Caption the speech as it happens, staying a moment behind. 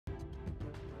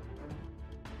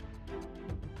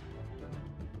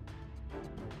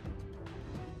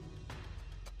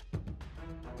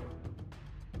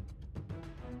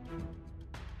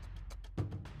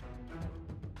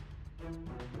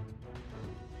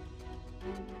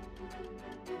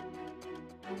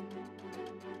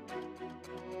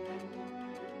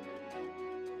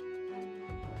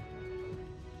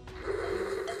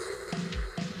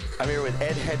I'm here with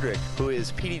Ed Hedrick, who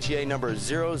is PDGA number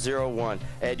 001.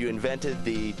 Ed, you invented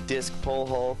the disc pull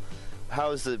hole. How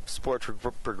has the sport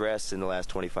progressed in the last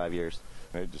 25 years?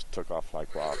 It just took off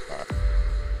like wildfire.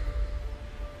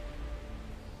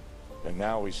 And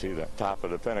now we see the top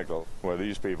of the pinnacle, where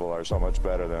these people are so much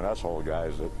better than us old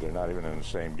guys that they're not even in the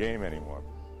same game anymore.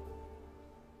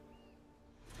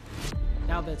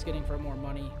 Now that it's getting for more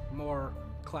money, more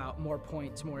clout, more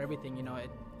points, more everything, you know,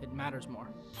 it matters more.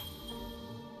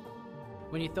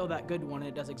 When you throw that good one,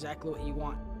 it does exactly what you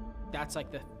want. That's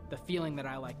like the feeling that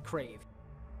I like crave.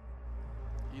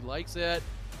 He likes it.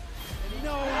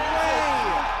 No way!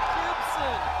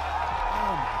 Gibson!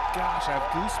 Oh my gosh, I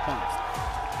have goosebumps.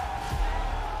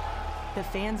 The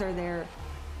fans are there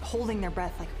holding their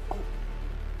breath like, oh.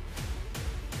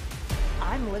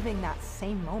 I'm living that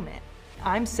same moment.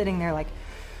 I'm sitting there like,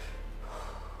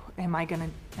 am I gonna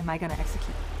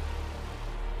execute?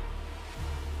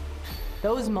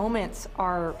 Those moments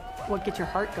are what get your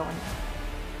heart going.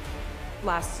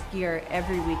 Last year,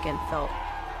 every weekend felt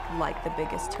like the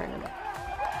biggest tournament.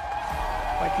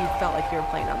 Like you felt like you were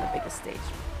playing on the biggest stage.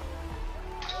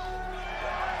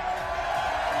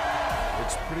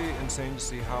 It's pretty insane to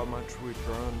see how much we've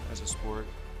grown as a sport.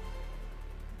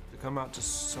 To come out to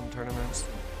some tournaments,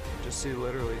 just see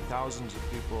literally thousands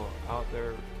of people out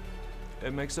there.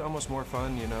 It makes it almost more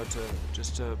fun, you know,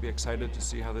 to be excited to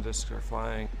see how the discs are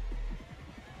flying.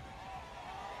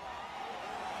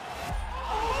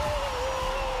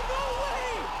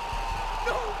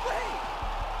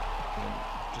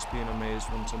 Being amazed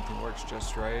when something works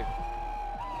just right.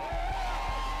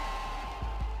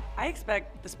 I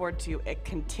expect the sport to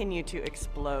continue to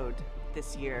explode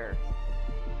this year.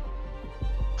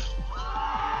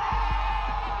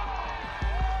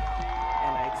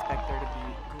 And I expect there to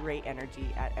be great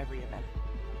energy at every event.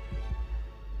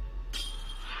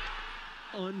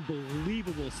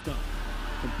 Unbelievable stuff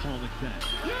from Paul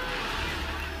McBeth.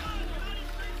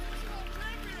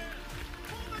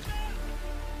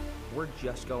 We're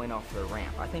just going off the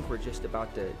ramp. I think we're just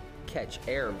about to catch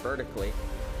air vertically.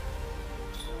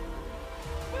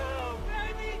 Woo,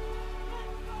 baby!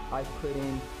 I've put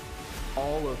in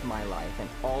all of my life and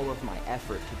all of my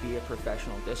effort to be a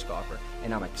professional disc golfer,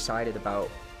 and I'm excited about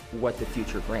what the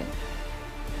future brings.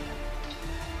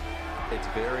 It's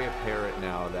very apparent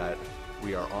now that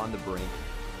we are on the brink.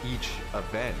 Each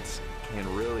event can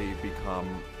really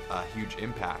become a huge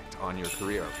impact on your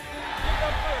career.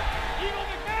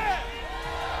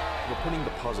 We're putting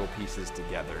the puzzle pieces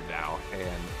together now,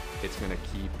 and it's going to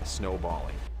keep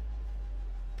snowballing.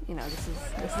 You know, this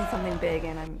is something big,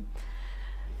 and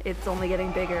it's only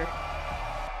getting bigger.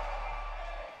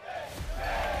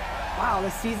 Wow,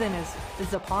 the season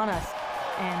is upon us,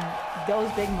 and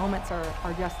those big moments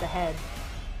are just ahead.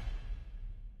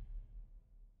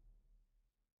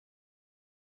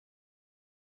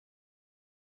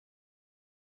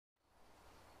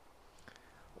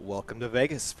 Welcome to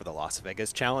Vegas for the Las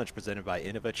Vegas Challenge presented by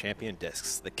Innova Champion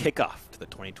Discs, the kickoff to the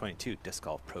 2022 Disc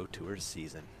Golf Pro Tour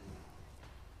season.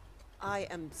 I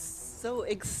am so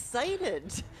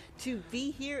excited to be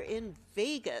here in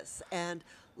Vegas, and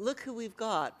look who we've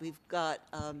got. We've got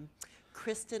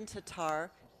Kristen Tatar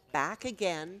back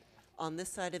again on this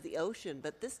side of the ocean,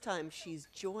 but this time she's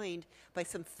joined by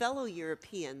some fellow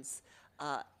Europeans,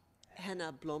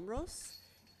 Henna Blomros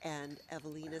and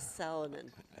Evelina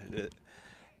Salonen.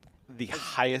 The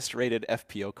highest rated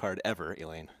FPO card ever,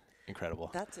 Elaine. Incredible.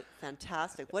 That's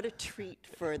fantastic. What a treat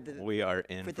for the we are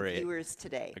in for the viewers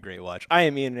today. A great watch. I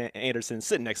am Ian Anderson.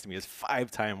 Sitting next to me is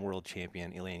 5-time world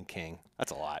champion Elaine King.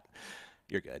 That's a lot.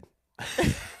 You're good.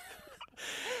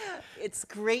 It's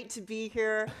great to be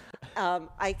here.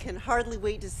 I can hardly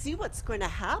wait to see what's going to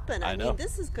happen. I mean,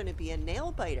 this is going to be a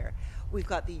nail biter. We've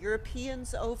got the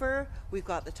Europeans over. We've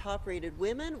got the top-rated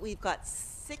women. We've got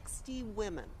 60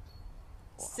 women.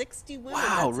 60 women.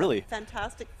 Wow, That's really? A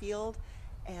fantastic field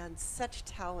and such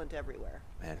talent everywhere.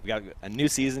 Man, we got a new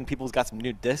season. People's got some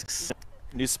new discs,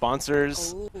 new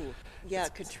sponsors. Oh, yeah,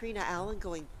 Katrina Allen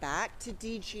going back to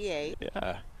DGA.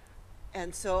 Yeah.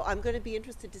 And so I'm going to be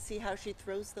interested to see how she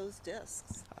throws those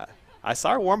discs. I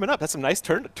saw her warming up. That's some nice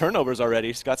turnovers already.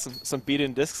 She's got some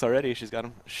beat-in discs already. She's got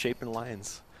them shaping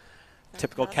lines. Fantastic.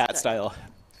 Typical cat style.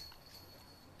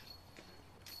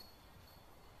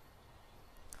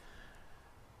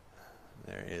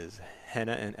 There is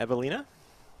Henna and Evelina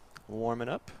warming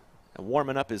up. And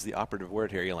warming up is the operative word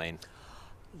here, Elaine.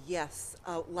 Yes.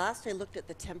 Last I looked at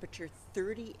the temperature,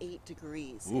 38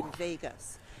 degrees Ooh. in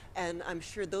Vegas. And I'm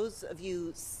sure those of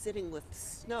you sitting with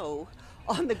snow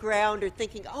on the ground are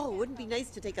thinking, oh, it wouldn't be nice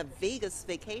to take a Vegas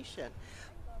vacation.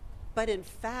 But in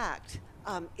fact,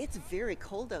 it's very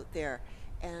cold out there.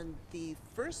 And the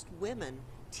first women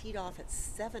teed off at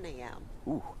 7 a.m.,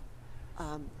 Ooh.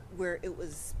 where it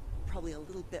was probably a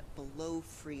little bit below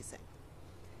freezing.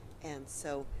 And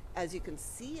so, as you can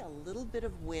see, a little bit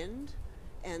of wind.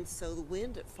 And so the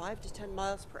wind at 5 to 10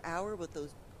 miles per hour with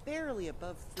those barely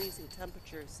above freezing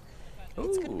temperatures,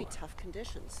 it's going to be Ooh. tough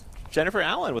conditions. Jennifer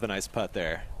Allen with a nice putt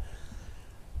there.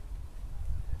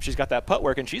 She's got that putt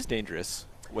working. She's dangerous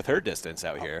with her distance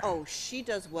out here. Oh, she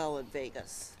does well in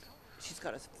Vegas. She's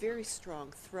got a very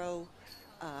strong throw.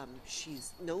 She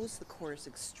knows the course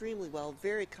extremely well,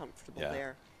 very comfortable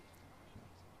there.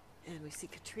 And we see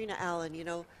Katrina Allen. You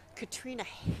know, Katrina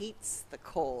hates the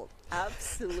cold,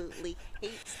 absolutely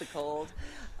hates the cold.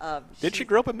 Did she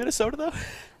grow up in Minnesota, though?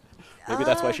 Maybe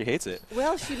that's why she hates it.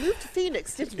 Well, she moved to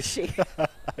Phoenix, didn't she?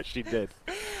 She did.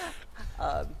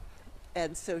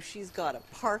 And so she's got a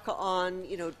parka on,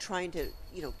 you know, trying to,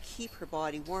 you know, keep her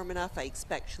body warm enough. I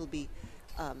expect she'll be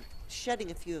shedding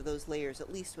a few of those layers,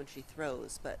 at least when she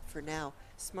throws. But for now,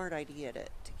 smart idea to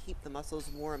keep the muscles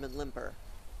warm and limber.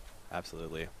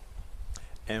 Absolutely.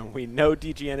 And we know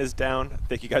DGN is down.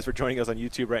 Thank you guys for joining us on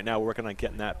YouTube right now. We're working on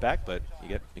getting that back, but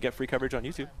you get free coverage on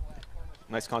YouTube.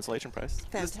 Nice consolation prize.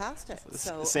 Fantastic.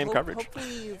 So same coverage.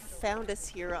 Hopefully you've found us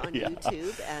here on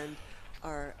YouTube and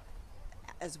are,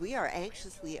 as we are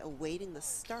anxiously awaiting the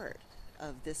start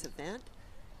of this event.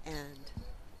 And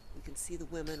we can see the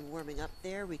women warming up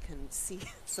there. We can see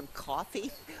some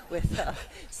coffee with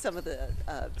some of the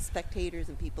spectators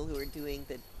and people who are doing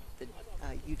the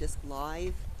UDisc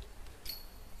Live.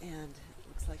 And it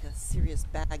looks like a serious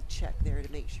bag check there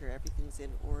to make sure everything's in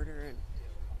order and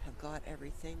have got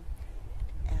everything,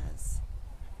 as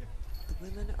the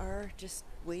women are just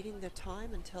waiting their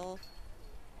time until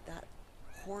that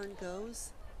horn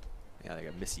goes. Yeah, they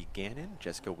got Missy Gannon,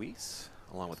 Jessica Weiss,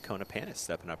 along with Kona Panis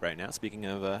stepping up right now. Speaking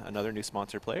of another new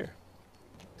sponsor player,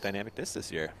 Dynamic Disc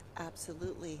this year.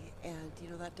 Absolutely, and you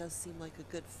know, that does seem like a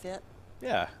good fit.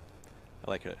 Yeah,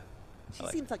 I like it. She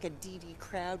seems like a DD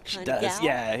crowd She kind of does,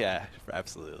 gal. yeah,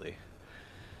 absolutely.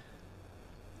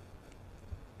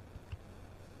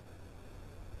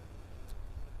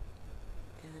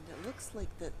 And it looks like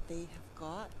that they have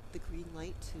got the green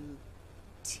light to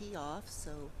tee off,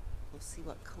 so we'll see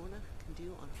what Kona can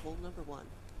do on hole number 1.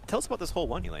 Tell us about this hole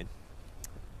 1, Elaine.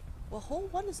 Well, hole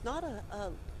 1 is not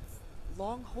a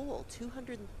long hole,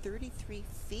 233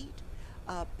 feet,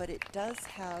 but it does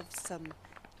have some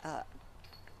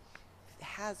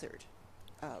hazard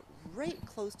right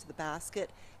close to the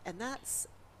basket, and that's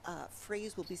a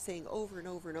phrase we'll be saying over and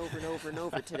over and over and over and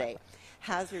over today.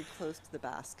 Hazard close to the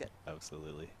basket.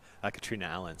 Absolutely. Katrina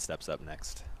Allen steps up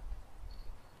next.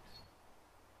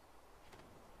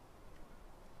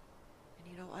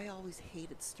 And you know, I always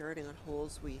hated starting on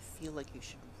holes where you feel like you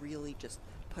should really just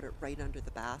put it right under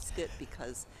the basket,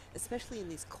 because especially in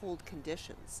these cold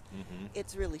conditions,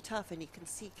 it's really tough. And you can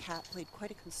see Kat played quite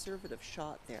a conservative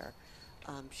shot there.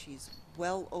 She's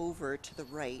well over to the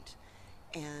right,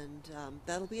 and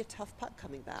that'll be a tough putt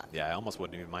coming back. Yeah, I almost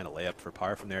wouldn't even mind a layup for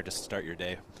par from there just to start your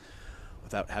day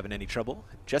without having any trouble.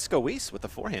 Jessica Weiss with the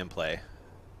forehand play.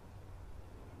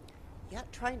 Yeah,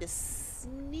 trying to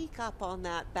sneak up on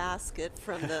that basket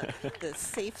from the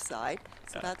safe side,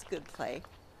 so that's good play.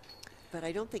 But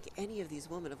I don't think any of these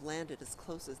women have landed as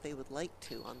close as they would like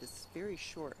to on this very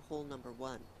short hole number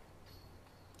 1.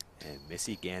 And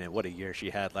Missy Gannon, what a year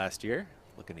she had last year.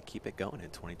 Looking to keep it going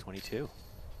in 2022.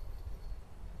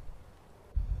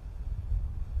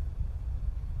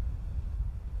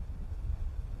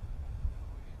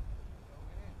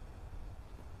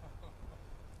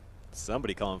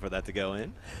 Somebody calling for that to go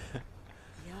in.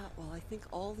 Yeah, well, I think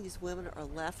all these women are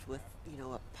left with, you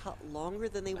know, a putt longer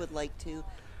than they would like to,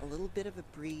 a little bit of a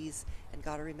breeze, and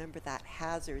got to remember that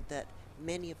hazard that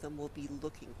many of them will be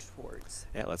looking towards.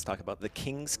 Yeah, let's talk about the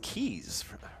King's Keys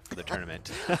for the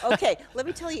tournament. Okay, let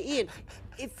me tell you, Ian,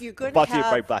 if you're going Black to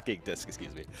have Ink Disc,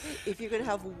 excuse me. if you're going to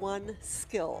have one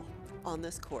skill on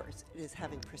this course, it is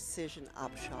having precision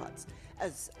up shots.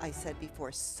 As I said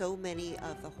before, so many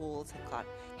of the holes have got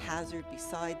hazard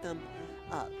beside them,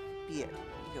 be it,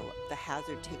 you know, the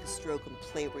hazard, take a stroke and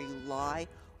play where you lie,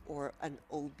 or an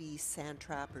OB sand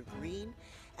trap or green.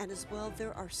 And as well,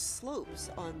 there are slopes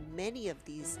on many of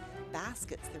these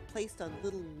baskets. They're placed on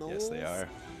little knolls. Yes, they are.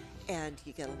 And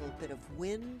you get a little bit of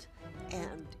wind,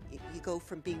 and you go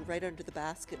from being right under the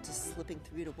basket to slipping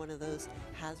through to one of those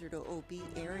hazard or OB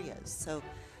areas. So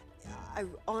I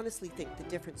honestly think the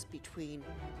difference between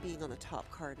being on the top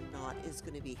card and not is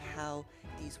going to be how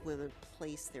these women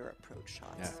place their approach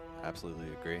shots. Yeah, absolutely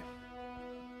agree.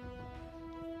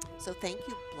 So thank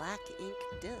you, Black Ink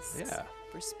Discs, Yeah.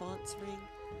 for sponsoring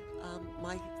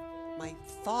my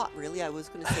thought, really. I was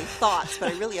going to say thoughts,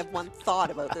 but I really have one thought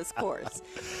about this course,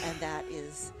 and that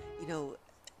is, you know,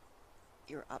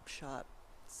 your upshot.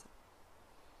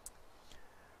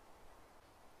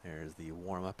 There's the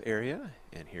warm-up area,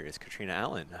 and here is Katrina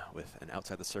Allen with an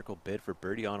outside the circle bid for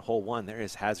birdie on hole 1. There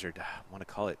is hazard. I want to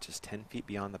call it just 10 feet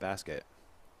beyond the basket.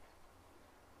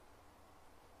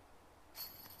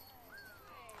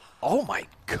 Oh my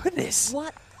goodness!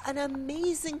 What an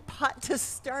amazing putt to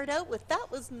start out with. That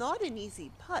was not an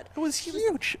easy putt. It was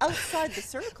huge. Outside the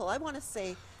circle, I want to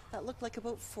say that looked like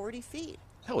about 40 feet.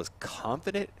 That was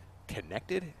confident,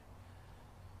 connected.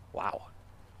 Wow.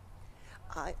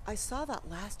 I saw that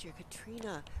last year.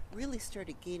 Katrina really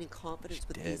started gaining confidence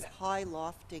with did. these high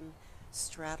lofting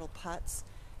straddle putts,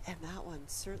 and that one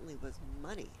certainly was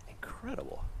money.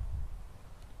 Incredible.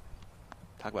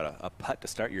 Talk about a putt to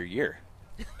start your year.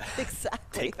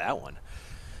 Exactly. Take that one.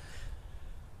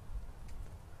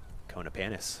 Kona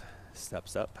Panis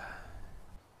steps up.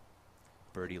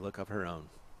 Birdie look of her own.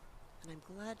 And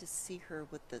I'm glad to see her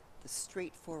with the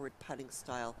straightforward putting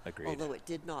style. Agreed. Although it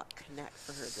did not connect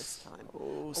for her this time.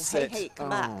 Oh, hey, sit. hey, come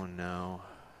back. Oh, no.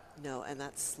 No, and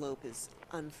that slope is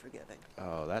unforgiving.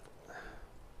 Oh, that's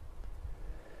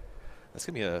going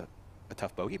to be a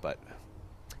tough bogey putt.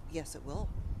 Yes, it will.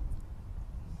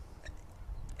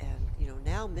 And, you know,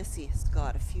 now Missy has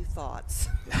got a few thoughts.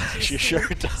 She sure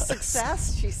does.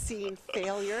 Success, she's seen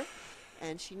failure,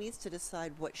 and she needs to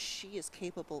decide what she is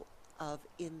capable of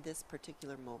in this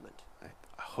particular moment. I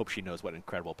hope she knows what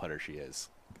incredible putter she is.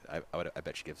 I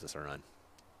bet she gives us a run.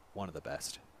 One of the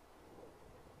best.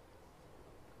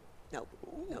 No,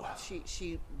 no,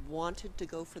 she wanted to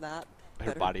go for that.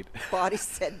 Her but body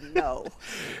said no.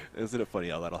 Isn't it funny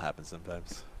how that'll happen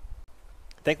sometimes?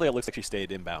 Thankfully, it looks like she stayed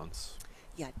inbounds.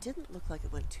 Yeah, it didn't look like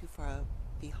it went too far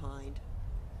behind.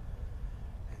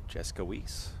 And Jessica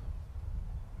Weiss.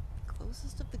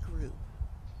 Closest of the group.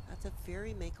 That's a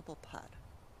very makeable putt.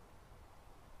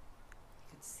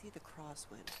 You can see the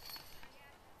crosswind.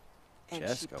 And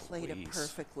Jessica she played it Weiss.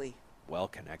 perfectly. Well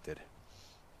connected.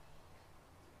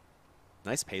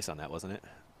 Nice pace on that, wasn't it?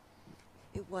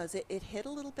 It was. It hit a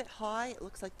little bit high. It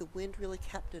looks like the wind really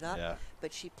kept it up. Yeah.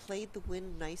 But she played the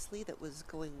wind nicely. That was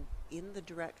going in the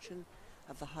direction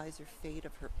of the hyzer fade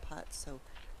of her putt. So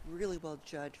really well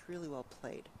judged, really well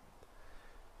played.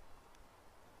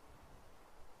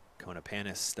 Kona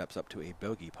Panis steps up to a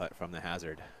bogey putt from the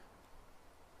hazard.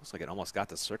 Looks like it almost got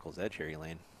the circle's edge here,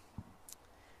 Elaine.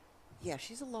 Yeah,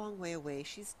 she's a long way away.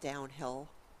 She's downhill.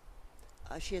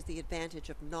 She has the advantage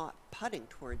of not putting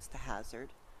towards the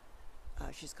hazard.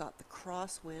 She's got the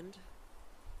crosswind.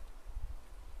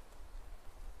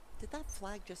 Did that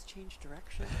flag just change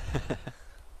direction?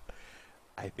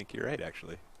 I think you're right,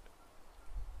 actually.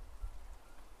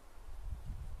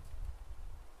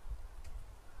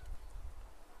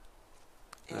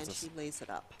 And she lays it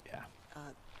up. Yeah.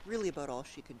 Really about all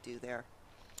she could do there.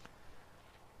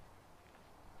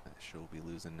 She'll be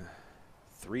losing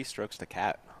 3 strokes to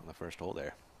Cat on the first hole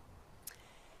there.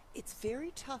 It's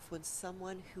very tough when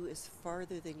someone who is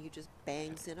farther than you just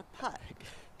bangs in a putt.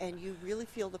 And you really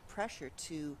feel the pressure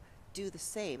to do the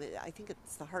same. I think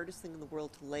it's the hardest thing in the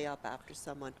world to lay up after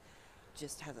someone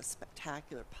just has a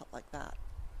spectacular putt like that.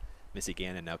 Missy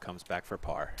Gannon now comes back for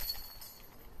par.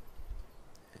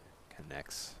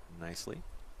 Connects nicely.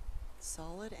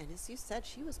 Solid, and as you said,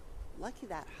 she was lucky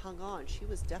that hung on. She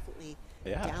was definitely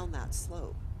Yeah. down that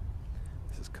slope.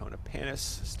 This is Kona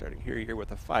Panis starting here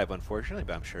with a 5, unfortunately,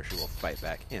 but I'm sure she will fight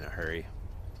back in a hurry.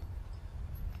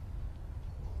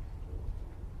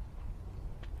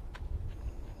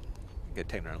 Good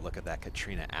taking a look at that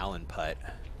Katrina Allen putt.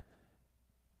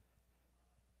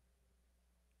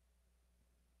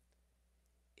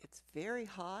 It's very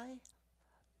high.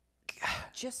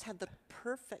 Just had the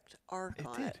perfect arc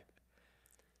on it.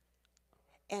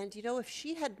 And, you know, if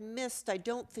she had missed, I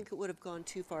don't think it would have gone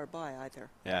too far by either.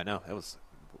 Yeah, no, it was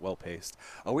well paced.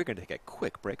 Oh, we're going to take a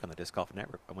quick break on the Disc Golf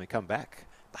Network. When we come back,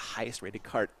 the highest rated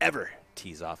card ever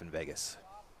tees off in Vegas.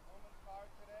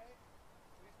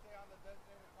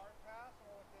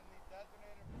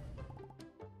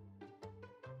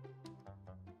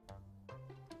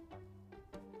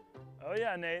 Oh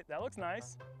yeah, Nate, that looks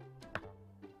nice.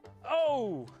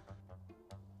 Oh!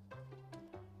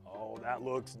 Oh, that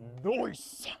looks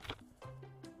nice.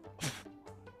 It's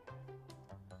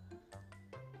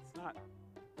not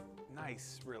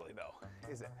nice, really, though,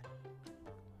 is it?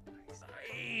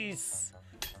 Nice.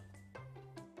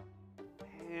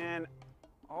 And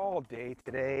all day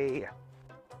today.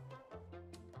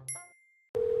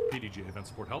 PDGA Event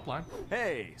Support Helpline.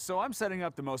 Hey, so I'm setting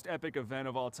up the most epic event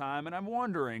of all time, and I'm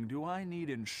wondering, do I need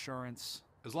insurance?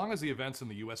 As long as the event's in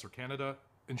the US or Canada,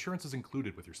 insurance is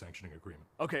included with your sanctioning agreement.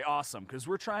 Okay, awesome, because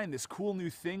we're trying this cool new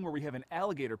thing where we have an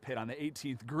alligator pit on the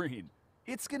 18th green.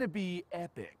 It's gonna be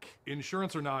epic.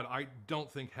 Insurance or not, I don't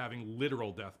think having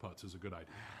literal death putts is a good idea.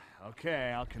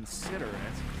 Okay, I'll consider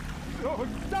it. Oh,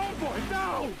 no, boy,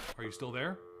 no! Are you still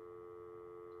there?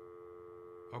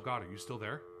 Oh God, are you still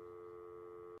there?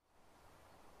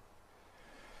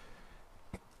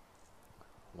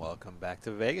 Welcome back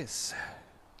to Vegas.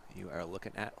 You are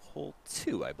looking at hole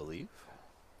 2, I believe.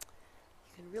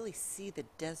 You can really see the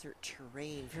desert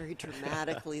terrain very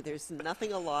dramatically. There's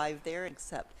nothing alive there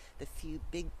except the few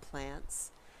big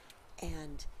plants.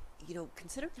 And, you know,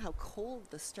 considering how cold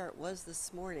the start was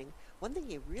this morning, one thing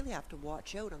you really have to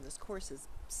watch out on this course is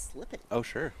slipping. Oh,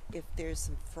 sure. If there's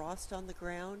some frost on the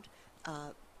ground,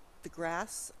 the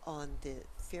grass on the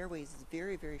fairways is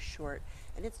very, very short,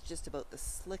 and it's just about the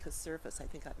slickest surface I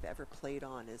think I've ever played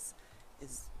on is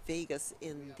Vegas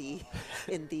in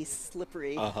the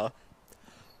slippery.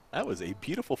 That was a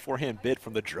beautiful forehand bid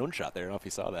from the drone shot there. I don't know if you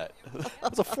saw that.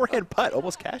 That was a forehand putt.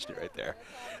 Almost cashed it right there.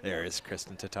 There is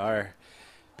Kristen Tatar,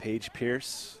 Paige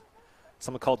Pierce.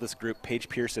 Someone called this group Paige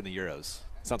Pierce in the Euros.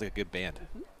 Sounds like a good band.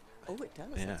 Oh, it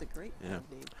does. Yeah. That's a great band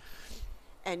name.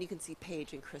 And you can see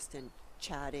Paige and Kristen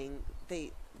chatting.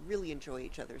 They really enjoy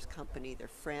each other's company. They're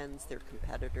friends. They're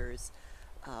competitors.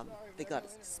 They got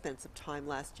to spend some time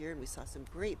last year, and we saw some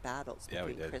great battles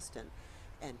between Kristen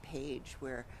and Paige,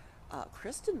 where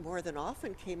Kristen more than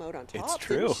often came out on top. It's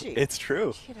true. Didn't she? It's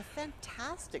true. She had a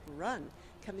fantastic run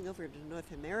coming over to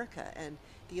North America, and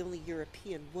the only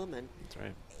European woman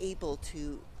able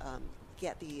to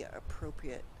get the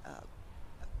appropriate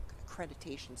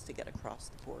accreditations to get across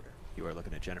the border. You are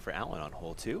looking at Jennifer Allen on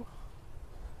hole 2.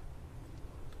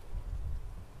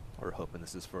 We're hoping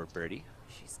this is for birdie.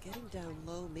 She's getting down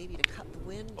low, maybe to cut the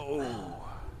wind. Oh.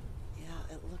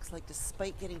 Yeah, it looks like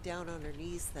despite getting down on her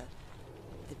knees, the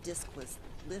disc was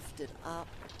lifted up.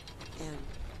 And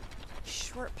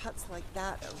short putts like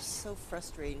that are so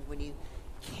frustrating when you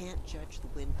can't judge the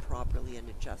wind properly and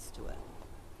adjust to it.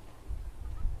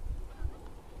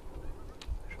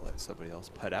 I shall let somebody else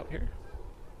putt out here.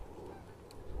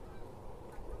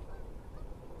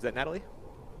 Is that Natalie?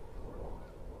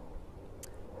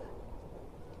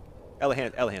 Ella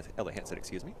Hansen,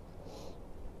 excuse me.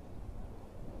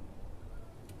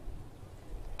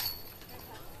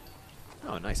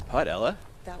 Oh, nice putt, Ella.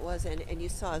 That was, and you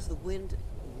saw as the wind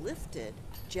lifted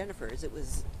Jennifer's, it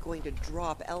was going to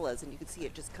drop Ella's, and you could see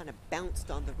it just kind of bounced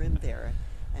on the rim there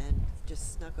and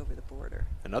just snuck over the border.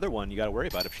 Another one you got to worry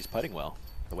about if she's putting well.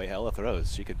 The way Ella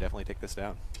throws, she could definitely take this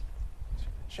down.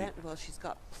 Well, she's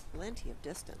got plenty of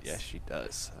distance. Yes, she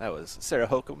does. That was Sarah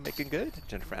Hokum making good.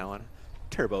 Jennifer Allen,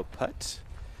 turbo putt.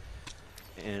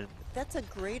 And that's a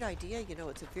great idea. You know,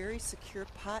 it's a very secure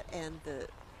putt, and the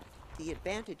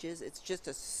advantage is it's just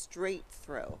a straight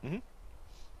throw.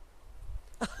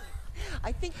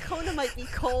 I think Kona might be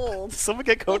cold. Someone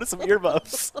get Kona some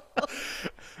earmuffs.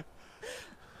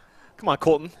 Come on,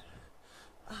 Colton.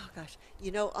 Oh, gosh.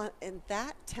 You know, in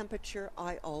that temperature,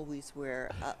 I always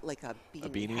wear like a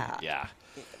beanie hat. Yeah.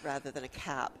 Rather than a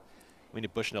cap. We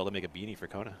need Bushnell to make a beanie for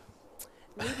Kona.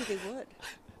 Maybe they would.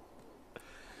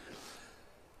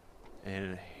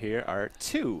 And here are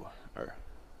two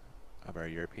of our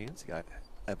Europeans. You got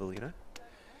Evelina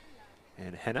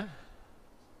and Henna.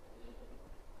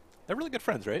 They're really good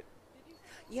friends, right?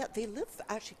 Yeah, they live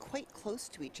actually quite close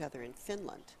to each other in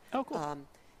Finland. Oh, cool.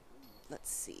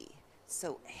 Let's see.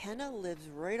 So Henna lives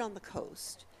right on the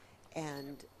coast,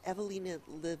 and Evelina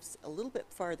lives a little bit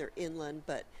farther inland,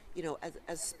 but, you know,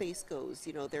 as space goes,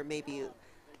 you know, there may be,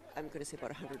 I'm going to say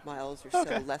about 100 miles or so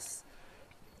less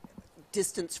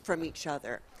distance from each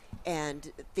other.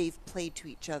 And they've played to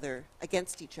each other,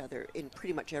 against each other, in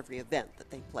pretty much every event that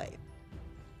they play.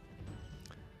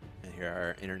 And here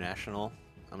are international.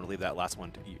 I'm going to leave that last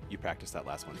one. You practice that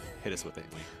last one. Hit us with it.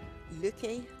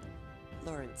 Lykke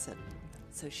Lorentzen.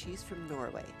 So she's from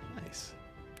Norway. Nice.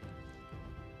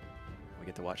 We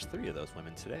get to watch 3 of those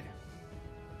women today.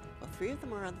 Well, 3 of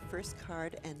them are on the first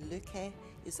card, and Lykke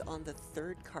is on the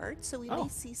 3rd card, so we may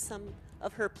see some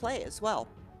of her play as well.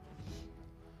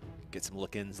 Get some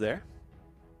look-ins there.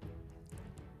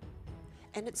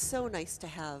 And it's so nice to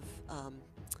have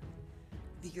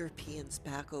the Europeans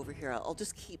back over here. I'll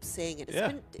just keep saying it.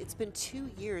 It's been 2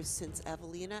 years since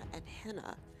Evelina and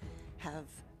Henna have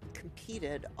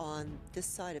competed on this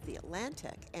side of the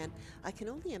Atlantic, and I can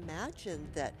only imagine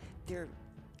that they're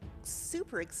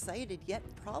super excited, yet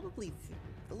probably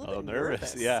a little bit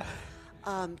nervous. Yeah.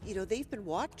 You know, they've been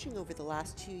watching over the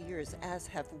last 2 years, as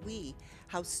have we,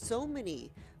 how so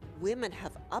many women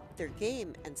have upped their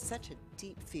game and such a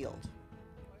deep field.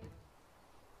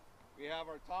 We have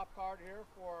our top card here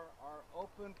for our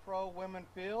Open Pro Women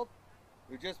field.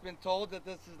 We've just been told that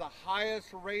this is the highest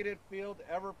rated field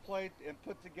ever played and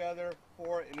put together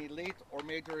for an elite or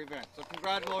major event. So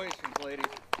congratulations, ladies.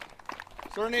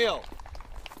 Sir Neil.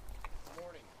 Good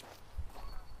morning.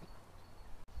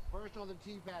 First on the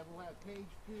tee pad, we'll have Paige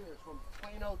Pierce from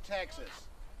Plano, Texas.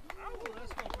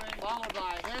 Followed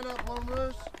by Hannah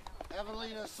Blumroos,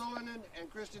 Evelina Soinen, and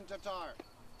Kristen Tatar.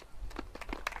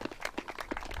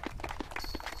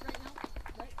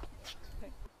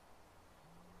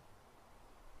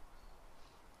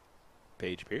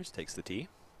 Paige Pierce takes the tee.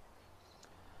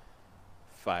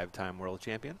 5-time world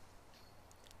champion,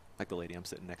 like the lady I'm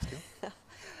sitting next to.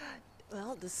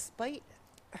 Well, despite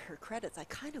her credits, I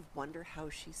kind of wonder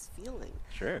how she's feeling.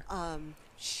 Sure.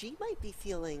 She might be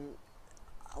feeling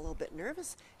a little bit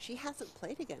nervous. She hasn't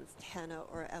played against Hannah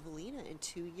or Evelina in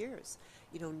 2 years.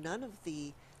 You know, none of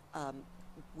the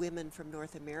women from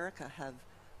North America have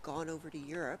gone over to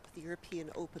Europe. The European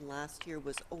Open last year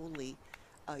was only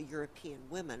European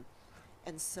women.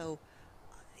 And so,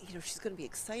 you know, she's going to be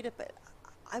excited, but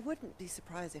I wouldn't be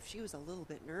surprised if she was a little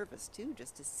bit nervous too,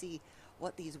 just to see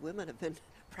what these women have been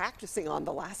practicing on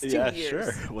the last 2 years. Yeah,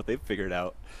 sure. What they've figured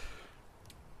out.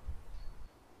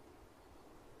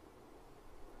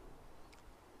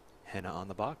 Hannah on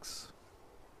the box.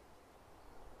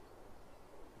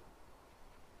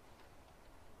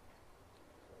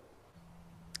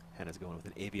 Hannah's going with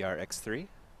an AVR X3.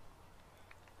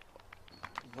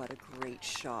 What a great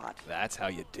shot. That's how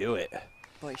you do it.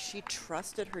 Boy, she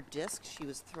trusted her disc. She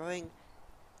was throwing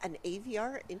an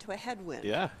AVR into a headwind.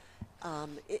 Yeah.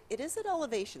 It is at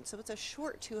elevation, so it's a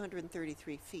short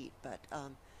 233 feet, but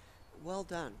well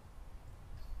done.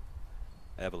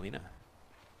 Evelina.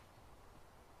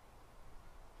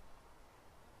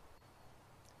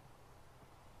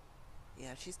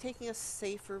 Yeah, she's taking a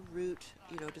safer route,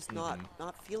 you know, just not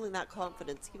feeling that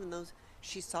confidence, even though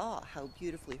she saw how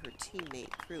beautifully her teammate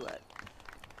threw it.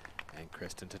 And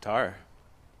Kristen Tatar.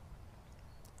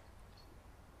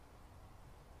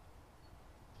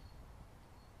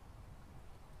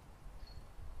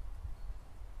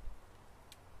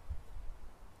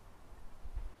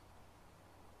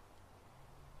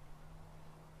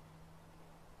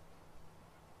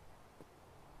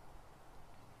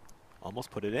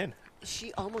 Almost put it in.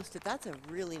 She almost did. That's a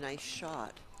really nice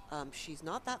shot. She's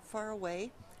not that far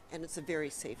away, and it's a very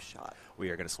safe shot. We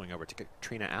are going to swing over to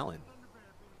Katrina Allen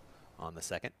on the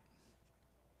second.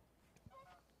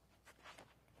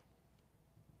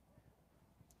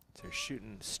 So they're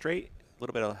shooting straight, a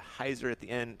little bit of hyzer at the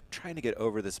end, trying to get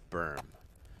over this berm,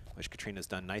 which Katrina's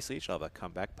done nicely. She'll have a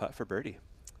comeback putt for birdie.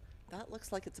 That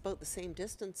looks like it's about the same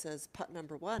distance as putt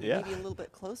number one, Yeah. maybe a little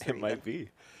bit closer. It might be.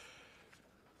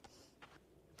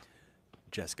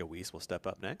 Jessica Weiss will step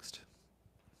up next.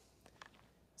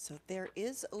 So there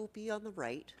is OB on the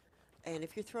right, and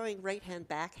if you're throwing right-hand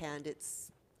backhand,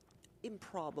 it's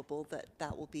improbable that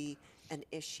that will be an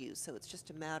issue. So it's just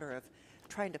a matter of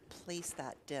trying to place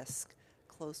that disc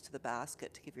close to the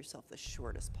basket to give yourself the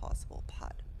shortest possible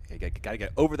putt. You got to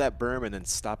get over that berm and then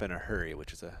stop in a hurry,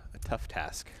 which is a tough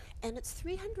task. And it's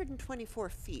 324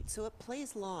 feet, so it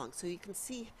plays long. So you can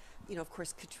see, you know, of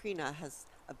course, Katrina has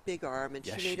a big arm, and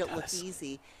Yes, she made she it look does.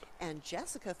 easy. And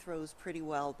Jessica throws pretty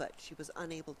well, but she was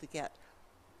unable to get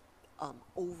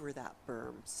over that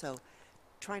berm. So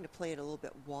trying to play it a little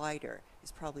bit wider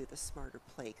is probably the smarter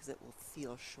play because it will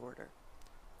feel shorter.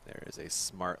 There is a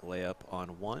smart layup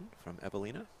on one from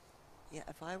Evelina. Yeah,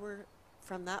 if I were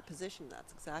from that position,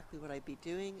 that's exactly what I'd be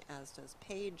doing, as does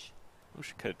Paige. Oh,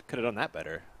 she could have done that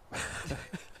better.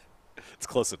 It's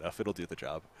close enough. It'll do the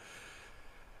job.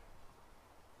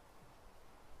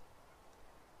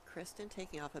 Kristen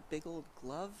taking off a big old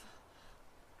glove.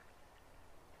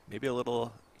 Maybe a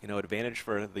little, you know, advantage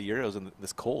for the Euros in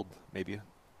this cold. Maybe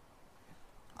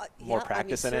more Yeah,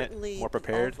 practice I mean, in it, certainly more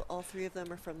prepared. All three of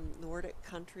them are from Nordic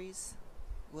countries,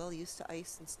 well used to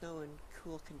ice and snow and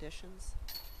cool conditions.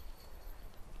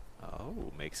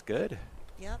 Oh, makes good.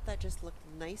 Yeah, that just looked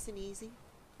nice and easy.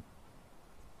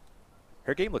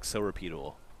 Her game looks so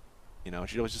repeatable. You know,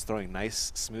 she's always just throwing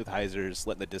nice, smooth hyzers,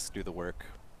 letting the disc do the work.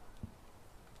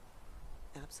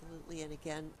 Absolutely, and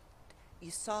again,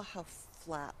 you saw how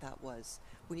flat that was.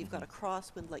 When you've got a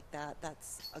crosswind like that,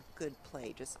 that's a good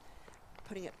play. Just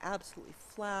putting it absolutely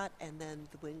flat, and then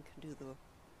the wind can do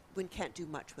wind can't do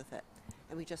much with it.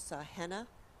 And we just saw Henna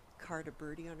card a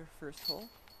birdie on her first hole.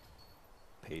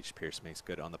 Paige Pierce makes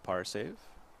good on the par save.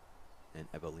 And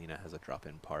Evelina has a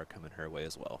drop-in par coming her way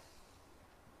as well.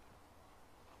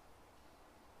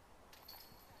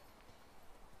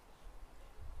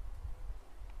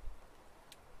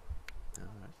 All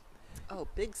right. Oh,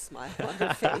 big smile on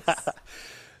her face.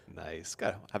 Nice.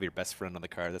 Gotta have your best friend on the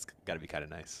card. That's got to be kind of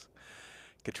nice.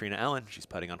 Katrina Allen, she's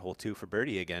putting on hole 2 for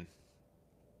birdie again.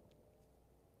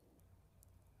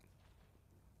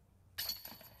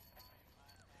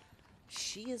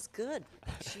 She is good.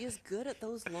 She is good at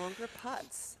those longer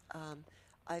putts.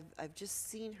 I've just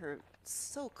seen her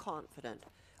so confident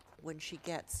when she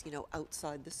gets, you know,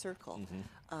 outside the circle.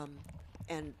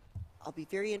 And I'll be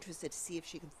very interested to see if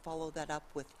she can follow that up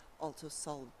with also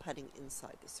solid putting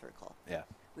inside the circle. Yeah.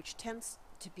 Which tends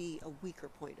to be a weaker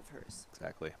point of hers.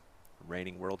 Exactly.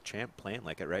 Reigning world champ playing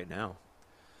like it right now.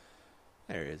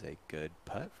 There is a good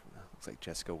putt. Looks like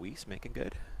Jessica Weiss making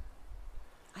good.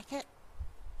 I can't.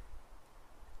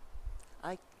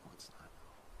 Oh, it's not.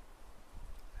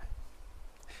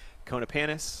 Kona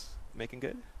Panis making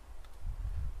good.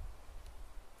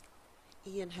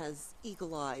 Ian has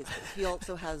eagle eyes, but he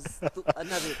also has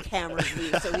another camera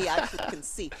view, so he actually can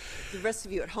see. The rest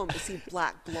of you at home to see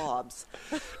black blobs.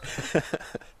 Just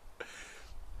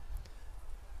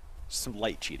some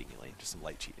light cheating, Elaine. Just some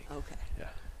light cheating. Okay. Yeah.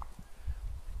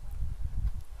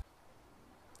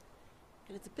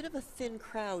 And it's a bit of a thin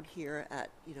crowd here at,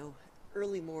 you know,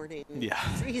 early morning, Yeah.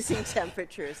 freezing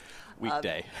temperatures.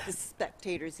 Weekday. The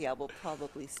spectators, yeah, will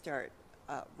probably start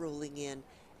rolling in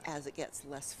as it gets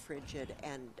less frigid.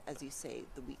 And as you say,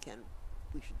 the weekend,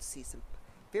 we should see some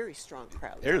very strong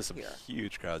crowds There's some here.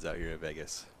 huge crowds out here in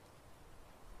Vegas.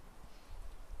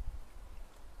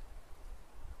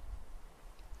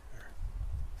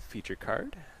 Feature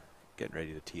card, getting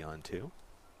ready to tee on 2.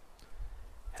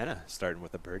 Henna starting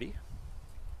with a birdie,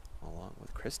 along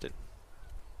with Kristen.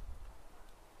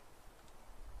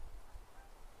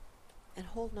 And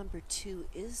hole number 2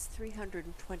 is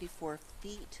 324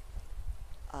 feet.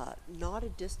 Not a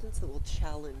distance that will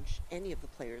challenge any of the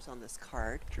players on this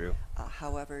card. True.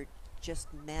 However, just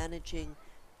managing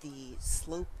the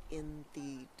slope in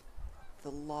the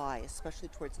lie, especially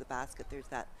towards the basket, there's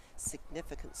that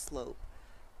significant slope.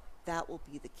 That will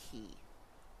be the key.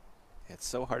 It's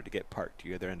so hard to get parked.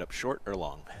 You either end up short or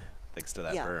long, thanks to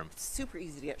that yeah, berm. super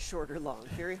easy to get short or long.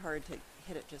 Very hard to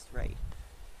hit it just right.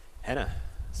 Henna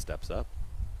steps up.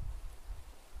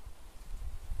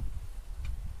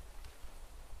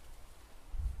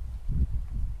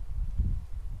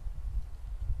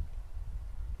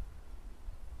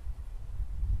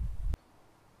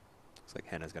 Looks like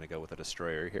Henna's going to go with a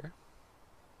destroyer here.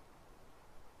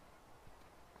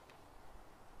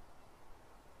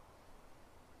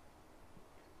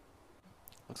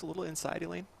 Looks a little inside,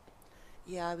 Elaine.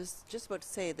 Yeah, I was just about to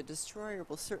say the destroyer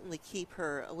will certainly keep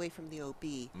her away from the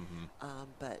OB,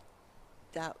 but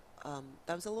that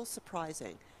was a little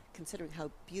surprising considering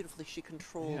how beautifully she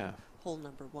controlled hole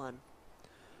number 1.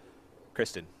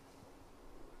 Kristen.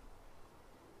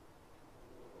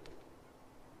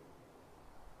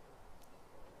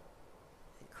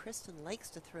 And Kristen likes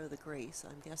to throw the grace.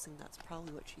 I'm guessing that's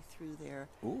probably what she threw there.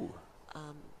 Ooh.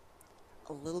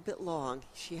 A little bit long.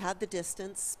 She had the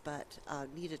distance, but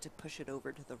needed to push it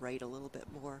over to the right a little bit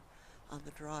more on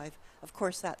the drive. Of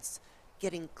course, that's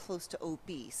getting close to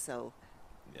OB, so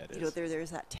yeah, you know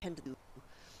there's that tendency to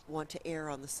want to err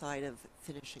on the side of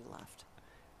finishing left.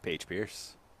 Paige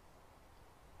Pierce.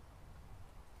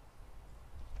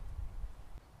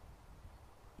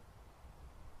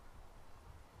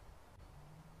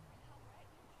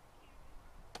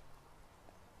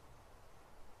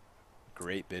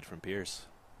 Great bid from Pierce.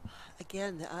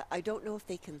 Again, I don't know if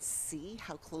they can see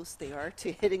how close they are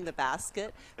to hitting the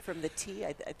basket from the tee.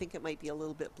 I think it might be a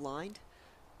little bit blind.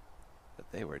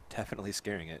 But they were definitely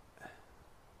scaring it.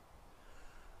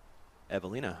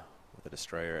 Evelina with a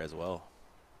destroyer as well.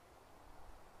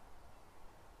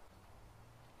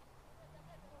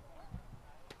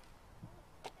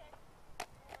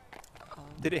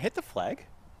 Did it hit the flag?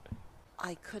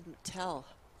 I couldn't tell.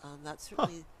 That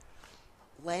certainly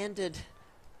landed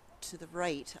to the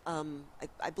right.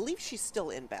 I believe she's still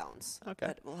inbounds. Okay.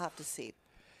 But we'll have to see.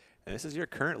 And this is your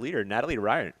current leader, Natalie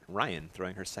Ryan,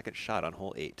 throwing her second shot on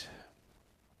hole 8.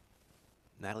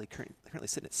 Natalie currently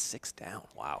sitting at 6 down.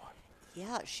 Wow.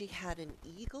 Yeah, she had an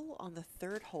eagle on the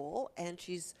 3rd hole, and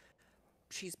she's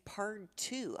parred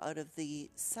 2 out of the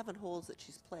 7 holes that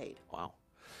she's played. Wow.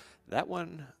 That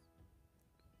one,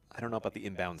 I don't know about the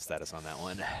inbound status on that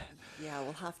one. Yeah,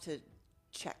 we'll have to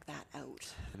check that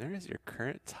out. And there is your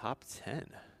current top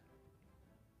 10.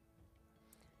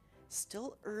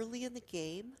 Still early in the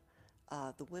game.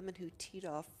 The women who teed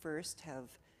off first have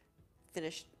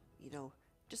finished,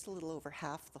 just a little over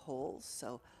half the holes,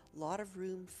 so a lot of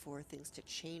room for things to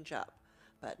change up.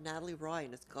 But Natalie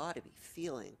Ryan has got to be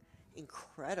feeling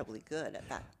incredibly good at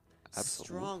that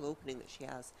strong opening that she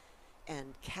has.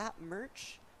 And Kat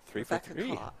Murch, 3 for Rebecca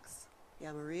 3. Cox,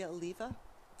 Maria Oliva,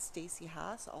 Stacey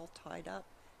Haas, all tied up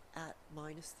at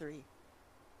 -3.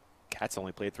 Kat's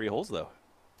only played 3 holes, though.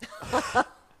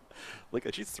 Look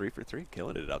at, she's 3 for 3,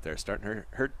 killing it out there, starting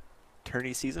her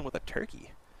tourney season with a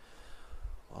turkey.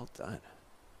 Well done.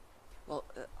 Well,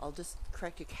 I'll just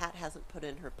correct you. Kat hasn't put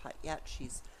in her putt yet.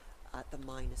 She's at the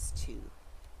 -2.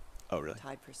 Oh, really?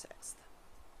 Tied for 6th.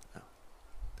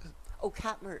 Oh,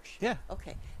 Kat Murch. Yeah.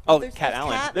 Okay. Oh, There's Kat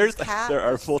Allen. Kat, Kat. There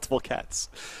are multiple Cats.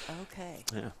 Okay.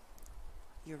 Yeah.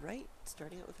 You're right.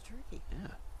 Starting out with a turkey.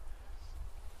 Yeah.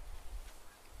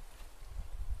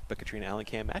 But Katrina Allen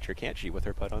can match her, can't she, with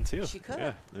her putt on too? She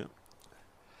could. Yeah.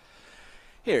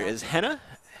 Here is Henna.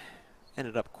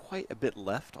 Ended up quite a bit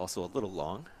left, also a little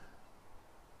long.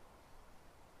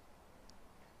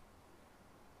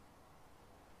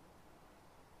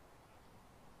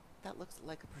 That looks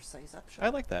like a precise upshot. I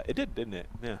like that. It did, didn't it?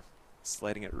 Yeah.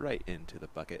 Sliding it right into the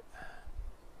bucket.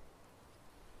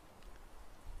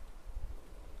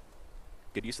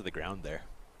 Good use of the ground there.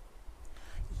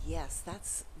 Yes,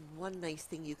 that's one nice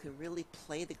thing. You can really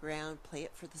play the ground, play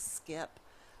it for the skip,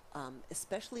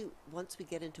 especially once we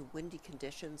get into windy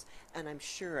conditions. And I'm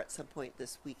sure at some point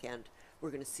this weekend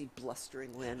we're going to see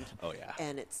blustering wind. Oh, yeah.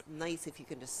 And it's nice if you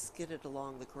can just skid it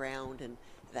along the ground, and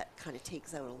that kind of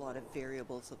takes out a lot of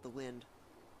variables of the wind.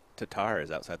 Tatar is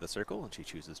outside the circle, and she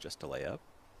chooses just to lay up.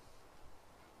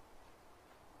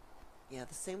 Yeah,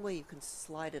 the same way you can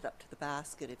slide it up to the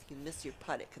basket. If you miss your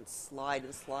putt, it can slide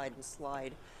and slide and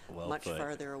slide much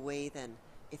farther away than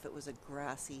if it was a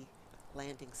grassy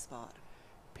landing spot.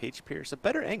 Paige Pierce, a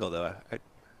better angle, though. I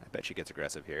bet she gets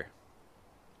aggressive here.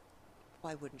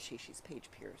 Why wouldn't she? She's Paige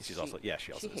Pierce. She also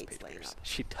is hates Paige laying Pierce. up.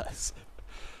 She does.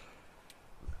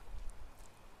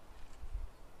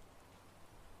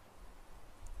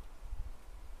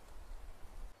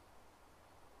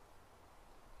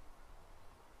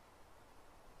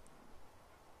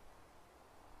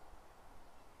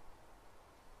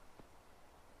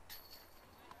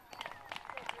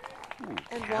 Ooh,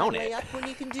 And why count lay it. up when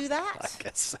you can do that? I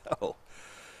guess so.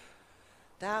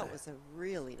 That was a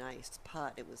really nice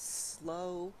putt. It was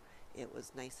slow, it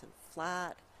was nice and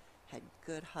flat, had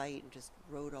good height, and just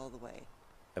rode all the way.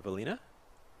 Evelina?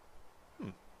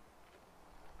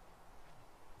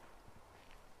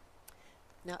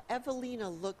 Now, Evelina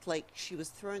looked like she was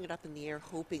throwing it up in the air,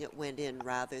 hoping it went in,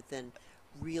 rather than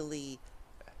really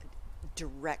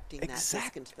directing that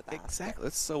disc into the basket. Exactly.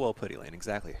 That's so well put, Elaine.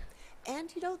 Exactly.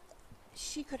 And,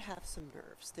 she could have some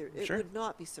nerves. It Sure. would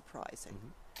not be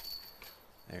surprising.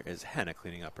 There is Hannah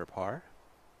cleaning up her par.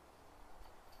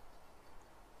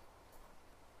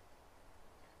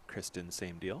 Kristen,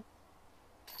 same deal.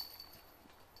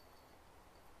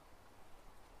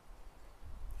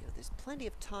 There's plenty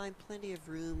of time, plenty of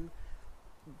room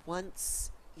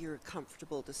once you're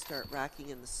comfortable to start racking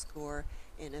in the score.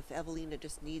 And if Evelina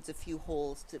just needs a few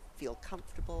holes to feel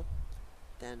comfortable,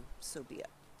 then so be it.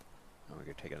 Oh, we're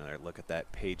going to take another look at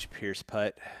that Paige Pierce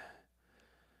putt.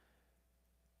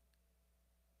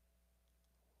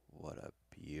 What a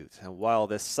beaut. And while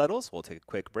this settles, we'll take a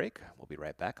quick break. We'll be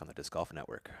right back on the Disc Golf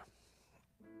Network.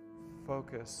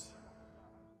 Focus.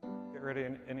 Get rid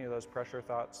of any of those pressure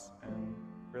thoughts and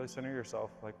really center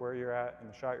yourself, like where you're at and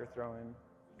the shot you're throwing.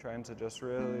 Trying to just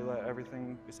really let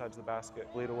everything besides the basket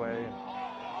bleed away.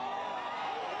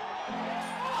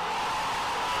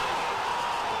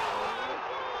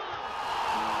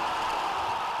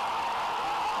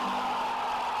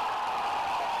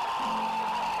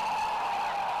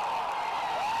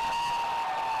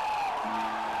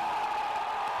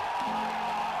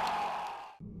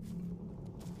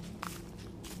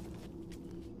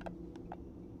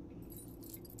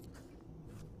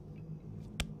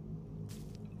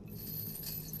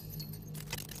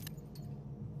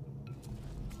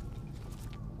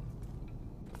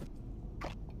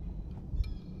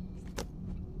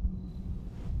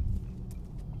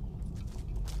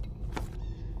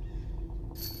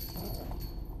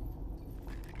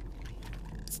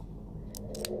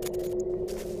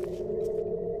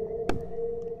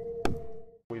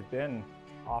 We've been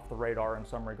off the radar in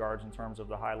some regards in terms of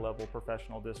the high-level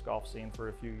professional disc golf scene for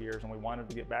a few years, and we wanted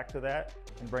to get back to that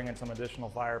and bring in some additional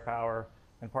firepower,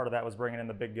 and part of that was bringing in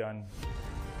the big gun.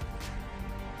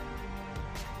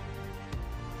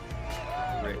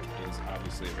 Rick is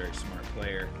obviously a very smart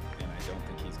player, and I don't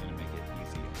think he's going to make it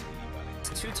easy on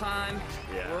anybody. Two-time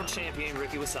world champion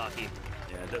Ricky Wasaki.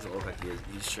 Yeah, it doesn't look like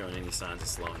he's showing any signs of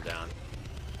slowing down.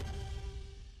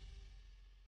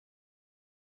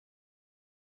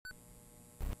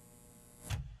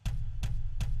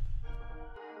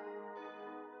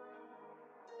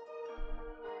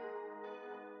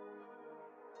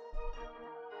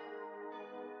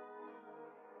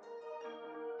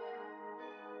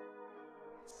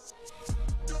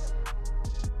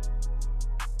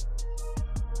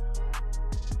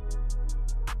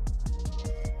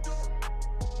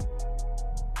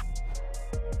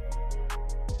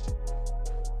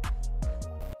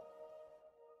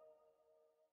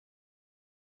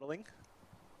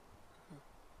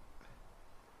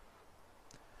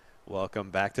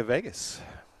 Welcome back to Vegas.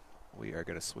 We are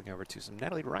going to swing over to some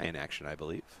Natalie Ryan action, I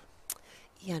believe.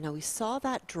 Yeah, now we saw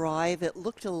that drive. It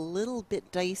looked a little bit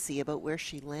dicey about where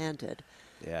she landed.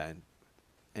 Yeah,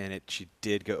 and she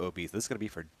did go OB. This is going to be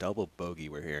for double bogey,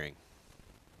 we're hearing.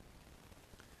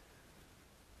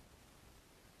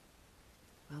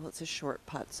 Well, it's a short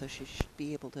putt, so she should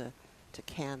be able to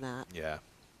can that. Yeah.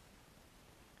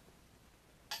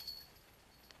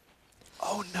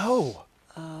 Oh, no!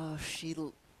 Oh, she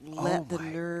let the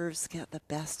nerves get the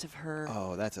best of her.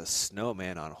 Oh, that's a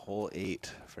snowman on hole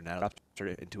 8 for Natalie.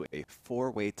 Turned it into a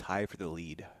 4-way tie for the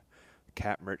lead.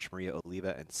 Kat Merch, Maria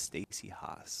Oliva, and Stacy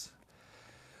Haas.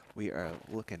 We are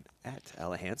looking at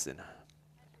Ella Hansen.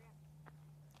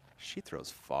 She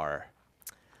throws far.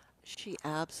 She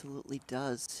absolutely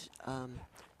does.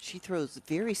 She throws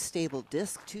very stable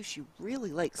disc, too. She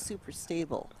really likes super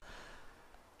stable.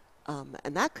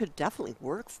 And that could definitely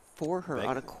work for her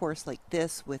on a course like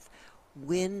this with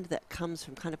wind that comes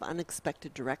from kind of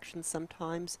unexpected directions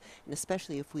sometimes, and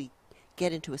especially if we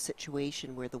get into a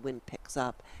situation where the wind picks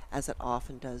up, as it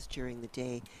often does during the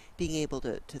day, being able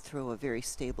to throw a very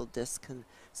stable disc can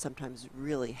sometimes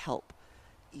really help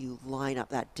you line up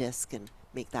that disc and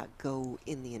make that go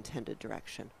in the intended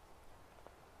direction.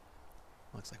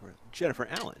 Looks like we're Jennifer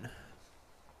Allen.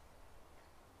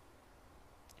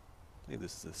 Maybe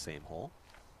this is the same hole.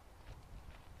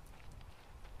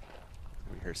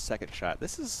 Her second shot.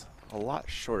 This is a lot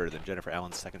shorter than Jennifer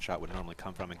Allen's second shot would normally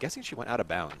come from. I'm guessing she went out of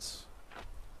bounds.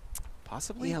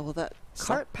 Possibly? Yeah, well, the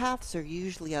cart paths are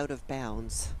usually out of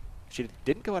bounds. She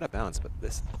didn't go out of bounds, but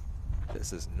this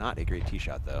is not a great tee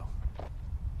shot, though.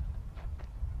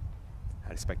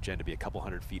 I'd expect Jen to be a couple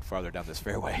hundred feet farther down this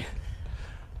fairway.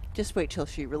 Just wait till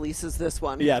she releases this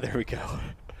one. Yeah, there we go.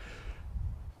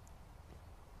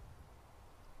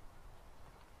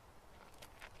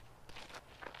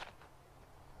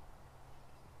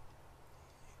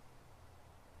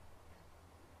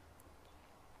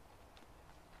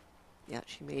 Yeah,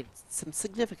 she made some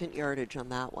significant yardage on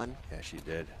that one. Yeah, she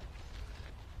did.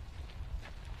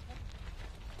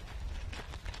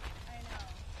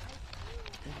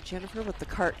 And Jennifer with the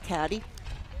cart caddy.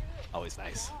 Always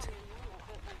nice.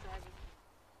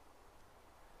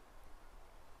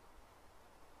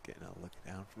 Getting a look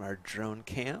down from our drone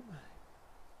cam.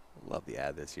 Love the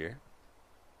ad this year.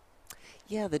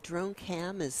 Yeah, the drone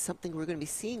cam is something we're going to be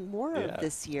seeing more of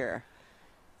this year.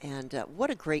 And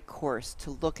what a great course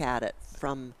to look at it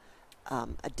from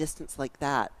a distance like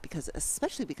that,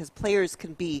 especially because players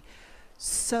can be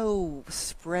so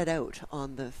spread out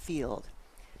on the field.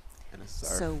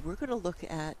 So we're going to look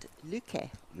at Luke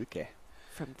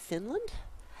from Finland,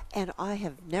 and I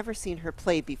have never seen her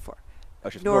play before.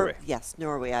 Oh, she's Norway. Yes,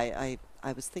 Norway.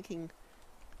 I was thinking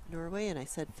Norway, and I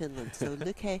said Finland. So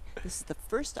Luke, this is the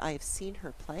first I have seen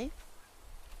her play.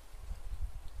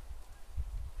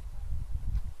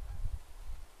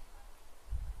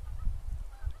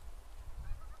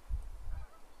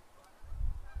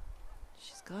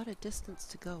 She's got a distance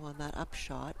to go on that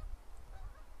upshot,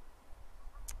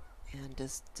 and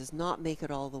does not make it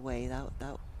all the way.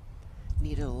 That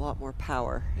needed a lot more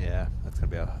power. Yeah, that's going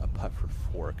to be a putt for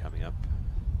 4 coming up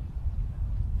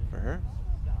for her.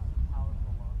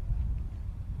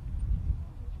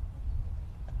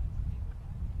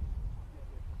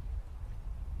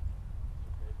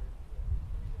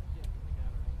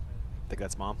 Think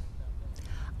that's Mom?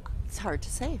 It's hard to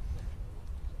say.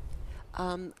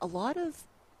 A lot of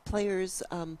players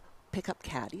pick up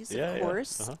caddies, of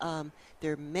course.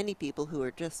 There are many people who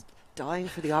are just dying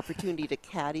for the opportunity to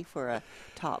caddy for a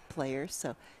top player,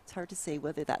 so it's hard to say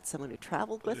whether that's someone who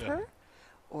traveled with her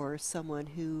or someone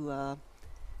who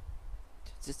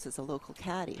just is a local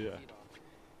caddy.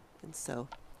 And so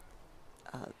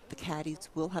the caddies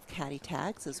will have caddy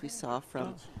tags, as we saw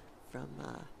from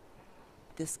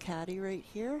this caddy right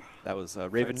here. That was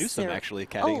Raven For Newsom Sarah. actually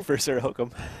caddying Oh. for Sarah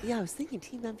Holcomb. Yeah, I was thinking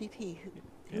team MVP.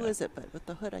 Who Yeah. is it? But with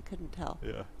the hood, I couldn't tell.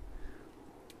 Yeah.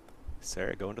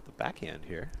 Sarah going to the backhand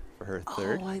here for her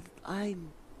third. Oh,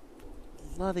 I'm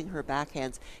loving her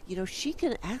backhands. You know, she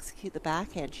can execute the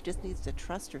backhand. She just needs to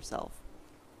trust herself.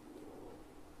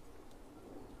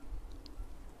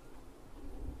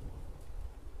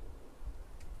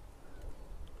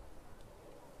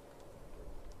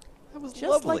 That was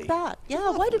just lovely. like that. Yeah,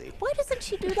 Lovely. why doesn't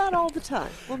she do that all the time?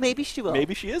 Well, maybe she will.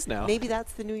 Maybe she is now. Maybe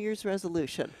that's the New Year's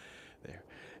resolution. There.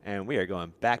 And we are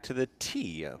going back to the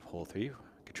tee of hole 3,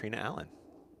 Katrina Allen.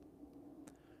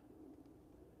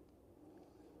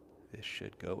 This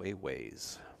should go a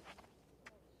ways.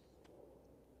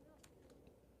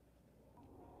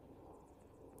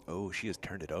 Oh, she has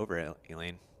turned it over,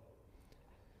 Elaine.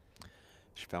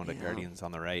 She found a Yeah. Guardians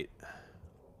on the right.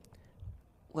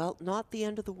 Well, not the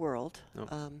end of the world, Nope.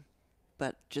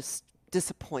 but just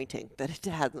disappointing that it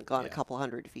hasn't gone a Yeah. couple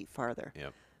 100 feet farther.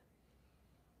 Yep.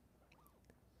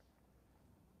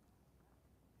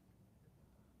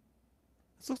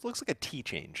 This looks like a tee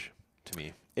change to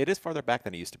me. It is farther back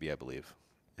than it used to be, I believe.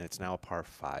 And it's now a par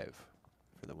 5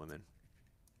 for the women.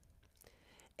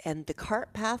 And the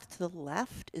cart path to the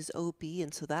left is OB,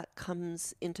 and so that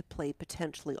comes into play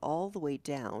potentially all the way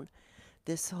down.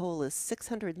 This hole is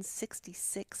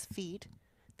 666 feet,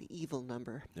 the evil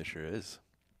number. It sure is.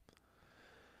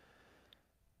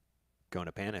 Going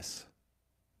to Panis.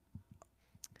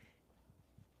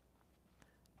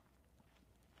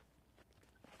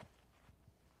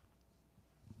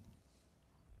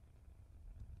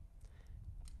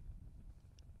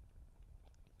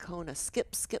 Kona,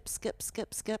 skip, skip, skip,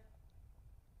 skip, skip.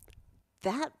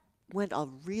 That went a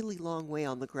really long way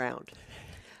on the ground.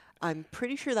 I'm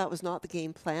pretty sure that was not the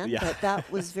game plan, Yeah. but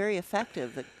that was very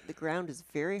effective. The ground is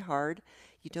very hard.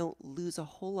 You don't lose a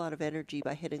whole lot of energy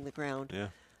by hitting the ground, Yeah.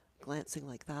 glancing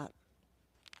like that.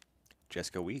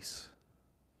 Jessica Weiss.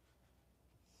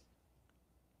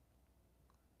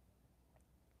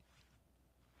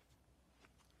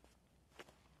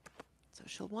 So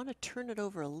she'll want to turn it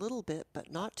over a little bit,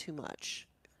 but not too much.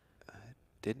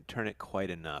 Didn't turn it quite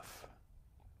enough.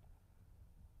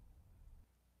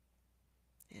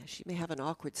 Yeah, she may have an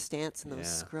awkward stance in those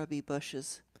Yeah. scrubby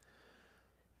bushes.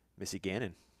 Missy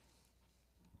Gannon.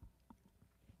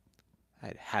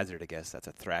 I'd hazard a guess that's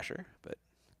a Thrasher, but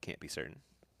can't be certain.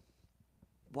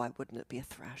 Why wouldn't it be a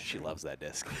Thrasher? She loves that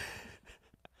disc.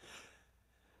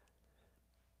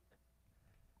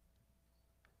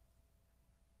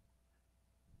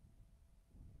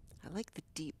 I like the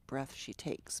deep breath she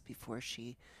takes before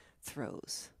she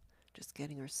throws. Just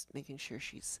getting her, making sure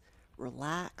she's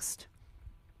relaxed.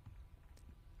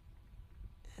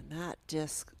 And that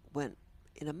disc went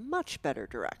in a much better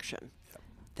direction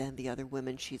than the other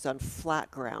women. She's on flat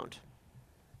ground.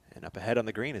 And up ahead on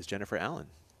the green is Jennifer Allen.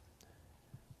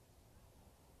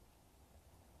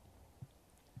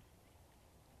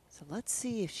 So let's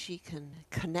see if she can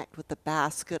connect with the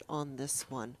basket on this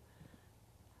one.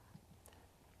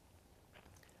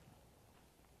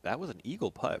 That was an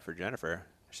eagle putt for Jennifer.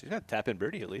 She's got a tap-in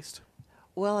birdie at least.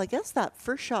 Well, I guess that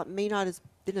first shot may not have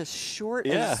been as short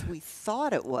Yeah. as we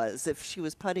thought it was if she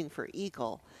was putting for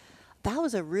eagle. That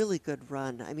was a really good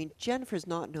run. I mean, Jennifer's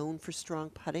not known for strong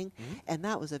putting, and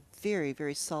that was a very,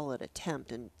 very solid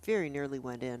attempt and very nearly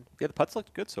went in. Yeah, the putts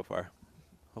looked good so far.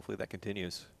 Hopefully that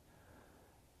continues.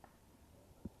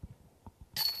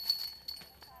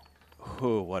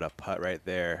 Oh, what a putt right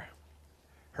there.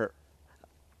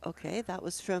 Okay, that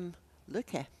was from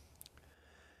Luque.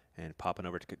 And popping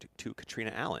over to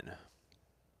Katrina Allen.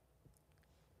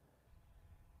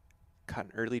 Caught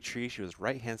an early tree. She was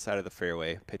right-hand side of the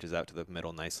fairway. Pitches out to the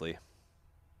middle nicely.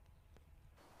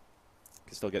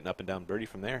 Can still get an up and down birdie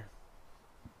from there.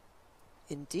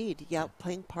 Indeed, yeah,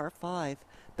 playing par 5.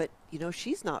 But, you know,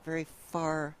 she's not very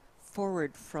far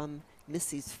forward from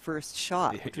Missy's first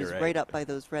shot, Yeah, which you're was right. right up by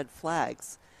those red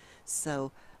flags.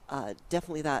 So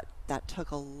definitely that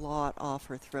took a lot off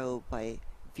her throw by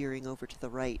veering over to the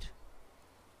right.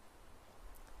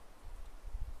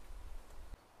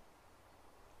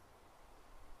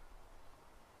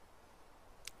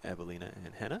 Evelina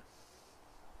and Henna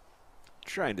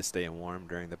trying to stay warm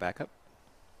during the backup.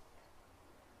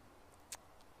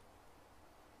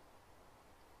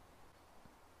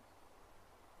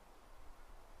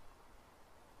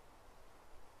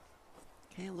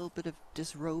 Okay, a little bit of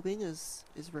disrobing is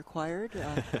required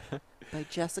by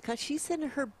Jessica. She's in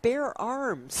her bare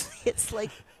arms. It's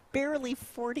like barely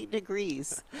 40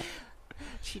 degrees.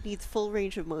 She needs full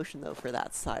range of motion, though, for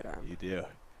that sidearm. You do.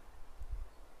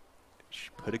 She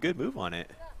put a good move on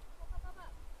it.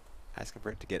 Asking for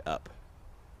it to get up.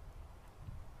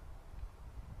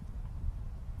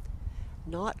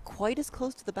 Not quite as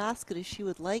close to the basket as she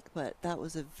would like, but that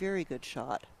was a very good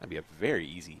shot. That'd be a very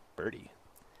easy birdie.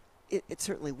 It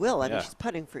certainly will. I mean, Yeah. she's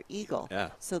putting for eagle. Yeah.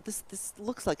 So this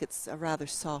looks like it's a rather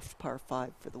soft par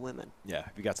 5 for the women. Yeah,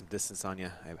 if you got some distance on you,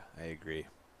 I agree.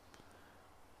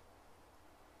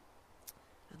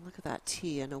 And look at that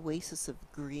tee, an oasis of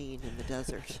green in the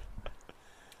desert.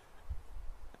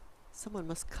 Someone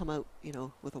must come out, you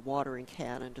know, with a watering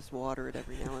can and just water it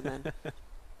every now and then.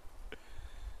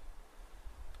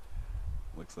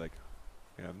 Looks like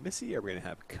we're going to have Missy, or we're going to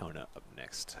have Kona up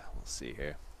next. We'll see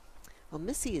here. Well,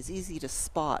 Missy is easy to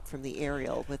spot from the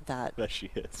aerial with that That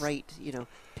she is. bright, you know,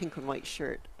 pink and white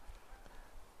shirt.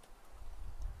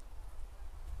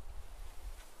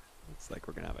 Looks like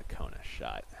we're going to have a Kona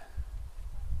shot.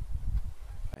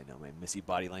 I know my Missy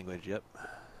body language, yep.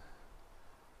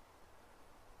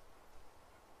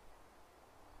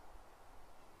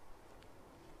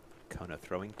 Kona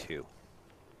throwing 2.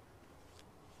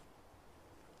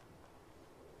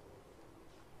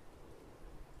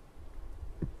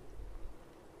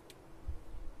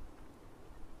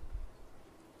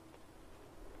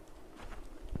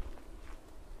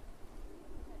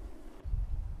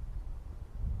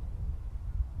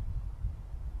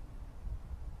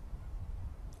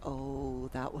 Oh,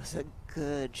 that was a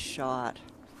good shot.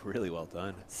 Really well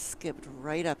done. Skipped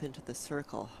right up into the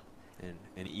circle. And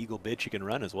an eagle bid she can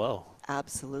run as well.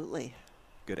 Absolutely.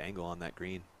 Good angle on that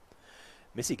green.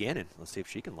 Missy Gannon, let's see if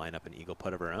she can line up an eagle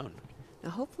putt of her own.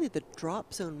 Now, hopefully the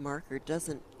drop zone marker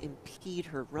doesn't impede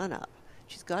her run up.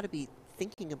 She's got to be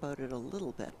thinking about it a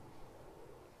little bit.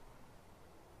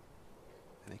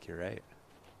 I think you're right.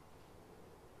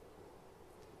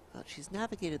 Well, she's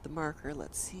navigated the marker.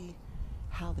 Let's see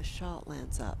how the shot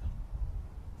lands up.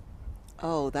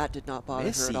 Oh, that did not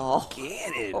bother her at all.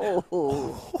 Gannon.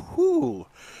 Oh.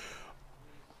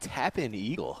 Tap in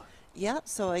eagle. Yeah,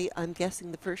 so I'm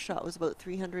guessing the first shot was about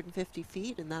 350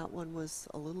 feet, and that one was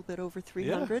a little bit over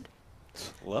 300.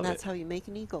 Love and that's it. how you make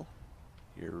an eagle.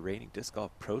 Your reigning disc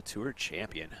golf pro tour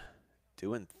champion.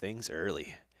 Doing things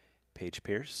early. Paige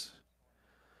Pierce.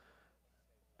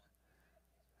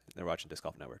 They're watching Disc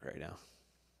Golf Network right now.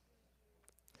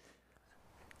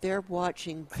 They're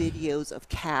watching videos of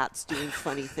cats doing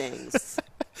funny things.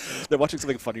 They're watching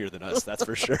something funnier than us, that's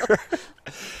for sure.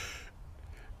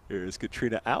 Here's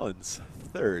Katrina Allen's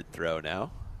third throw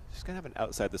now. She's going to have an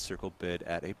outside the circle bid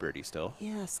at a birdie still.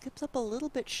 Yeah, skips up a little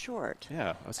bit short.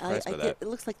 Yeah, I was surprised by that. It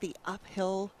looks like the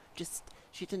uphill, just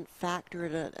she didn't factor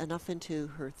it enough into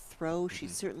her throw.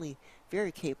 She's certainly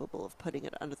very capable of putting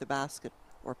it under the basket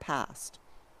or past.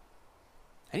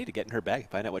 I need to get in her bag and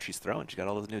find out what she's throwing. She's got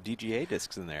all those new DGA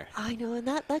discs in there. I know, and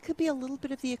that could be a little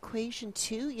bit of the equation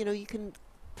too. You know, you can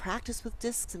practice with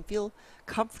discs and feel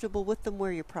comfortable with them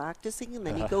where you're practicing, and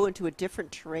then you go into a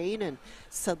different terrain and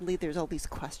suddenly there's all these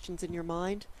questions in your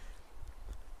mind.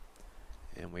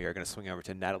 And we are going to swing over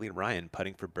to Natalie Ryan,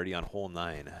 putting for birdie on hole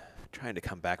 9. Trying to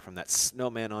come back from that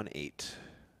snowman on 8.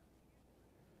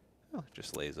 Oh,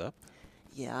 just lays up.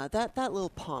 Yeah, that little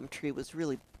palm tree was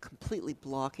really completely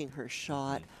blocking her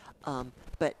shot.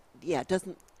 But yeah, it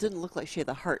didn't look like she had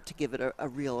the heart to give it a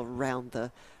real around the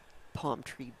palm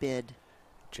tree bid.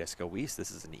 Jessica Weiss,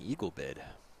 this is an eagle bid. A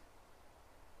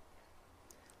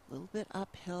little bit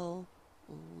uphill,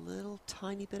 a little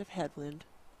tiny bit of headwind.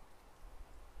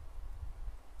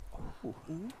 Ooh,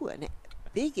 and a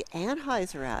big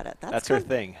Anheuser at it. That's her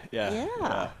thing. Yeah.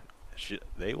 Yeah.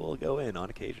 They will go in on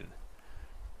occasion.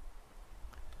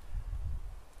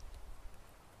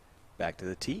 Back to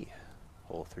the tee.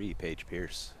 Hole 3, Paige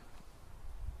Pierce.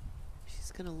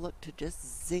 She's going to look to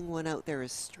just zing one out there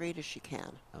as straight as she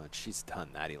can. Oh, and she's done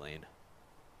that, Elaine.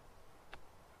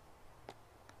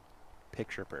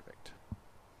 Picture perfect.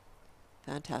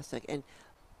 Fantastic. And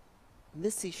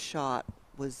Missy's shot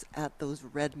was at those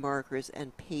red markers,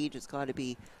 and Paige has got to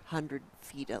be 100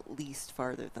 feet at least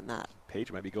farther than that.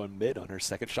 Paige might be going mid on her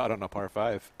second shot on a par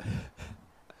 5.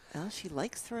 Well, she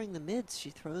likes throwing the mids. She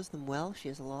throws them well. She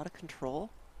has a lot of control.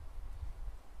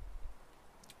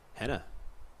 Henna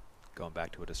going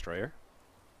back to a destroyer.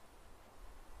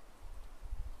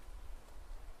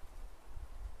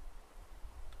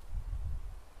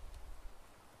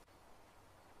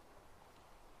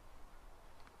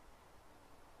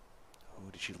 Oh,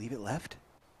 did she leave it left?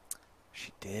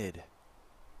 She did.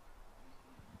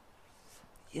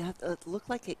 Yeah, it looked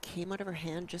like it came out of her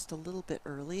hand just a little bit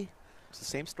early. It's the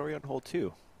same story on hole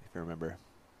 2, if you remember.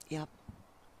 Yep.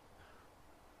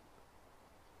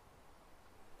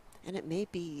 And it may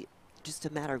be just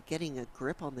a matter of getting a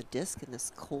grip on the disc in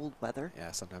this cold weather.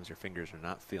 Yeah, sometimes your fingers are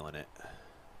not feeling it.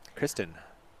 Kristen.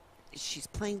 She's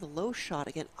playing the low shot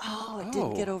again. Oh, it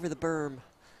didn't get over the berm.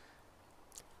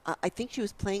 I think she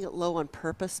was playing it low on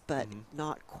purpose, but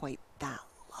not quite that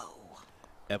low.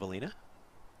 Evelina.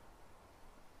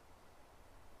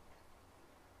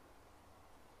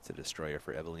 It's a destroyer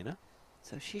for Evelina.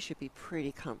 So she should be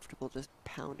pretty comfortable just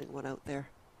pounding one out there.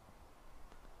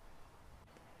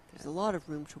 There's a lot of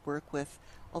room to work with.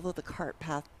 Although the cart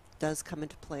path does come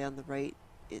into play on the right,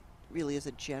 it really is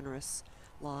a generous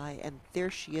lie. And there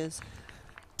she is,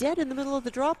 dead in the middle of the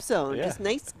drop zone. Yeah. This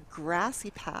nice grassy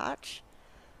patch.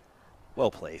 Well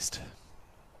placed.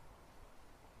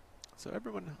 So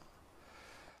everyone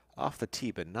off the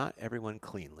tee, but not everyone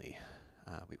cleanly.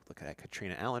 We look at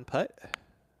Katrina Allen putt.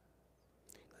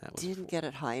 That was Didn't get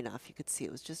it high enough. You could see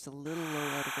it was just a little low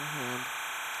out of her hand.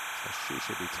 So she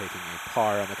should be taking a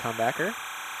par on the comebacker.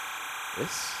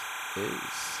 This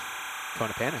is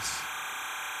Kona Panis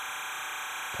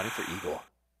putting for eagle.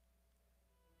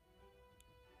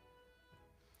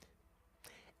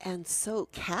 And so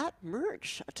Kat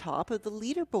Murch atop of the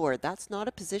leaderboard. That's not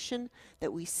a position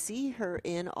that we see her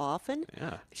in often.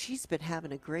 Yeah. She's been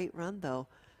having a great run, though.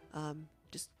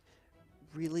 Just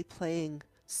really playing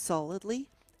solidly.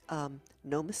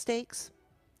 No mistakes.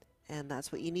 And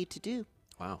that's what you need to do.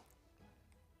 Wow.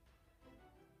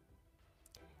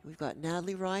 We've got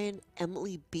Natalie Ryan,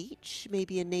 Emily Beach,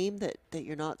 maybe a name that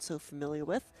you're not so familiar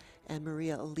with, and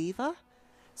Maria Oliva.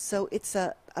 So it's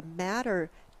a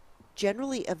matter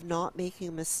generally of not making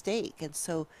a mistake. And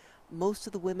so most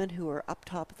of the women who are up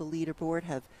top of the leaderboard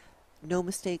have no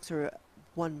mistakes or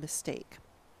one mistake.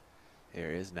 Here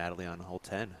is Natalie on hole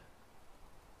 10.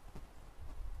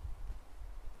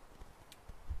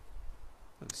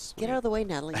 Get out of the way,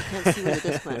 Natalie. You can't see where the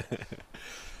disc went.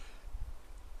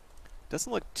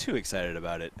 Doesn't look too excited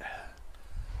about it.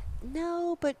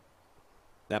 No, but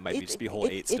that might just be hole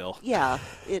 8 still. Yeah,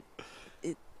 it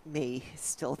may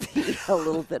still be a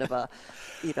little bit of a,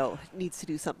 needs to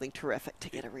do something terrific to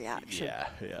get a reaction. Yeah,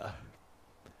 yeah.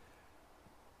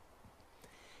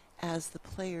 As the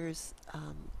players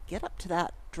get up to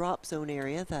that drop zone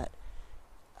area that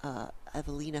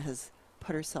Evelina has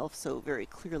put herself so very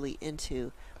clearly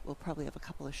into, we'll probably have a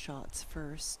couple of shots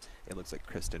first. It looks like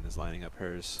Kristen is lining up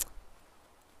hers.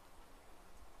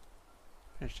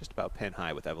 It's just about pin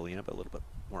high with Evelina, but a little bit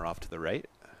more off to the right.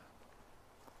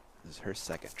 This is her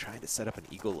second, trying to set up an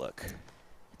eagle look.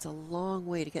 It's a long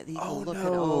way to get the eagle look.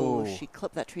 No. And she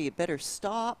clipped that tree. You better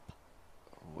stop.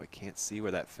 Oh, I can't see where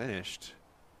that finished.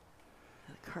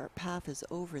 The cart path is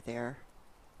over there.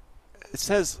 It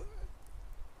says,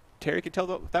 Terry, can tell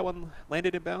that one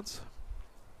landed in bounds?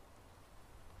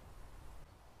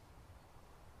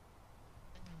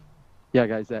 Yeah,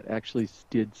 guys, that actually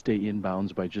did stay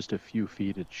inbounds by just a few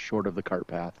feet. It's short of the cart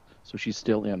path, so she's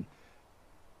still in.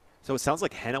 So it sounds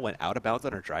like Henna went out of bounds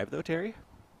on her drive, though, Terry?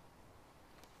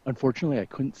 Unfortunately, I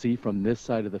couldn't see from this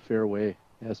side of the fairway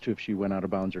as to if she went out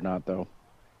of bounds or not, though.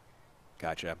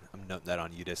 Gotcha. I'm noting that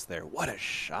on UDIS there. What a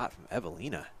shot from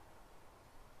Evelina.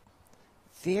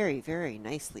 Very, very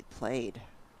nicely played.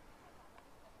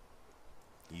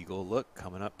 Eagle look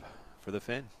coming up for the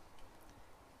fin.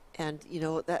 And,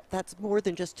 that's more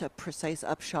than just a precise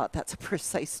upshot. That's a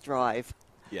precise drive.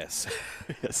 Yes.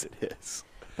 Yes, it is.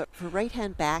 But for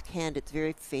right-hand backhand, it's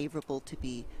very favorable to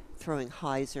be throwing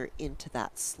hyzer into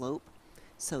that slope.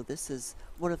 So this is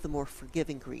one of the more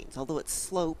forgiving greens. Although it's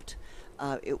sloped,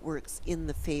 it works in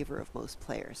the favor of most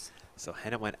players. So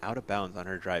Henna went out of bounds on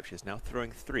her drive. She's now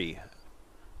throwing 3.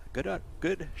 A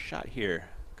good shot here.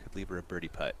 Could leave her a birdie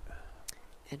putt.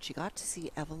 And she got to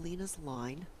see Evelina's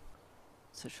line.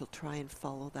 So she'll try and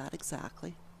follow that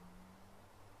exactly.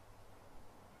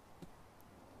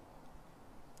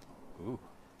 Ooh.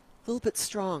 A little bit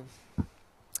strong.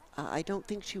 I don't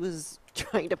think she was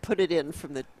trying to put it in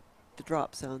from the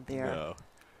drop zone there. No.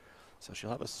 So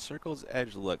she'll have a circle's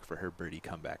edge look for her birdie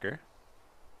comebacker.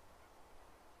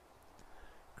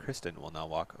 Kristen will now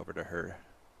walk over to her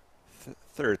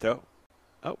third throw.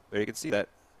 Oh, there you can see that.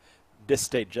 Disc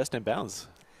stayed just in bounds.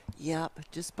 Yep,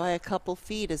 just by a couple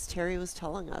feet, as Terry was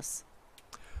telling us.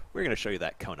 We're going to show you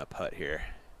that Kona putt here.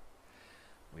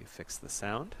 We fix the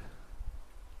sound.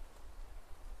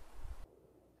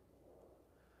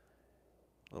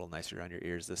 A little nicer on your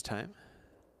ears this time.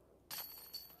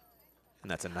 And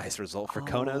that's a nice result for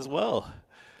Kona as well.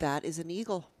 That is an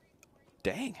eagle.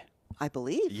 Dang. I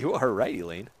believe. You are right,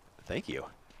 Elaine. Thank you.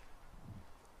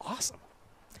 Awesome.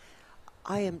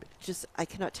 I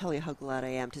cannot tell you how glad I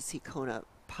am to see Kona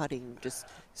putting just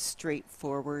straight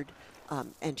forward.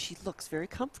 And she looks very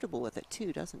comfortable with it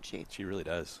too, doesn't she? She really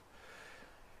does.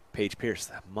 Paige Pierce,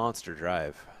 that monster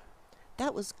drive.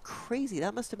 That was crazy.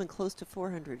 That must have been close to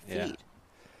 400 feet. Yeah.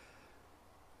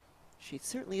 She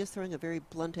certainly is throwing a very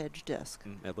blunt edge disc.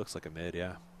 It looks like a mid,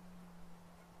 yeah.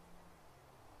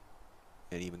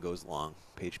 And even goes long.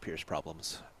 Paige Pierce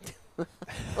problems.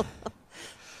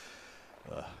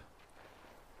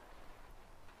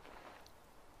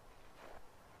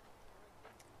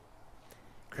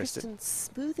 Kristen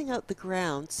smoothing out the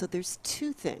ground, so there's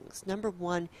two things. Number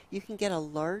one, you can get a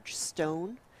large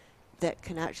stone that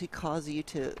can actually cause you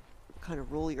to kind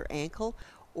of roll your ankle,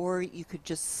 or you could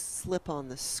just slip on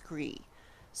the scree.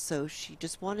 So she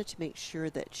just wanted to make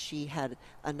sure that she had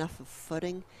enough of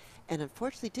footing, and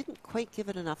unfortunately didn't quite give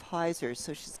it enough hyzer,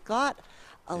 so she's got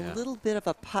a little bit of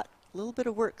a putt, a little bit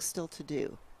of work still to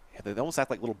do. Yeah, they almost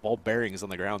act like little ball bearings on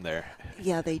the ground there.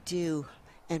 Yeah, they do.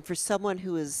 And for someone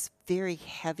who is very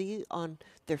heavy on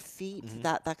their feet,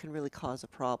 that can really cause a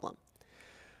problem.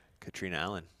 Katrina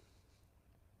Allen.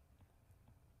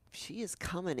 She is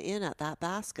coming in at that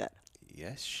basket.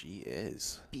 Yes, she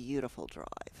is. Beautiful drive.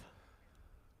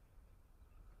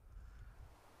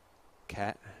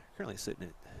 Kat currently sitting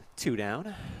at 2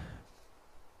 down.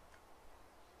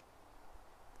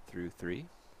 Through 3.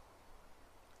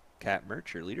 Kat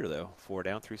Murch, your leader, though. 4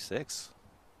 down through 6.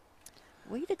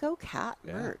 Way to go, Kat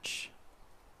Murch.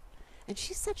 And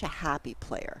she's such a happy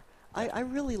player. I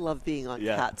really love being on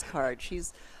Kat's card.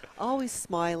 She's always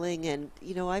smiling, and,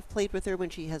 you know, I've played with her when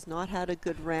she has not had a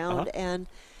good round, and,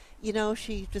 you know,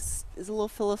 she just is a little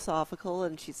philosophical,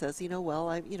 and she says, you know, well,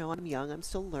 I'm young, I'm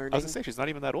still learning. I was going to say, she's not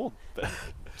even that old.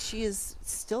 She is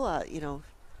still a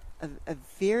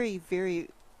very, very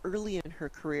early in her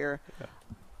career,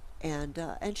 and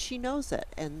she knows it,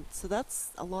 and so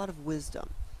that's a lot of wisdom,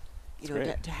 you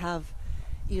know, to have,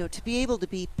 you know, to be able to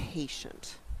be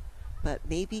patient. But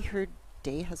maybe her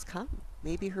day has come.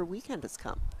 Maybe her weekend has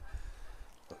come.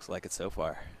 Looks like it so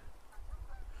far.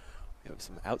 We have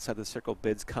some outside the circle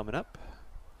bids coming up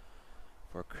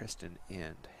for Kristen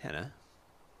and Hannah.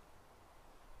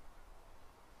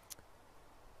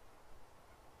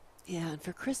 Yeah, and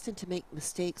for Kristen to make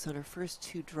mistakes on her first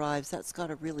 2 drives, that's got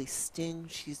to really sting.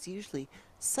 She's usually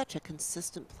such a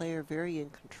consistent player, very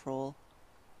in control.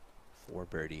 For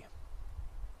birdie.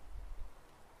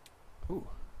 Ooh.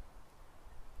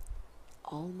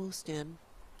 Almost in.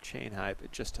 Chain high,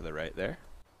 but just to the right there.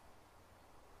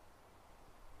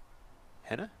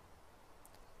 Hannah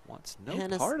wants no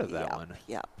part of that one.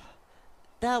 Yep.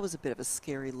 That was a bit of a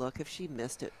scary look. If she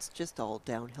missed it, it's just all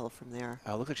downhill from there.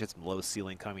 Looked like she had some low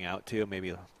ceiling coming out, too. Maybe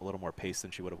a little more pace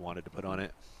than she would have wanted to put on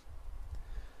it.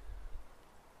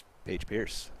 Paige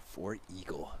Pierce for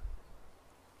eagle.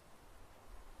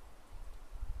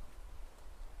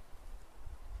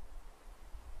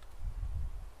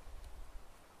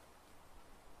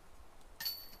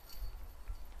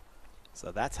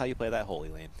 So that's how you play that hole,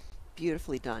 Elaine.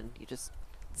 Beautifully done. You just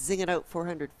zing it out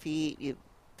 400 feet, you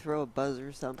throw a buzzer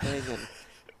or something, and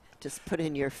just put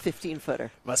in your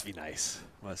 15-footer. Must be nice.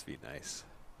 Must be nice.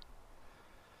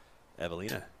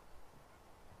 Evelina.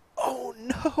 Oh,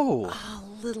 no! A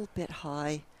little bit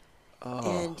high.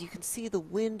 Oh. And you can see the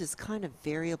wind is kind of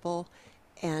variable.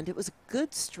 And it was a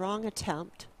good, strong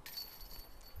attempt.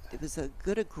 It was a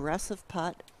good, aggressive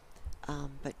putt,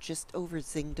 but just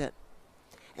over-zinged it.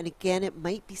 And again, it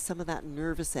might be some of that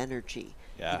nervous energy,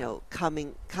 you know,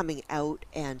 coming out,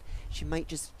 and she might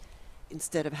just,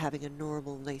 instead of having a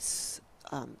normal, nice,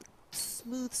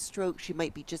 smooth stroke, she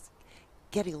might be just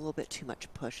getting a little bit too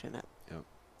much push in it. Yep.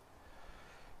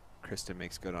 Kristen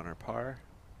makes good on her par.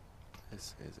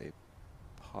 This is a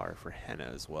par for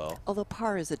Hannah as well. Although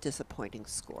par is a disappointing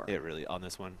score. It really, on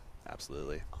this one,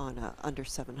 absolutely. On a under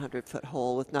 700-foot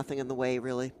hole with nothing in the way,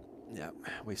 really. Yeah,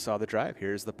 we saw the drive.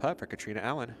 Here's the putt for Katrina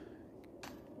Allen.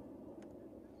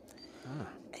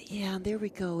 Yeah, and there we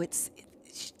go.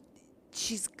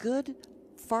 She's good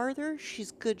farther.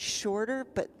 She's good shorter,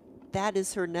 but that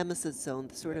is her nemesis zone,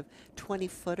 the sort of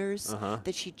 20-footers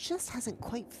that she just hasn't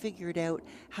quite figured out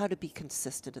how to be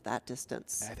consistent at that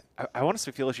distance. I want us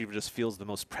to feel like she just feels the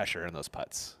most pressure in those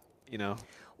putts, you know?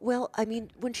 Well, I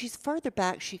mean, when she's farther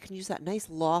back, she can use that nice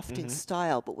lofting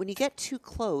style. But when you get too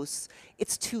close,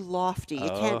 it's too lofty.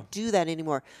 You can't do that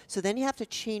anymore. So then you have to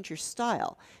change your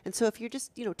style. And so if you're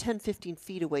just, 10, 15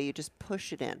 feet away, you just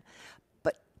push it in.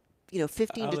 But,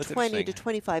 15 to 20 to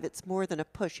 25, it's more than a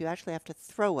push. You actually have to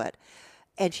throw it.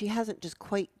 And she hasn't just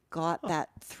quite got that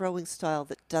throwing style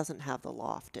that doesn't have the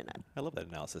loft in it. I love that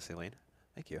analysis, Elaine.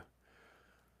 Thank you.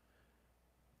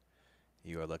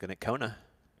 You are looking at Kona.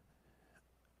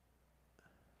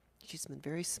 She's been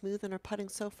very smooth in her putting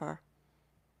so far.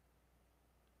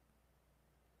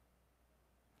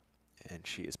 And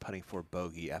she is putting for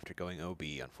bogey after going OB,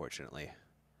 unfortunately.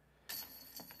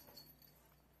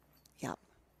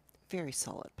 Very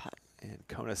solid putt. And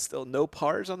Kona still no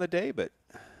pars on the day, but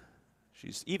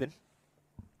she's even.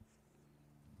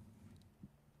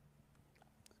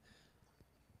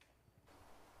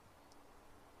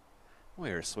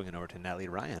 We're swinging over to Natalie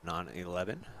Ryan on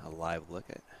 11. A live look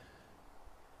at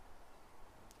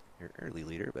your early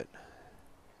leader, but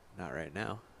not right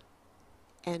now.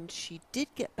 And she did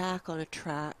get back on a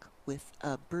track with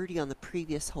a birdie on the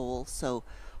previous hole, so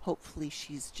hopefully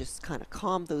she's just kind of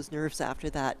calmed those nerves after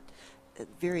that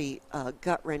very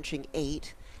gut-wrenching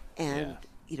 8 and,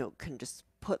 you know, can just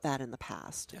put that in the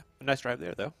past. Yeah, a nice drive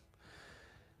there, though.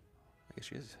 I guess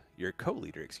she is your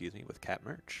co-leader, excuse me, with Kat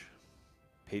Murch.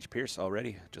 Paige Pierce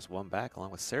already just one back,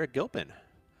 along with Sarah Gilpin.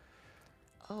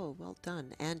 Oh, well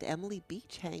done. And Emily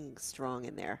Beach hanging strong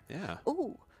in there. Yeah.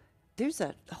 Oh, there's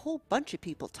a whole bunch of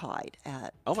people tied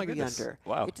at Oh my 3 goodness. under.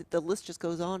 Wow. The list just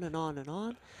goes on and on and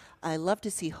on. I love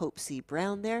to see Hope C.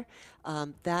 Brown there.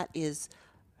 That is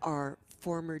our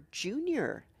former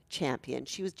junior champion.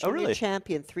 She was junior really?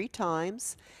 champion 3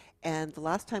 times. And the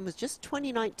last time was just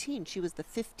 2019. She was the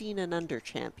 15 and under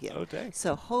champion. Oh, dang.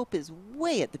 So Hope is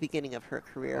way at the beginning of her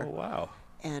career. Oh, wow.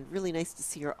 And really nice to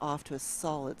see her off to a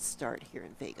solid start here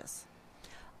in Vegas.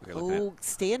 Oh,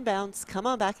 stay in bounds. Come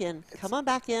on back in. Come on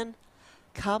back in.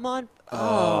 Come on.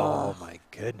 Oh, my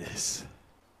goodness.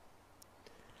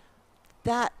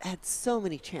 That had so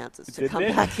many chances to Didn't come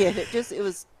it? back in. It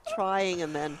was trying,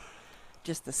 and then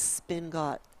just the spin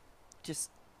got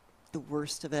just the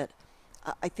worst of it.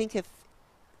 I think if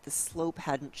the slope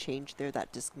hadn't changed there,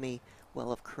 that disc may well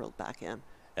have curled back in.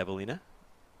 Evelina?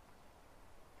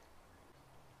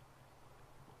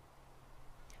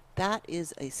 That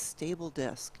is a stable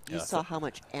disc. You Yeah, saw how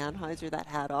much anhyzer that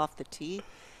had off the tee,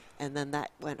 and then that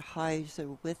went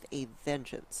hyzer with a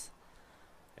vengeance.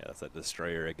 Yeah, that's a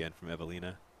destroyer again from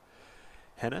Evelina.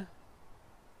 Henna?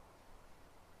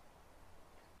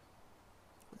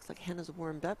 Looks like Henna's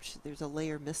warmed up. There's a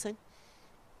layer missing.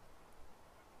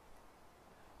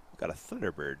 We've got a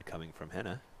Thunderbird coming from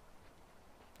Henna.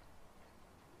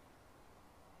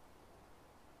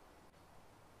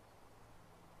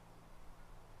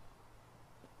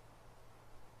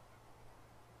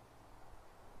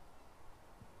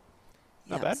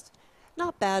 Not bad.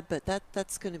 Not bad, but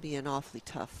that's going to be an awfully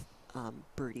tough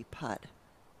birdie putt.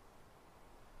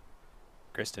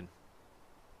 Kristen.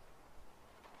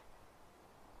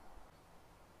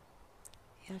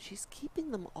 Yeah, she's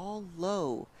keeping them all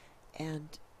low,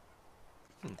 and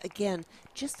again,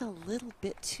 just a little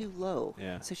bit too low.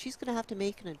 Yeah. So she's going to have to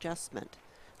make an adjustment.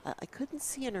 I couldn't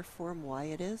see in her form why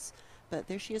it is, but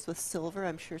there she is with Silver.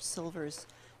 I'm sure Silver's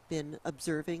been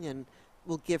observing and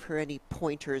will give her any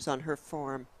pointers on her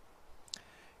form.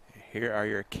 Here are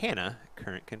your Cana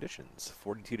current conditions.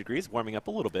 42 degrees, warming up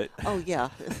a little bit. Oh, yeah.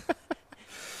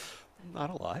 Not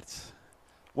a lot.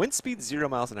 Wind speed 0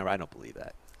 miles an hour. I don't believe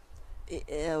that.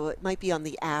 It might be on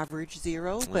the average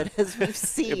 0, but as we've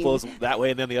seen... It blows that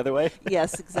way and then the other way?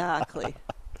 Yes, exactly.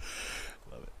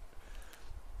 Love it.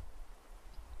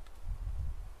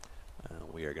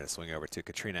 We are going to swing over to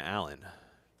Katrina Allen.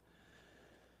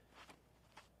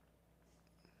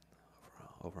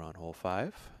 Over on hole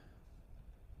 5.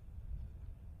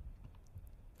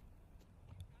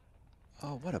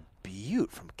 Oh, what a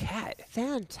beaut from Kat.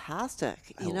 Fantastic.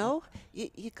 You know,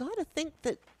 you got to think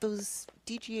that those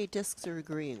DGA discs are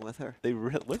agreeing with her. They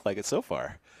really look like it so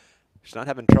far. She's not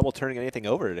having trouble turning anything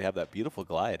over to have that beautiful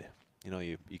glide. You know,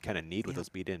 you kind of need with those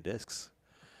beat-in discs.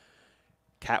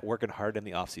 Kat working hard in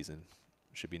the off-season.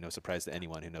 Should be no surprise to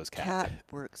anyone who knows Kat. Kat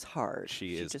works hard.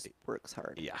 She just works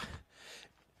hard. Yeah.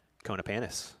 Kona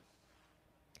Panis.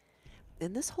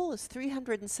 And this hole is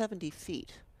 370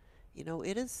 feet. You know,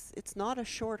 it's not a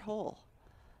short hole.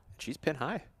 She's pin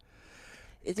high.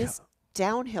 It is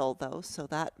downhill, though, so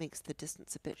that makes the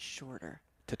distance a bit shorter.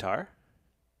 Tatar,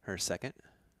 her second.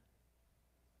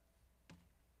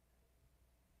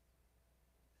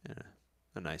 Yeah,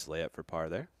 a nice layup for par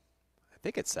there. I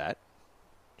think it's sat.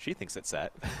 She thinks it's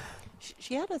sat.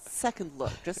 She had a second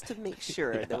look just to make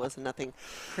sure there was nothing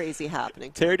crazy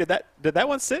happening. Terry, did that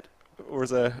one sit, or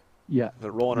was it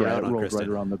rolling around it on rolled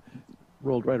Kristen?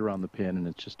 Rolled right around the pin, and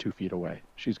it's just 2 feet away.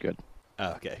 She's good.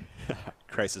 Oh, okay.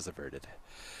 Crisis averted.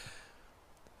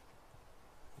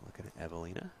 Looking at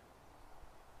Evelina.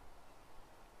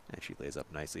 And she lays up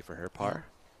nicely for her par.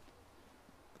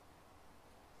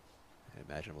 I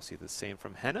imagine we'll see the same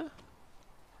from Henna.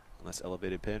 Unless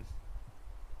elevated pin.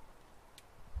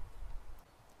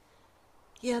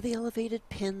 Yeah, the elevated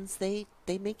pins, they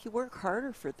make you work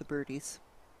harder for the birdies.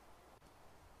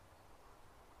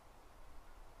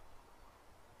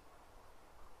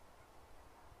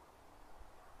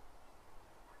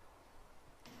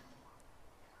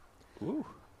 Ooh.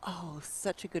 Oh,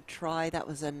 such a good try. That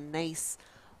was a nice,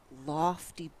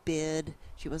 lofty bid.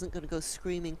 She wasn't going to go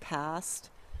screaming past.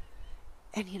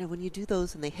 And, you know, when you do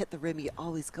those and they hit the rim, you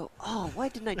always go, oh, why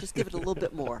didn't I just give it a little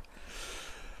bit more?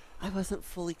 I wasn't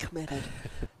fully committed.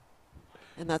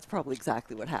 And that's probably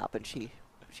exactly what happened. She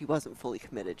wasn't fully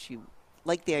committed. She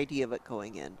liked the idea of it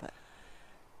going in, but...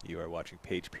 You are watching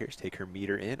Paige Pierce take her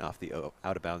meter in off the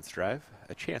out-of-bounds drive.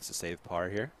 A chance to save par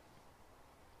here.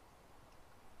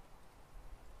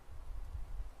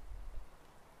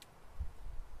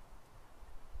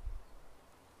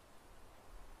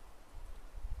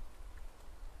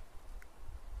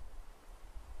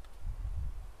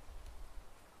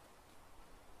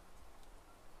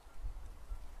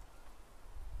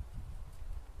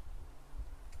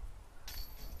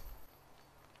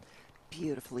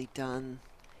 Beautifully done.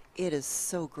 It is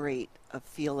so great a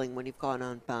feeling when you've gone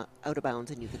on out of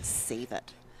bounds and you can save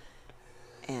it.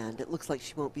 And it looks like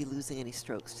she won't be losing any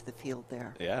strokes to the field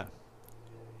there. Yeah.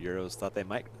 Euros thought they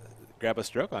might grab a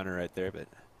stroke on her right there, but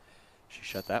she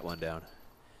shut that one down.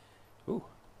 Ooh,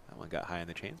 that one got high in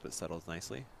the chains, but settles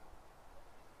nicely.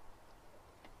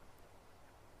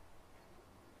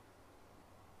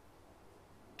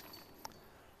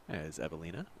 There's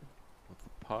Evelina with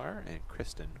the par, and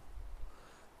Kristen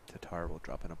Tatar will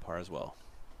drop in a par as well.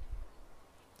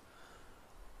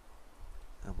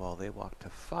 And while they walk to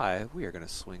 5, we are going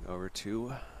to swing over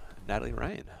to Natalie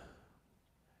Ryan.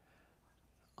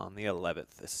 On the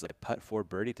 11th, this is a putt for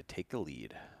birdie to take the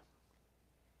lead.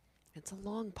 It's a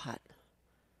long putt.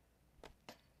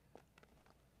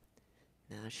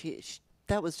 No,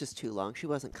 that was just too long. She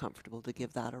wasn't comfortable to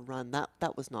give that a run.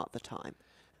 That was not the time.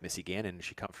 Missy Gannon, is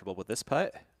she comfortable with this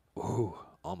putt? Ooh,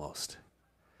 almost.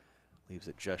 Leaves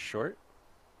it just short.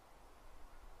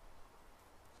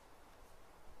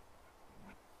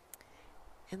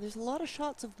 And there's a lot of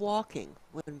shots of walking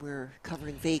when we're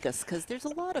covering Vegas because there's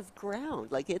a lot of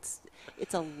ground. Like it's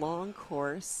a long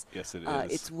course. Yes, it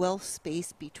is. It's well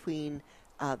spaced between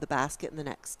the basket and the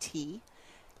next tee.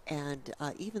 And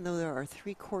even though there are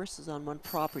 3 courses on one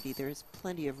property, there's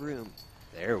plenty of room.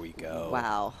 There we go.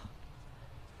 Wow.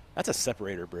 That's a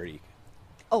separator birdie.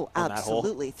 Oh, on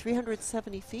absolutely.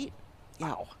 370 feet. Yeah.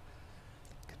 Wow.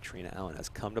 Katrina Allen has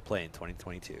come to play in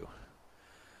 2022.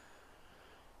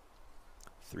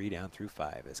 3 down through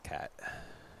 5 is Kat.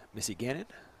 Missy Gannon,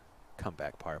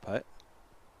 comeback par putt.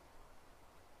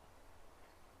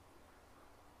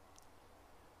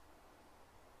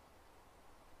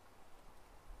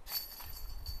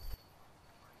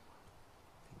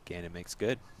 Gannon makes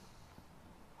good.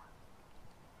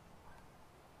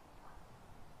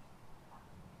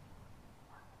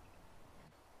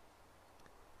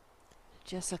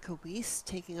 Jessica Weiss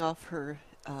taking off her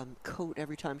coat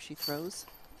every time she throws.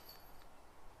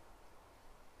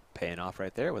 Paying off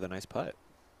right there with a nice putt.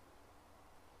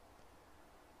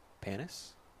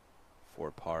 Panis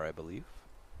for par, I believe.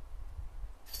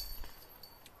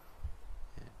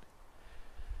 And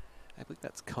I believe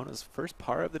that's Kona's first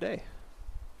par of the day.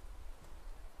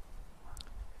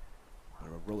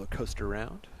 A roller coaster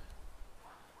round.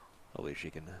 Hopefully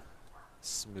she can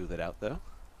smooth it out though.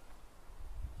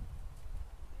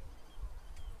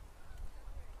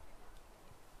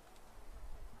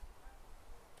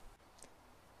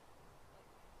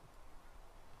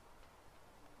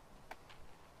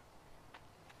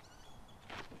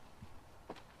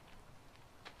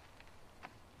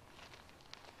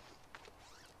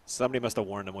 Somebody must have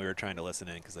warned them we were trying to listen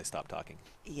in because they stopped talking.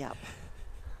 Yep.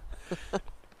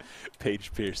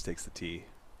 Paige Pierce takes the tee.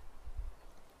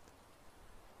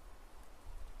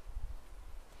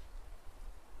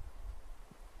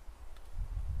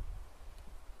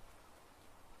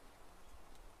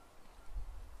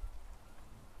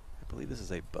 I believe this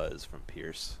is a buzz from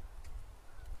Pierce.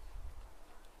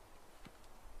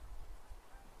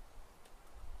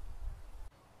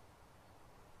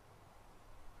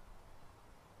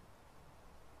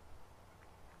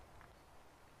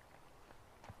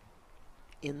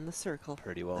 In the circle.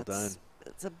 Pretty well done.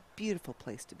 It's a beautiful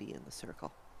place to be in the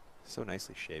circle. So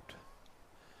nicely shaped.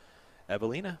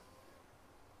 Evelina.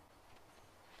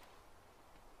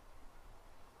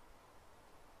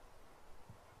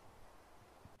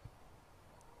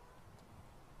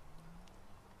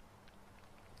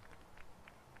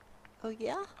 Oh,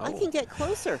 yeah? Oh. I can get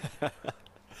closer.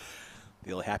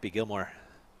 The old Happy Gilmore.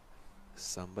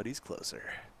 Somebody's closer.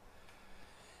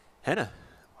 Henna.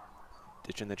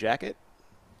 Ditching the jacket.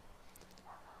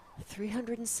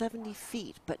 370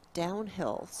 feet, but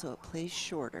downhill, so it plays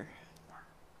shorter.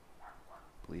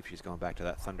 Believe she's going back to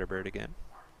that Thunderbird again.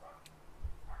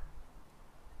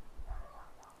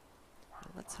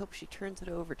 Let's hope she turns it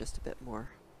over just a bit more.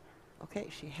 Okay,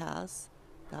 she has.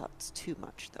 That's too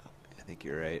much, though. I think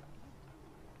you're right.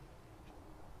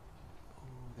 Oh,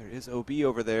 there is OB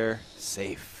over there.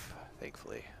 Safe,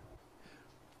 thankfully.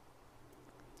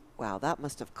 Wow, that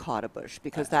must have caught a bush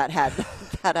because that had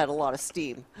that had a lot of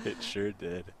steam. It sure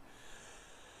did.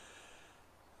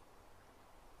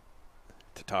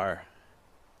 Tatar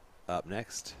up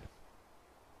next.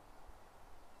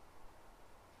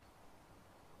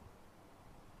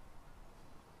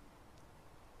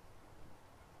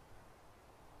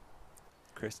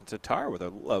 Kristen Tatar with a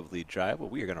lovely drive. Well,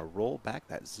 we are going to roll back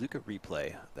that Zuka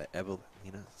replay, that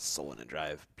Evelina Solonen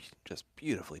drive. Just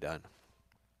beautifully done.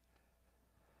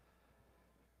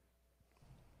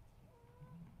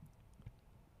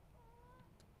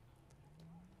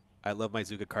 I love my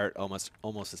Zuka cart almost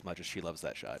as much as she loves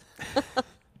that shot.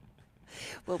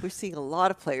 Well, we're seeing a lot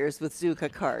of players with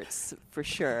Zuka carts, for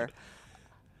sure.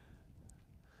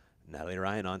 Natalie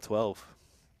Ryan on 12.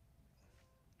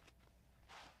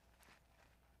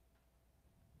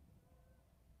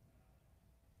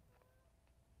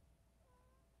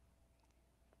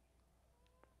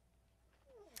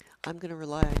 I'm going to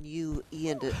rely on you,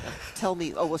 Ian, to tell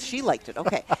me. Oh, well, she liked it.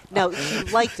 Okay. Now, she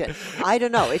liked it. I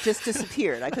don't know. It just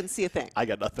disappeared. I couldn't see a thing. I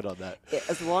got nothing on that.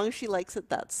 As long as she likes it,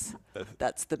 that's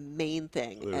the main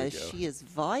thing. As she is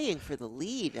vying for the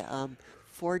lead.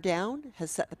 4 down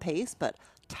has set the pace, but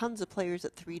tons of players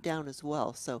at 3 down as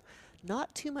well. So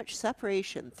not too much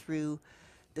separation through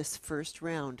this first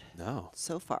round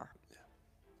so far.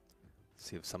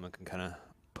 See if someone can kind of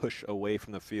push away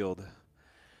from the field.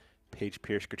 Paige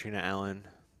Pierce, Katrina Allen,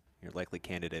 your likely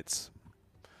candidates,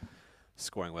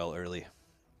 scoring well early.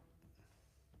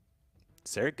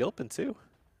 Sarah Gilpin, too,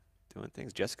 doing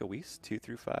things. Jessica Weiss, 2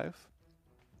 through 5.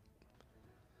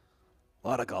 A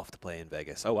lot of golf to play in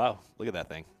Vegas. Oh, wow. Look at that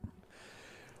thing.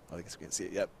 Oh, I guess we can see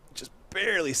it. Yep. Just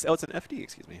barely. Oh, it's an FD,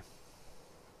 excuse me.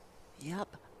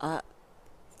 Yep.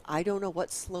 I don't know what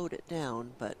slowed it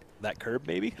down, but... That curb,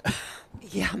 maybe?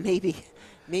 Yeah, maybe.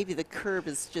 Maybe the curb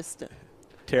is just...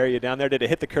 Terry, you down there? Did it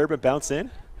hit the curb and bounce in?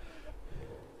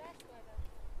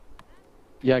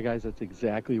 Yeah, guys, that's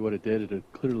exactly what it did. It is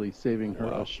clearly saving her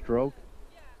a stroke.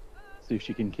 See if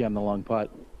she can cam the long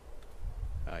putt.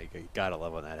 Oh, you gotta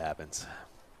love when that happens.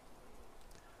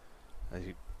 Are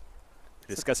you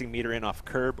discussing meter in off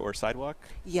curb or sidewalk?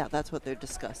 Yeah, that's what they're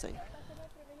discussing.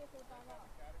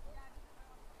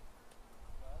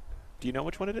 Do you know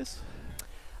which one it is?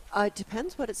 It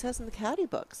depends what it says in the caddy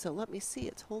book. So let me see.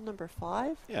 It's hole number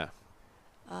 5. Yeah.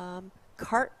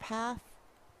 Cart path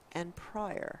and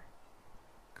prior.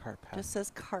 Cart path. Just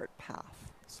says cart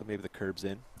path. So maybe the curb's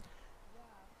in.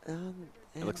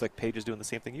 It looks like Paige is doing the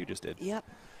same thing you just did. Yep.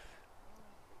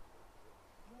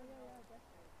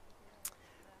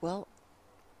 Well,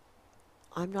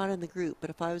 I'm not in the group, but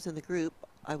if I was in the group,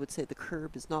 I would say the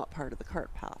curb is not part of the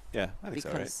cart path. Yeah, I think so,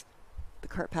 right? Because the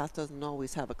cart path doesn't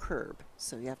always have a curb,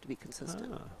 so you have to be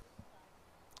consistent. Ah.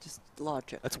 Just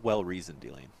logic. That's well-reasoned,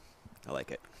 Elaine. I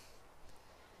like it.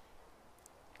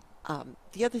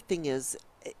 The other thing is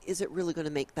it really going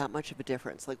to make that much of a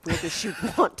difference? Like, where does she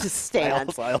want to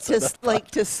stand?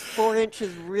 Just 4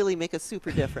 inches really make a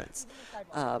super difference.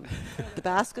 The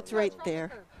basket's right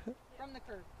there. From the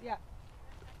curb, yeah.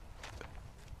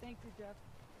 Thank you, Jeff.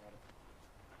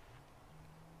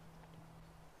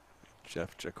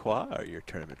 Jeff Jacqua, your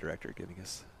tournament director, giving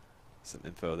us some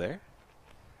info there.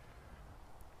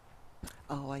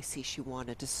 Oh, I see. She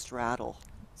wanted to straddle,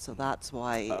 so that's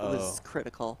why it was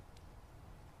critical.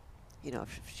 You know,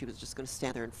 if she was just going to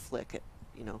stand there and flick, it,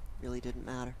 you know, really didn't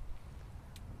matter.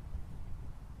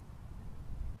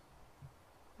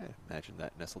 I imagine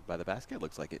that nestled by the basket.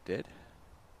 Looks like it did.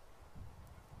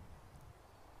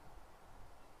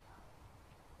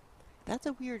 That's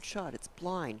a weird shot. It's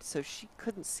blind, so she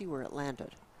couldn't see where it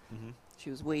landed. Mm-hmm. She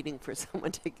was waiting for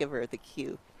someone to give her the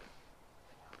cue.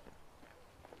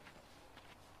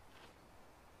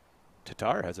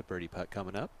 Tatar has a birdie putt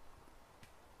coming up.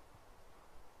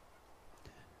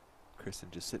 Kristen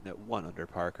just sitting at 1 under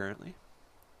par currently.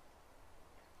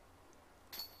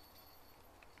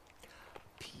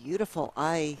 Beautiful.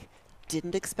 I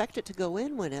didn't expect it to go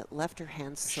in when it left her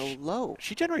hands so low.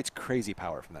 She generates crazy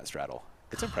power from that straddle.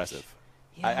 It's impressive.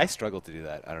 Yeah. I struggle to do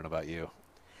that. I don't know about you.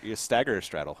 You stagger or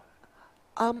straddle?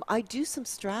 I do some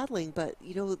straddling, but,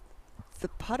 you know, the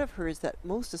putt of hers that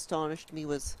most astonished me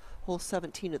was hole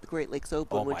 17 at the Great Lakes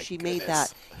Open when she made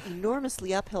that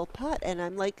enormously uphill putt. And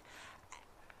I'm like,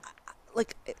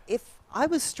 if I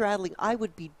was straddling, I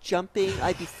would be jumping.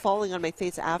 I'd be falling on my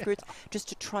face afterwards just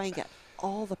to try and get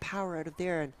all the power out of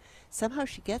there. And somehow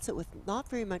she gets it with not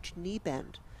very much knee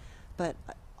bend. But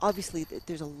obviously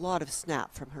there's a lot of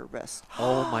snap from her wrist.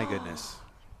 Oh my goodness.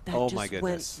 That Oh just my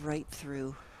goodness. went right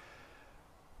through.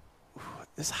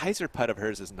 This hyzer putt of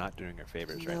hers is not doing her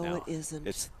favors right now. No, it isn't.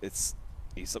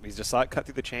 We just saw it cut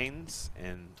through the chains,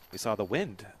 and we saw the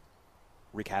wind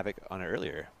wreak havoc on it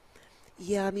earlier.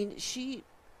 Yeah, I mean, she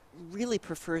really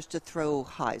prefers to throw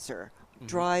hyzer,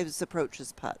 drives,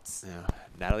 approaches, putts. Yeah,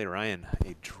 Natalie Ryan,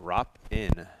 a drop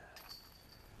in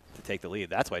to take the lead.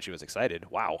 That's why she was excited.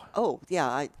 Wow. Oh,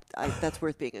 yeah, that's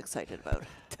worth being excited about.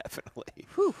 Definitely.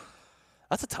 Whew.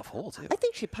 That's a tough hole, too. I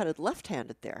think she putted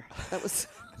left-handed there. That was.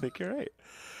 I think you're right.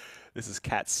 This is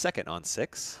Kat's second on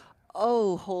 6.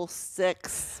 Oh, hole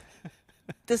 6.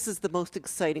 This is the most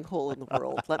exciting hole in the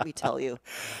world, let me tell you.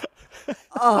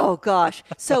 Oh, gosh.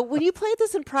 So when you play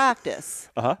this in practice,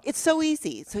 it's so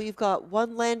easy. So you've got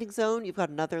one landing zone, you've got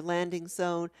another landing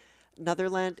zone, another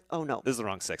oh, no. This is the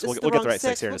wrong 6. We'll We'll get the right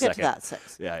 6 here in a second. We'll get to that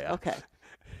 6. Yeah. Okay.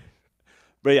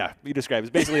 But yeah, you described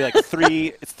it's basically like it's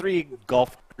 3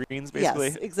 golf greens, basically.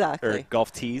 Yes, exactly. Or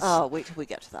golf tees. Oh, wait till we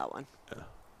get to that one.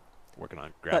 Working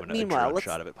on grabbing a drone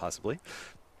shot of it, possibly.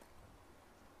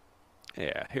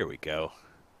 Yeah, here we go.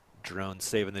 Drone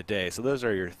saving the day. So those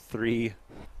are your 3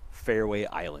 fairway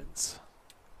islands.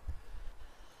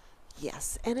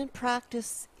 Yes, and in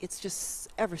practice, it's just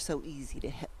ever so easy to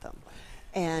hit them.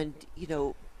 And, you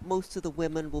know, most of the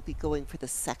women will be going for the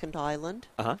second island.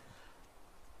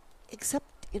 Except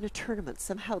in a tournament,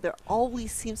 somehow there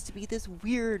always seems to be this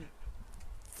weird,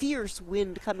 fierce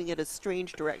wind coming in a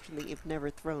strange direction that you've never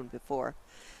thrown before.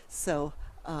 So,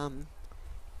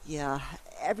 yeah,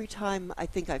 every time I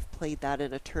think I've played that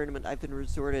in a tournament, I've been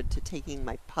resorted to taking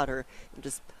my putter and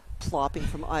just plopping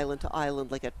from island to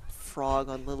island like a frog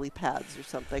on lily pads or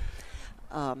something.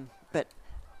 But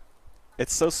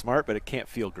it's so smart, but it can't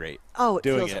feel great. Oh, it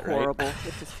doing feels horrible.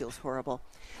 It just feels horrible.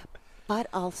 But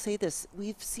I'll say this,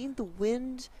 we've seen the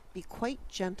wind be quite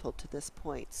gentle to this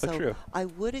point. So true. I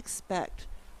would expect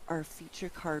our feature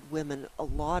card women, a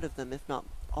lot of them, if not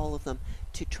all of them,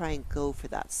 to try and go for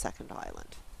that second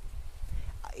island.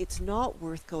 It's not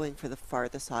worth going for the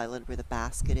farthest island where the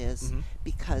basket is,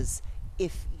 because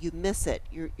if you miss it,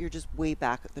 you're just way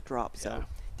back at the drop zone.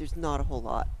 There's not a whole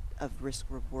lot of risk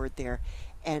reward there,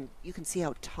 and you can see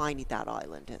how tiny that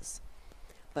island is.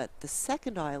 But the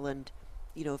second island,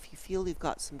 you know, if you feel you've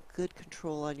got some good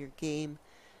control on your game,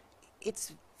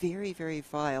 it's very, very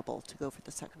viable to go for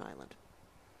the second island.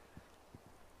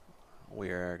 We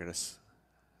are going to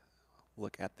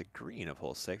look at the green of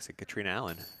hole 6 and Katrina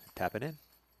Allen tapping in.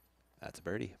 That's a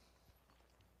birdie.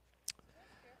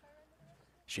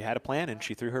 She had a plan, and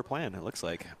she threw her plan, it looks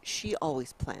like. She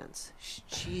always plans.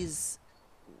 She's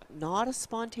not a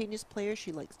spontaneous player.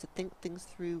 She likes to think things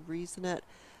through, reason it,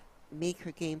 make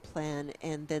her game plan,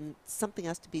 and then something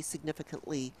has to be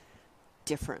significantly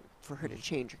different for her to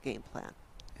change her game plan.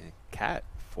 And Kat,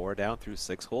 4 down through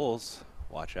 6 holes.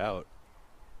 Watch out.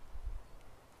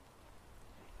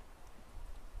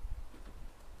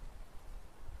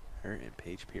 Her and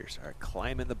Paige Pierce are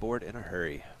climbing the board in a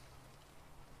hurry.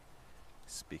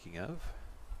 Speaking of,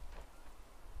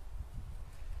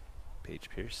 Paige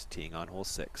Pierce teeing on hole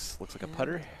 6. Looks like a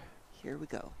putter. Here we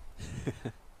go.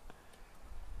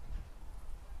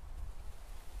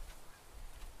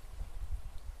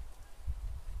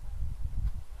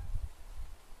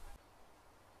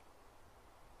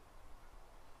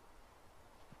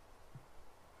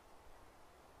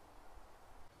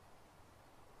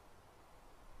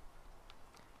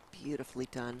 Beautifully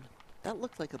done. That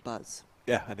looked like a buzz.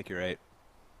 Yeah, I think you're right.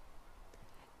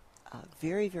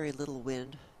 Very, very little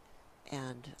wind,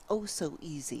 and oh so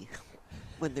easy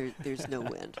when there's no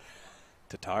wind.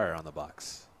 Tatar on the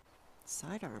box.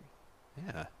 Sidearm.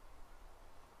 Yeah.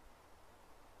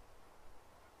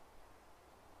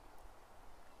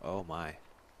 Oh my.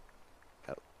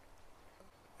 Oh.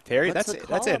 Terry, What's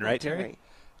that's in, right, Terry?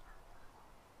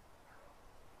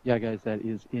 Yeah, guys, that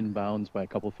is in bounds by a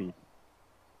couple feet.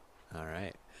 All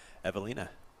right. Evelina.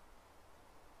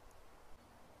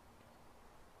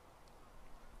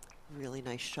 Really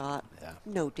nice shot. Yeah.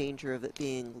 No danger of it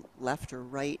being left or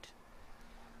right.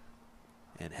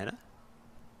 And Henna?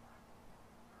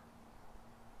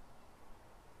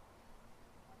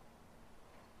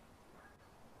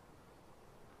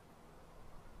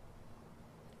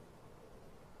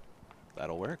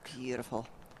 That'll work. Beautiful.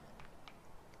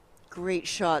 Great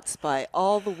shots by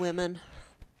all the women.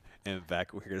 And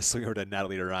back, we're going to swing over to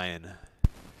Natalie Ryan.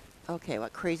 Okay,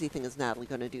 what crazy thing is Natalie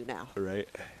going to do now? Right.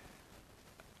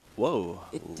 Whoa,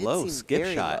 It did low seem skip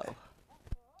very shot. low.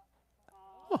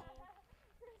 Oh.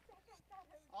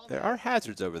 There are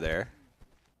hazards over there.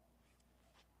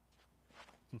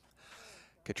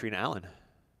 Katrina Allen.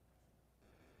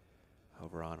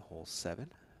 Over on hole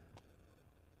 7.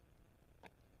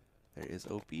 There is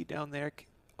OB down there.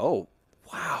 Oh,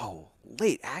 wow.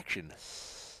 Late action.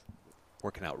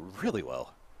 Working out really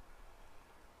well.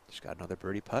 She's got another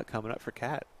birdie putt coming up for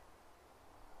Kat.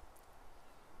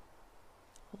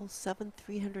 Hole 7,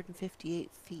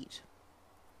 358 feet.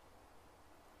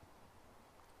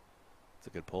 It's a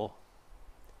good pull.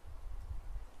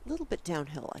 A little bit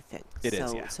downhill, I think. It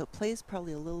is, yeah. So plays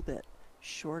probably a little bit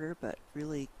shorter, but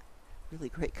really, really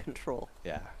great control.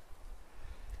 Yeah.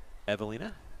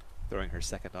 Evelina throwing her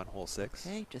second on hole 6.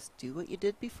 Okay, just do what you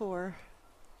did before.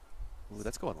 Ooh,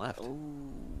 that's going left.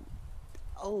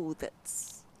 Oh,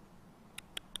 that's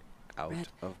out red.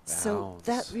 of bounds. So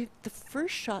the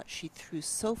first shot she threw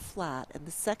so flat, and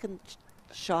the second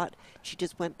shot she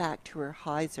just went back to her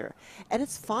hyzer. And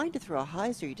it's fine to throw a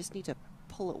hyzer. You just need to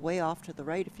pull it way off to the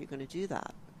right if you're going to do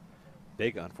that.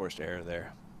 Big unforced error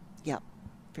there. Yep,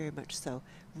 very much so.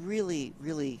 Really,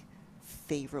 really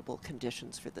favorable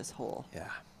conditions for this hole. Yeah.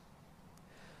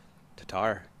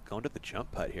 Tatar going to the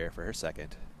jump putt here for her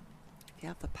second. If you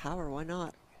have the power, why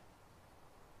not?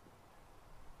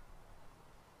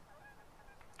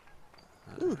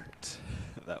 Ooh.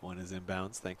 That one is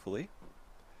inbounds, thankfully.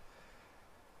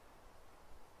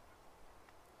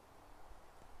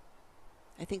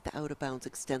 I think the out of bounds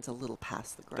extends a little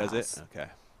past the grass. Does it? Okay.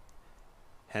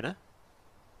 Henna?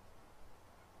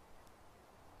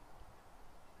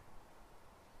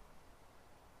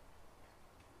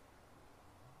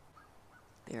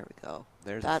 There we go.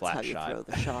 There's That's a flat how you shot. throw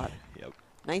the shot. Yep.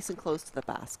 Nice and close to the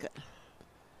basket.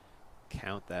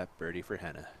 Count that birdie for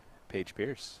Henna. Paige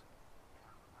Pierce.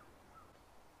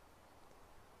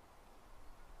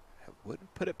 I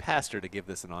wouldn't put it past her to give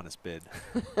this an honest bid.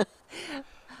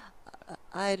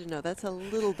 I don't know. That's a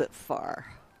little bit far.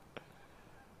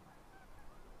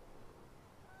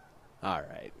 All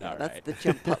right. Yeah, all that's right. the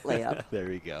jump putt layup. There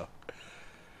we go.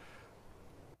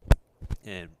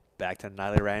 And back to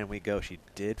Nyla Ryan we go. She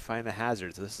did find the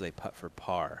hazards. This is a putt for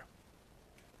par.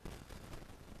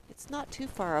 It's not too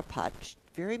far a putt.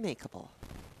 Very makeable.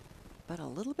 But a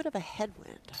little bit of a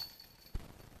headwind.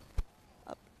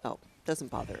 Oh, doesn't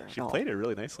bother her She at all. played it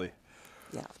really nicely.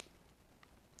 Yeah.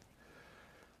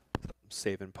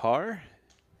 Saving par.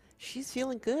 She's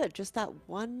feeling good. Just that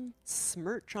one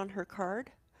smirch on her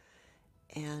card.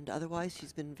 And otherwise,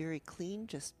 she's been very clean.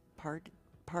 Just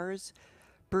pars,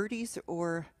 birdies,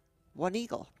 or one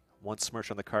eagle. One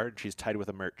smirch on the card. She's tied with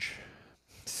a merch.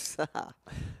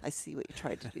 I see what you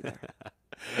tried to do there.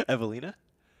 Evelina?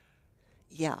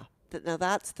 Yeah. Now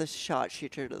that's the shot she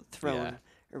should have thrown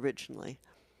originally.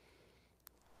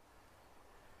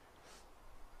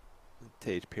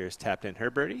 Paige Pierce tapped in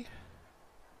her birdie.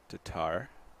 Tatar.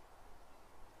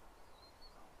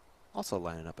 Also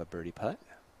lining up a birdie putt.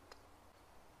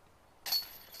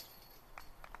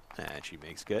 And she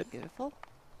makes good. Beautiful.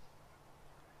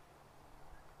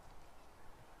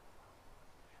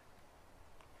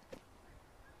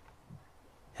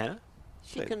 Hannah?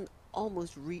 She can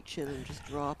almost reach in and just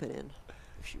drop it in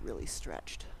if she really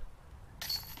stretched.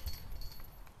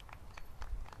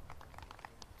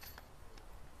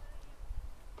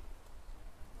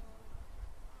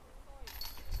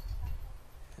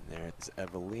 And there's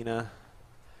Evelina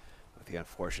with the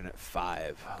unfortunate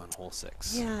 5 on hole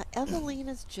 6. Yeah,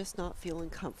 Evelina's just not feeling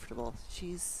comfortable.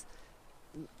 She's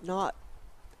not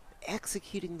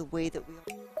executing the way that we...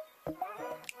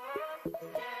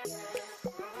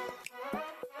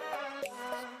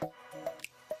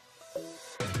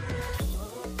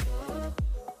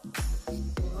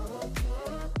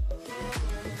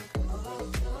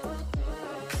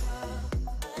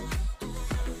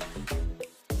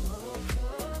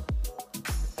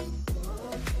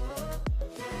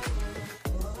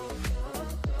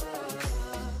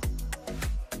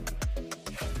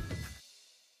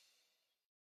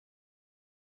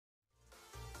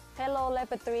 Hello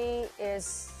Leopard 3 is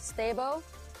stable.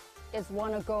 It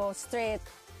want to go straight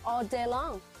all day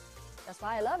long. That's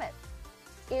why I love it.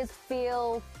 It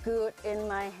feels good in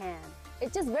my hand.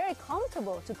 It's just very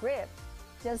comfortable to grip.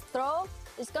 Just throw,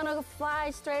 it's gonna fly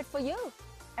straight for you.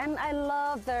 And I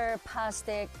love their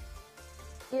plastic.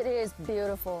 It is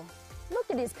beautiful. Look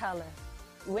at this color.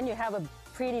 When you have a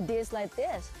pretty dish like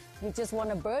this, you just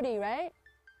want a birdie, right?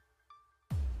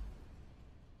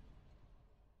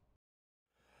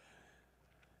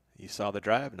 You saw the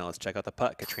drive. Now let's check out the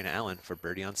putt. Katrina Allen for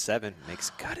birdie on 7.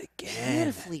 Makes cut again.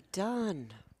 Beautifully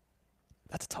done.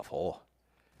 That's a tough hole.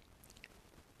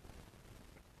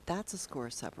 That's a score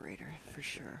separator for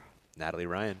sure. Natalie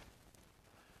Ryan.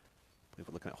 I believe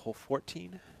we're looking at hole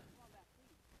 14.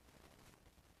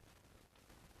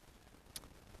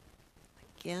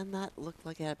 Again, that looked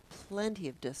like it had plenty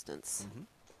of distance.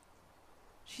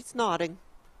 She's nodding.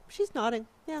 She's nodding.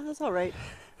 Yeah, that's all right.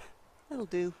 That'll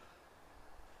do.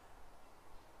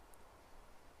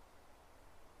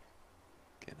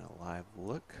 Getting a live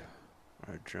look.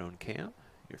 Our drone cam.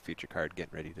 Your feature card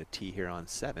getting ready to tee here on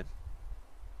 7.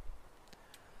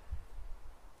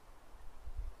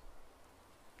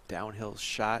 Downhill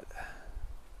shot.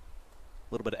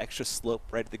 A little bit of extra slope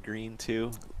right at the green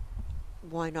too.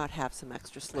 Why not have some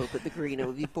extra slope at the green? It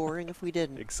would be boring if we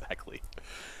didn't. Exactly.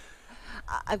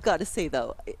 I've got to say,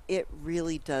 though, it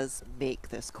really does make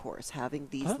this course. Having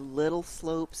these little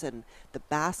slopes and the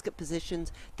basket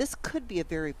positions, this could be a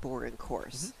very boring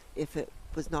course if it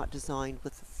was not designed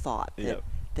with the thought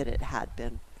that it had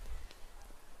been.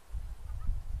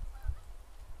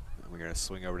 We're going to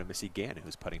swing over to Missy Gannon,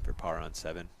 who's putting for par on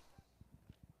 7.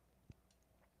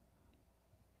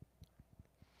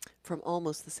 From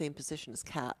almost the same position as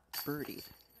Kat birdied.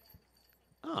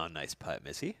 Oh, nice putt,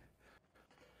 Missy.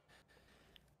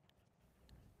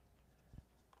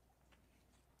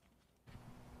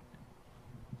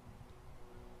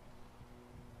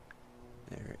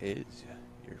 There is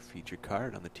your feature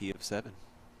card on the tee of 7.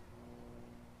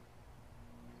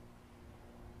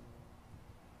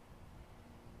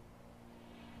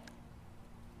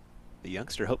 The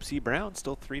youngster Hope C. Brown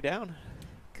still 3 down.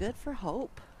 Good for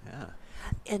Hope. Yeah.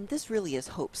 And this really is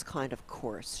Hope's kind of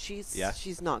course.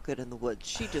 She's not good in the woods.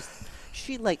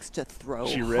 She likes to throw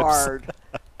hard.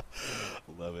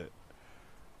 Love it.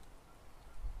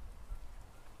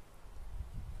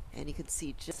 And you can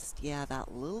see just,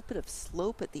 that little bit of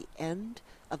slope at the end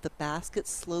of the basket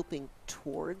sloping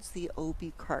towards the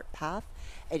OB cart path.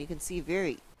 And you can see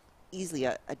very easily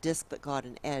a disc that got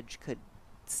an edge could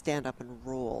stand up and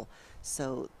roll.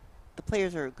 So the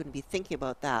players are going to be thinking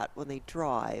about that when they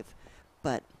drive.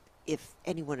 But if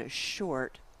anyone is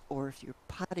short, or if you're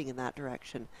putting in that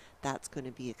direction, that's going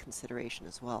to be a consideration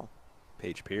as well.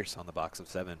 Paige Pierce on the box of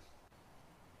 7.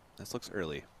 This looks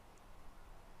early.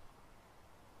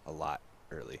 A lot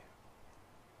early.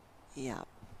 Yeah.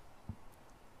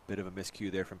 Bit of a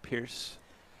miscue there from Pierce.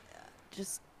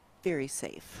 Just very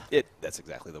safe. That's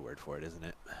exactly the word for it, isn't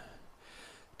it?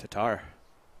 Tatar.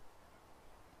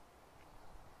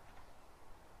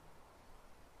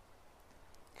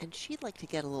 And she'd like to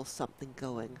get a little something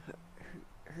going.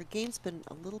 Her game's been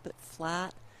a little bit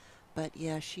flat, but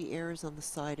yeah, she errs on the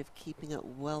side of keeping it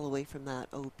well away from that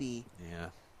OB. Yeah.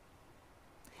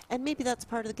 And maybe that's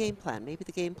part of the game plan. Maybe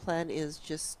the game plan is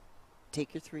just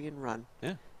take your 3 and run.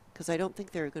 Yeah. Because I don't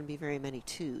think there are going to be very many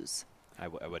 2s. I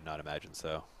would not imagine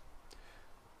so.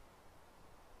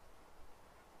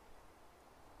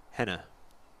 Henna.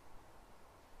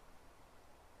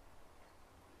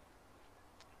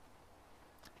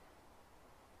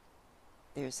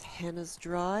 There's Henna's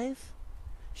drive.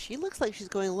 She looks like she's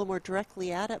going a little more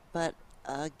directly at it, but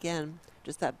again,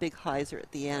 just that big hyzer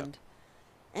at the end.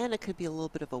 And it could be a little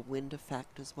bit of a wind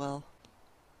effect as well.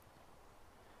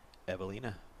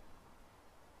 Evelina.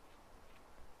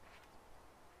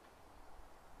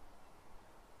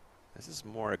 This is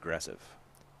more aggressive.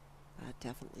 That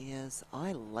definitely is.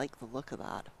 I like the look of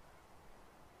that.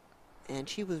 And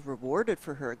she was rewarded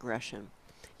for her aggression.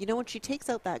 You know, when she takes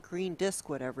out that green disc,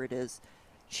 whatever it is,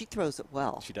 she throws it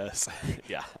well. She does.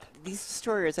 Yeah. These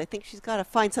destroyers, I think she's got to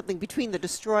find something between the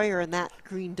destroyer and that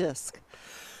green disc.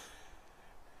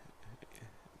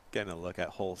 Getting a look at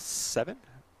hole 7,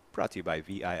 brought to you by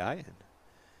VII.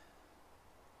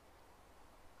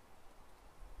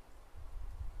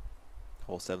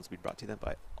 Hole 7's been brought to them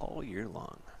by all year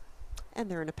long.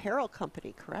 And they're an apparel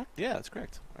company, correct? Yeah, that's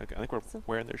correct. I think we're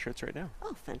wearing their shirts right now.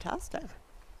 Oh, fantastic.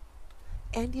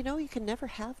 And you know, you can never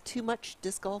have too much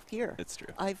disc golf gear. It's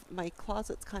true. My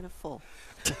closet's kind of full.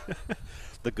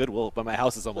 The Goodwill, but my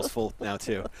house is almost full now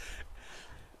too.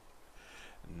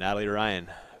 Natalie Ryan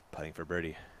putting for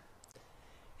birdie.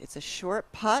 It's a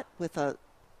short putt with a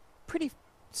pretty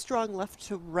strong left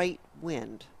to right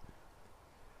wind.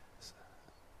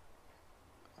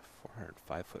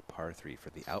 405-foot par 3 for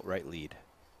the outright lead.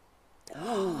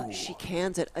 Oh, she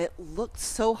cans it. It looked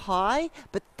so high,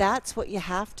 but that's what you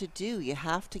have to do. You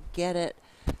have to get it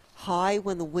high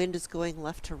when the wind is going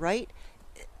left to right.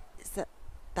 Is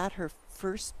that her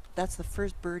first? That's the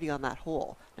first birdie on that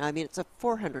hole. Now, I mean, it's a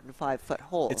 405-foot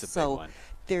hole, It's a big so one.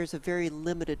 there's a very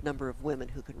limited number of women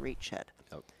who can reach it.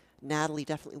 Oh. Natalie,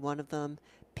 definitely one of them.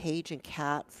 Paige and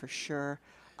Kat, for sure.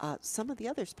 Some of the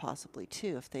others possibly,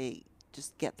 too, if they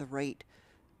just get the right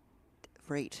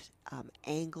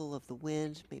angle of the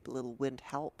wind, maybe a little wind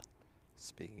help.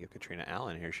 Speaking of Katrina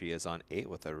Allen, here she is on 8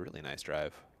 with a really nice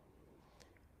drive.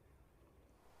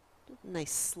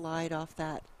 Nice slide off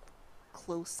that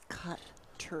close cut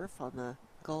turf on the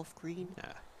golf green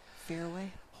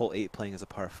fairway. Hole 8 playing as a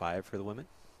par 5 for the women.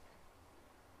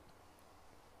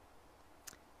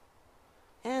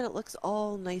 And it looks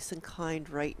all nice and kind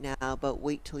right now, but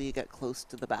wait till you get close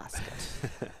to the basket.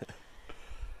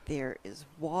 There is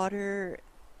water.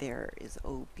 There is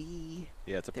OB.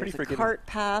 Yeah, it's a pretty There's a forgiving cart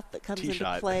path that comes tee into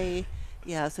shot. play.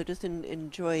 Yeah, so just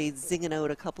enjoy zinging out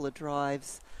a couple of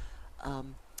drives.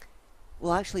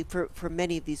 Well, actually, for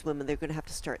many of these women, they're going to have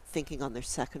to start thinking on their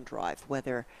second drive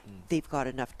whether they've got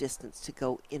enough distance to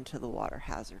go into the water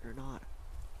hazard or not.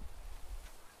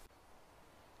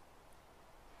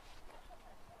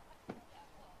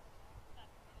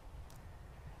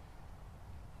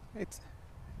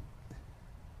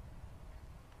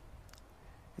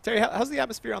 Terry, how's the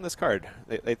atmosphere on this card?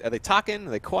 Are they talking?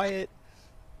 Are they quiet?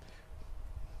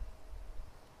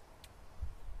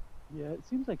 Yeah, it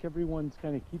seems like everyone's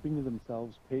kind of keeping to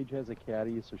themselves. Paige has a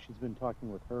caddy, so she's been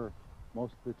talking with her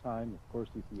most of the time. Of course,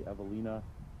 we see Evelina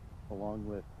along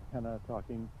with Hannah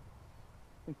talking.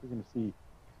 I think we're going to see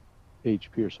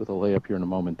Paige Pierce with a layup here in a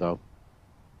moment, though.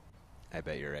 I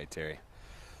bet you're right, Terry.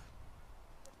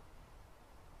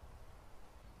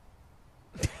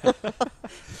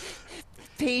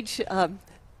 Paige,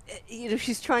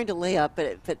 she's trying to lay up,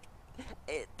 but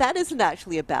that isn't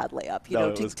actually a bad layup. You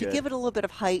know, to give it a little bit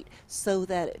of height so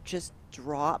that it just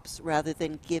drops rather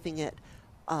than giving it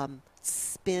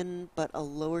spin but a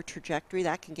lower trajectory,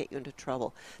 that can get you into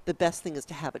trouble. The best thing is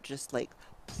to have it just like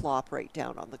plop right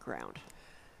down on the ground.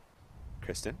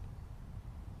 Kristen?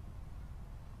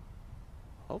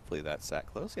 Hopefully that sat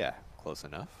close. Yeah, close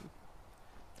enough.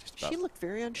 She looked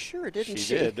very unsure, didn't she?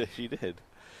 She did. She did.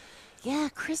 Yeah,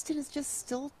 Kristen is just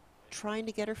still trying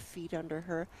to get her feet under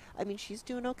her. I mean, she's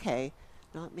doing okay,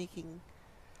 not making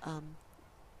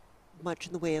much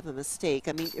in the way of a mistake.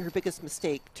 I mean, her biggest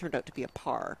mistake turned out to be a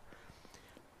par.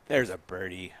 There's a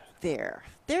birdie. There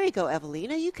you go,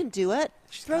 Evelina. You can do it.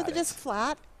 Throw the disc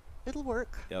flat. It'll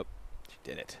work. Yep, she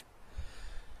did it.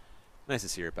 Nice to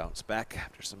see her bounce back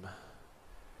after some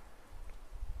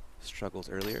struggles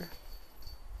earlier.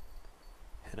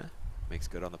 Hannah makes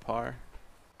good on the par.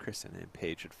 Kristen and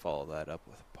Paige should follow that up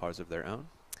with pars of their own.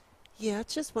 Yeah,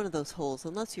 it's just one of those holes.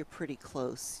 Unless you're pretty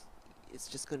close, it's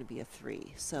just going to be a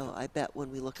 3. So I bet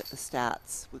when we look at the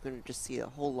stats, we're going to just see a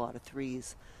whole lot of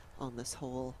 3s on this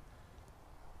hole.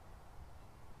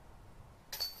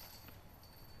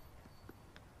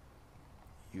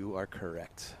 You are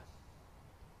correct.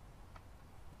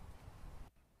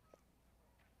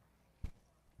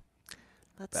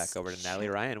 Back over to Natalie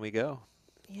Ryan we go.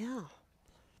 Yeah.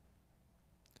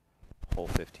 Hole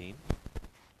 15.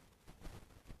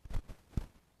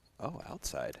 Oh,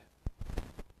 outside.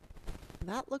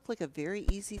 That looked like a very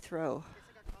easy throw.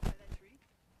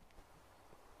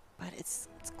 But it's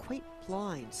quite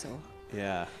blind, so.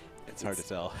 Yeah, it's hard to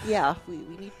tell. Yeah, we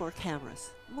need more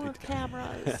cameras. More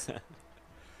cameras.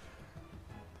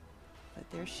 But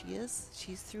there she is.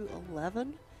 She's through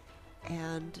 11.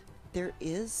 And there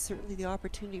is certainly the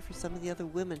opportunity for some of the other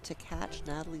women to catch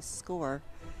Natalie's score.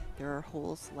 There are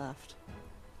holes left.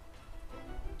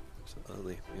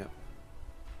 Absolutely, yep.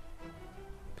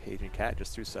 Paige and Kat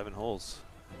just threw 7 holes.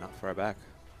 Not far back.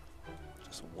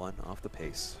 Just 1 off the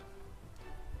pace.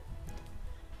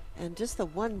 And just the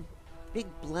one big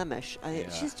blemish, Yeah.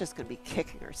 she's just going to be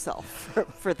kicking herself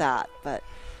for that. But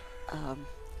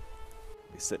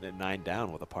He's sitting at 9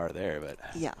 down with a par there, but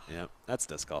yeah, that's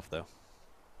disc golf though.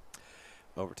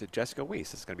 Over to Jessica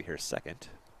Weiss. This is going to be her second.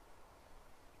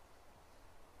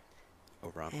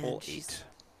 Over on hole 8. She's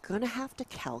going to have to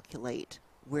calculate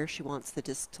where she wants the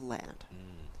disc to land.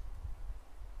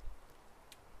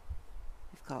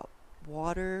 We've got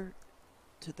water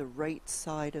to the right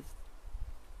side of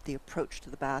the approach to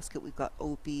the basket. We've got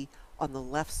OB on the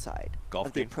left side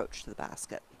of the approach to the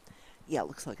basket. Yeah, it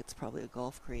looks like it's probably a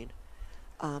golf green.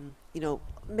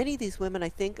 Many of these women, I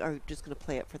think, are just going to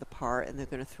play it for the par, and they're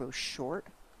going to throw short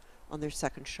on their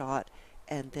second shot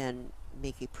and then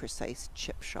make a precise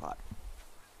chip shot.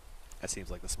 That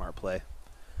seems like the smart play.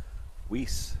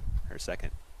 Weiss, her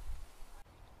second.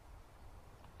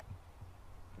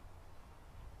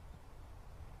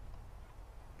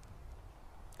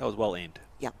 That was well aimed.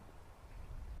 Yeah.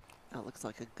 That looks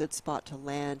like a good spot to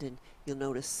land, and you'll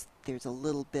notice there's a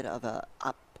little bit of a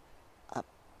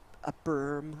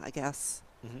berm, I guess.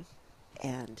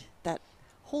 And that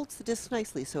holds the disc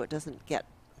nicely so it doesn't get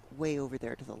way over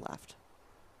there to the left.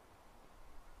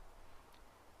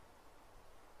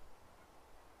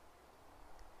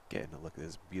 Getting a look at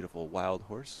this beautiful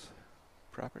Wildhorse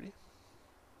property.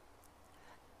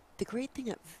 The great thing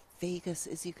at Vegas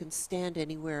is you can stand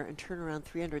anywhere and turn around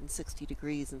 360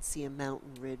 degrees and see a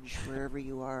mountain ridge wherever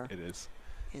you are. It is.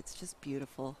 It's just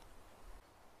beautiful.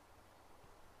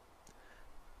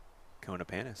 Kona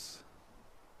Panis.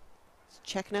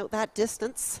 Checking out that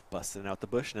distance. Busting out the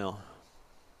Bushnell.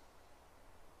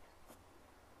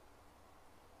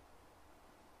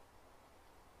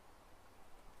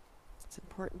 It's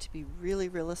important to be really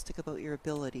realistic about your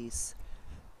abilities.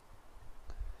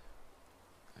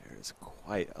 There's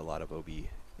quite a lot of OB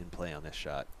in play on this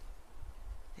shot.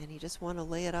 And you just want to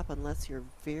lay it up unless you're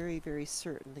very, very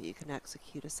certain that you can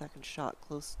execute a second shot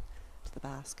close to the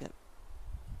basket.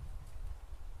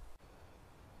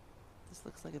 This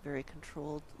looks like a very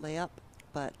controlled layup,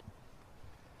 but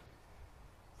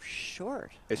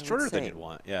short. It's shorter than you'd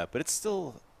want, yeah, but it's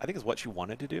still, I think it's what she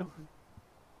wanted to do. Mm-hmm.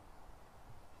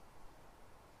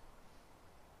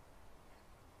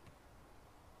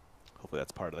 Hopefully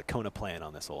that's part of the Kona plan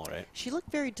on this hole, right? She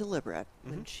looked very deliberate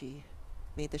when she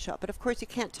made the shot, but of course you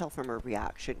can't tell from her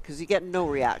reaction because you get no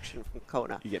reaction from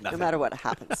Kona, You get nothing. no matter what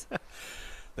happens.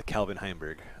 The Calvin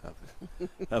Heimberg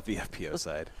of the FPO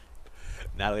side.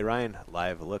 Natalie Ryan,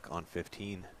 live look on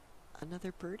 15.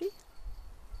 Another birdie?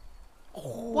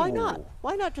 Oh. Why not?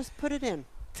 Why not just put it in?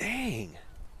 Dang.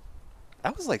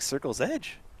 That was like circle's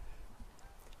edge.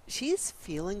 She's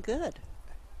feeling good.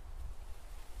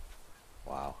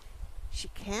 Wow. She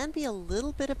can be a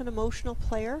little bit of an emotional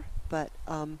player, but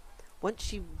once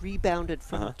she rebounded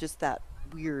from just that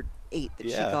weird 8 that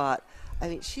she got, I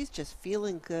mean, she's just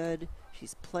feeling good.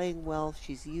 She's playing well.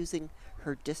 She's using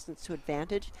her distance to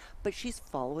advantage, but she's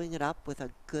following it up with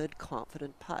a good,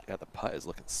 confident putt. Yeah, the putt is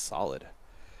looking solid.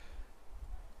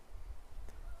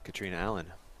 Katrina Allen.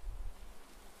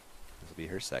 This will be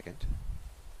her second.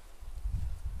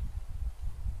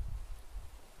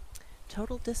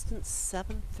 Total distance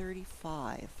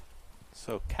 735.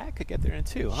 So Kat could get there in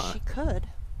 2, huh? She could.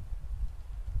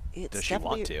 It's Does she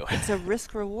want to? It's a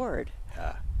risk reward.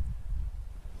 Yeah.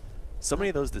 So many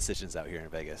of those decisions out here in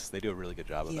Vegas. They do a really good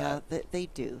job of that. Yeah, they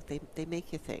do. They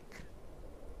make you think.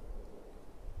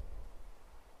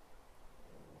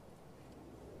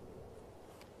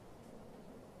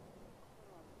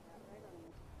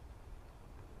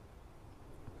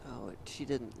 Oh, she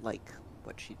didn't like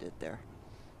what she did there.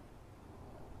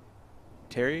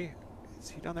 Terry, is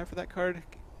he down there for that card?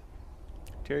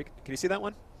 Terry, can you see that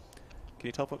one? Can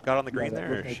you tell what got on the green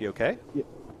there, or is she okay?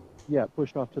 Yeah,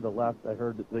 pushed off to the left. I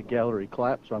heard the gallery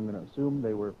clap, so I'm going to assume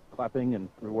they were clapping and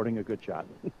rewarding a good shot.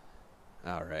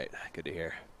 All right, good to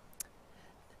hear.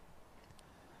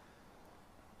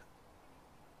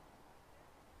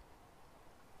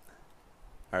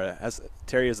 All right, as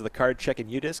Terry, is the card checking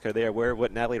UDisc? Are they aware of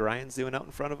what Natalie Ryan's doing out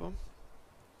in front of them?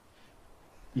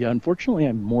 Yeah, unfortunately,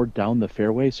 I'm more down the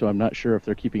fairway, so I'm not sure if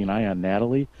they're keeping an eye on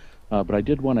Natalie. But I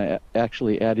did want to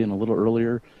actually add in a little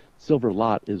earlier. Silver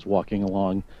Lot is walking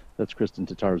along. That's Kristen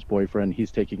Tatar's boyfriend.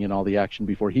 He's taking in all the action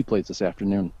before he plays this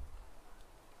afternoon.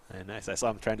 Nice. I saw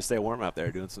him trying to stay warm out there,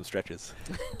 doing some stretches.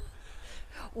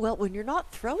 Well, when you're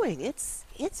not throwing, it's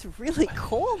really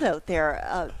cold out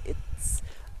there. It's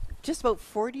just about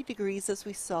 40 degrees, as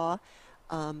we saw.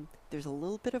 There's a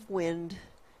little bit of wind,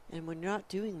 and when you're not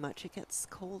doing much, it gets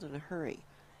cold in a hurry.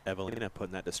 Evelina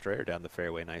putting that destroyer down the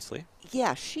fairway nicely.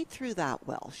 Yeah, she threw that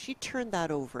well. She turned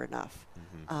that over enough.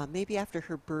 Maybe after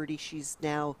her birdie, she's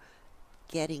now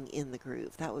getting in the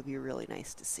groove. That would be really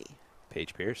nice to see.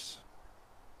 Paige Pierce.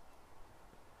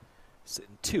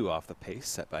 Sitting 2 off the pace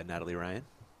set by Natalie Ryan.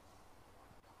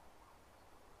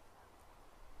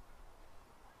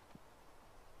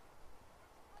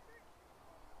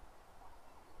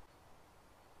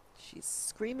 She's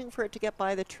screaming for it to get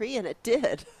by the tree, and it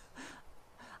did.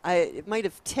 It might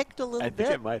have ticked a little bit. I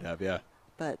think it might have, yeah.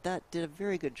 But that did a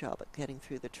very good job at getting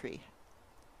through the tree.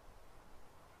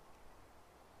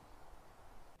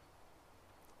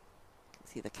 You can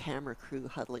see the camera crew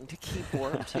huddling to keep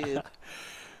warm, too.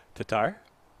 Tatar.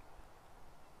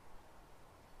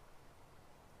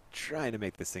 Trying to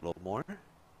make this thing a little more.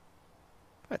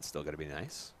 But it's still going to be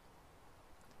nice.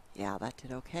 Yeah, that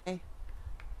did okay.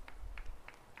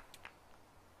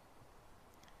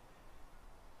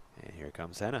 And here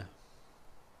comes Henna.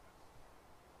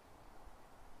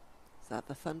 Is that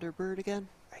the Thunderbird again?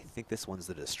 I think this one's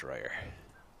the destroyer.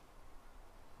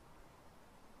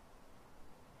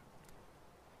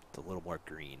 It's a little more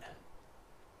green.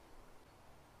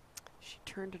 She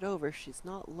turned it over. She's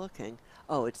not looking.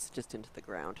 Oh, it's just into the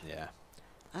ground. Yeah.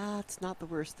 It's not the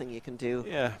worst thing you can do.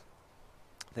 Yeah.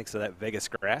 Thanks to that Vegas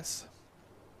grass.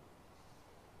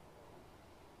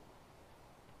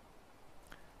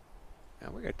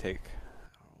 And we're going to take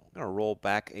I'm going to roll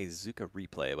back a Zuka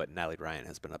replay, what Natalie Ryan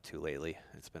has been up to lately.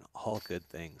 It's been all good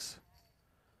things.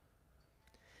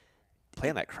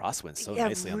 Playing that crosswind so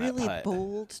nicely on that really putt.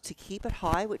 bold to keep it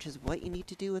high, which is what you need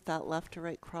to do with that left to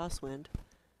right crosswind.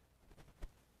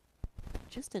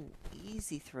 Just an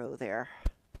easy throw there.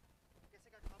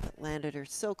 That landed her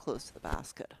so close to the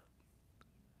basket.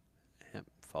 Yep,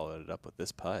 followed it up with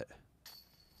this putt.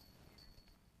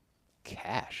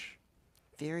 Cash.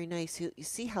 Very nice. You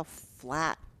see how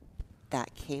flat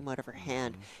that came out of her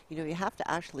hand. You know, you have to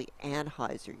actually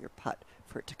anhyzer your putt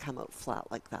for it to come out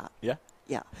flat like that. Yeah?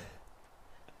 Yeah.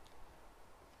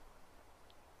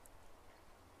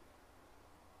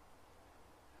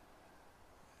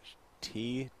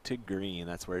 Tee to green.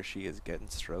 That's where she is getting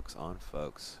strokes on,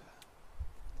 folks.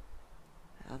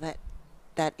 Now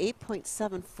that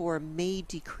 8.74 may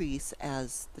decrease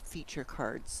as the feature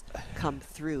cards come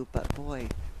through, but boy,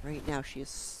 right now she is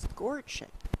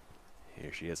scorching.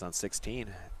 Here she is on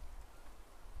 16.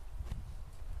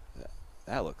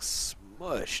 That looks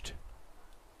smushed.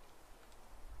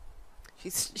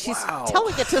 She's Wow.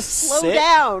 telling it to slow Sit.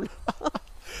 down.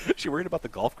 Is she worried about the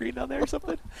golf green down there or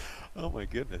something? Oh my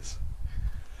goodness.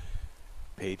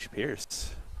 Paige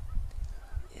Pierce.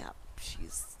 Yeah,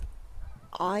 she's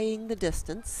eyeing the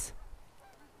distance.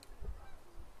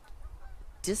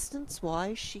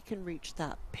 Distance-wise, she can reach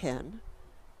that pin.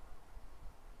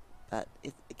 But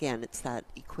again, it's that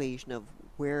equation of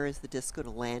where is the disc going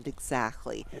to land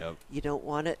exactly. Yep. You don't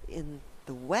want it in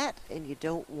the wet, and you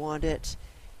don't want it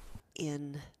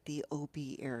in the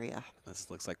OB area.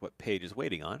 This looks like what Paige is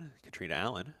waiting on. Katrina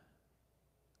Allen.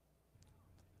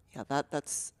 Yeah,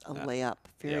 that's a layup.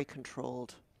 Very yep.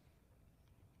 controlled.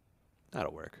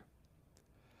 That'll work.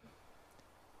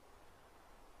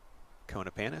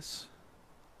 Kona Panis.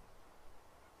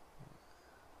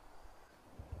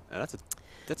 Now that's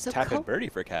So tap-in birdie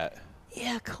for Kat.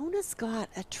 Yeah, Kona's got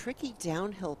a tricky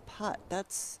downhill putt.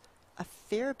 That's a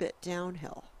fair bit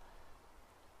downhill.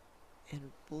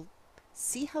 And we'll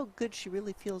see how good she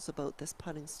really feels about this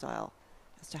putting style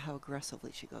as to how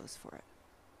aggressively she goes for it.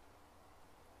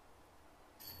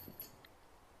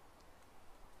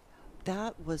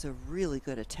 That was a really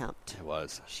good attempt. It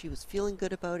was. She was feeling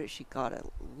good about it. She got a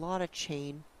lot of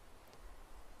chain.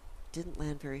 Didn't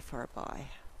land very far by.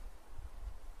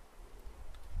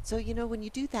 So, you know, when you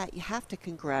do that, you have to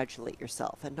congratulate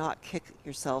yourself and not kick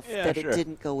yourself that sure. it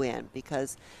didn't go in,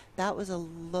 because that was a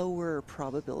lower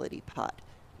probability putt.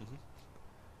 Mm-hmm.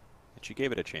 And she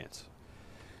gave it a chance.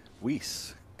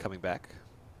 Weiss coming back.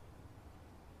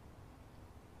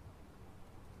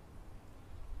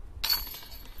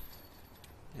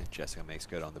 And Jessica makes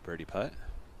good on the birdie putt.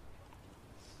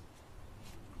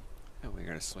 And we're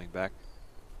going to swing back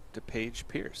to Paige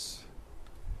Pierce.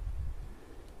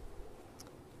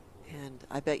 And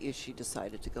I bet you she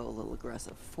decided to go a little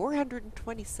aggressive.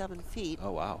 427 feet.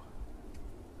 Oh, wow.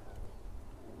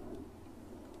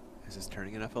 Is this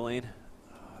turning enough, Elaine?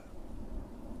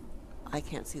 I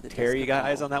can't see the Terry, disc you got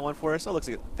at eyes all. on that one for us? Oh, looks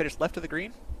like it finished left of the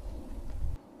green.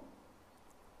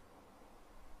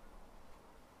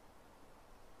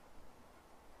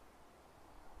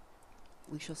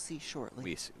 We shall see shortly.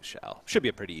 We shall. Should be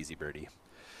a pretty easy birdie.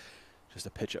 Just a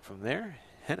pitch up from there.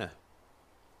 Henna.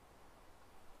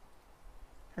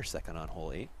 Her second on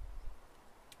hole 8.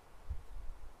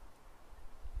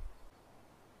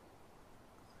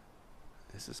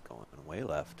 This is going way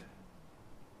left.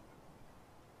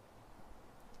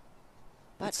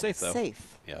 But it's safe, though.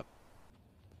 Safe. Yep.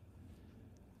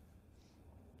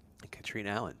 And Katrina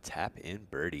Allen, tap in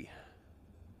birdie.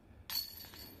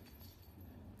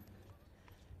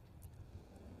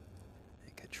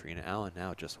 And Katrina Allen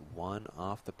now just one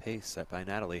off the pace set by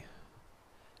Natalie.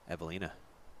 Evelina.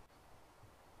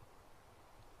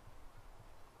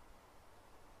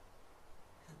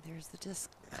 There's the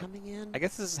disc coming in. I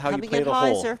guess this is how you Coming play in the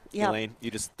hole, hyzer. Yeah. Elaine. You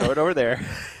just throw it over there.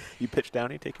 You pitch down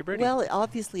and you take your birdie. Well,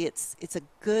 obviously it's a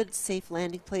good, safe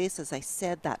landing place. As I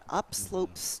said, that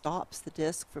upslope stops the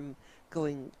disc from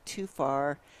going too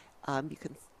far. You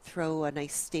can throw a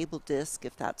nice stable disc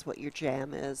if that's what your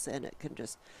jam is, and it can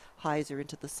just hyzer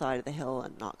into the side of the hill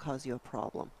and not cause you a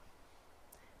problem.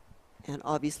 And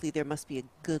obviously there must be a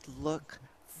good look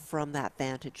from that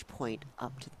vantage point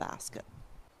up to the basket.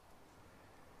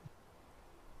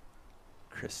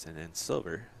 Kristen and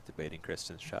Silver debating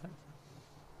Kristen's shot.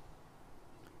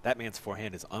 That man's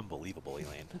forehand is unbelievable,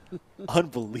 Elaine.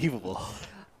 Unbelievable.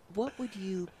 What would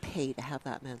you pay to have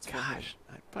that man's forehand? Gosh,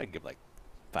 I'd probably give like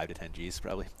 5 to 10 G's,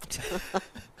 probably. It'd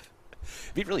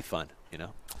be really fun, you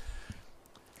know?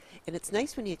 And it's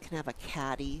nice when you can have a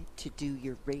caddy to do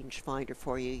your rangefinder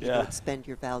for you. You Yeah. don't spend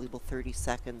your valuable 30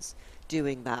 seconds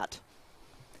doing that.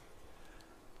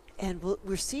 And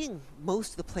we're seeing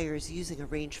most of the players using a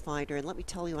rangefinder, and let me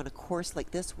tell you, on a course like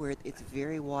this where it's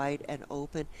very wide and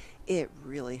open, it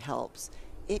really helps.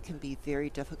 It can be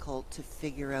very difficult to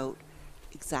figure out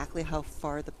exactly how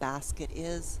far the basket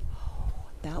is.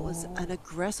 That was an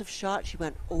aggressive shot. She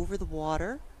went over the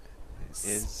water.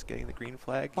 Is getting the green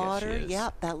flag? Spotter, Yes, she is. yeah,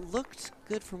 that looked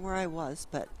good from where I was,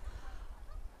 but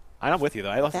I'm with you though.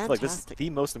 I feel like this is fantastic. the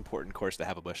most important course to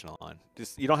have a Bushnell on.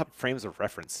 Just you don't have frames of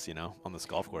reference, you know, on this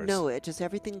golf course. no, it just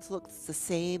everything looks the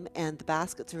same, and the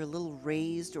baskets are a little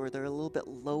raised or they're a little bit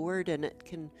lowered, and it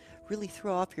can really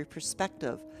throw off your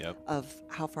perspective of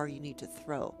how far you need to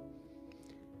throw.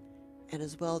 And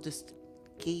as well, just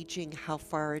gauging how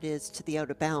far it is to the out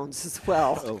of bounds as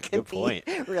well Oh, can good point.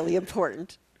 be really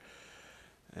important.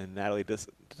 And Natalie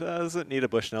doesn't need a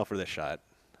Bushnell for this shot.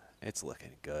 It's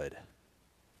looking good.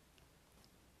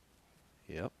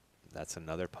 Yep, that's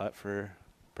another putt for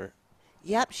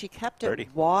Yep, she kept birdie. it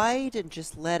wide and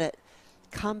just let it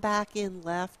come back in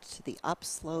left to the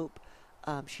upslope.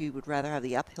 She would rather have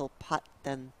the uphill putt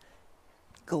than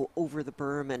go over the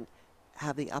berm and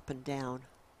have the up and down.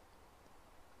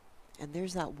 And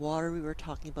there's that water we were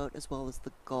talking about, as well as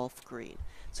the golf green.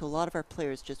 So a lot of our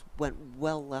players just went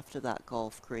well left of that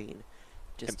golf green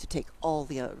just to take all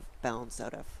the out of bounds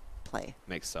out of play.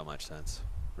 Makes so much sense.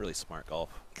 Really smart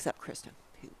golf. Except Kristen,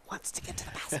 who wants to get to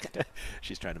the basket.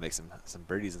 She's trying to make some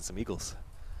birdies and some eagles.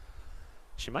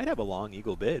 She might have a long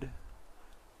eagle bid.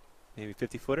 Maybe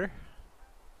 50-footer.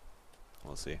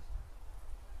 We'll see.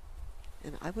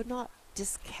 And I would not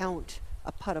discount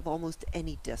a putt of almost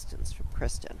any distance from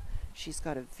Kristen. She's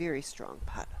got a very strong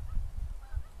putt.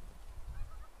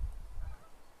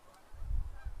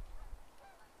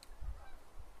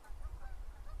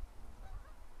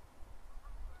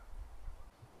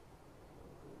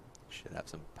 Should have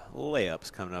some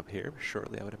layups coming up here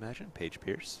shortly, I would imagine. Paige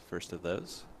Pierce, first of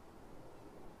those.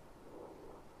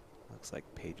 Looks like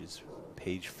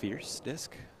Paige Fierce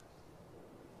disc.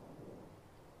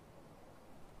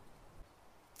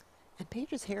 And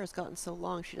Paige's hair has gotten so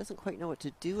long, she doesn't quite know what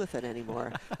to do with it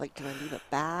anymore. Like, do I leave it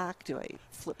back? Do I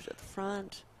flip it to the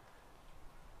front?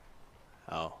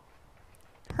 Oh,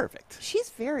 perfect.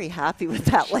 She's very happy with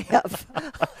that layup.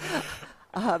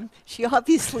 She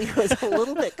obviously was a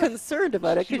little bit concerned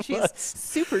about it because she's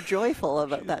super joyful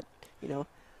about that,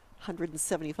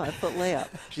 175-foot layup.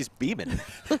 She's beaming.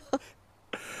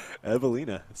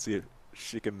 Evelina, see if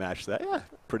she can match that. Yeah,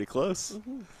 pretty close.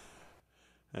 Mm-hmm.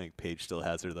 I think Paige still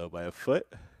has her, though, by a foot.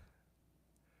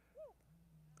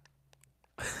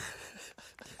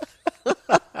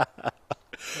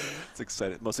 It's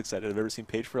excited. Most excited I've ever seen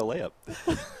Paige for a layup.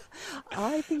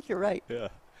 I think you're right. Yeah.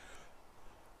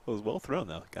 It was well thrown,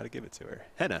 though. Got to give it to her.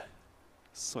 Henna,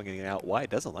 swinging it out wide,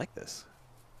 doesn't like this.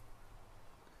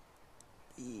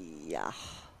 Yeah.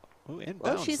 Oh, inbounds,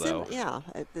 Well, she's though.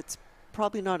 it's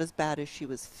probably not as bad as she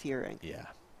was fearing. Yeah.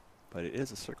 But it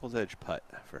is a circle's edge putt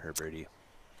for her birdie.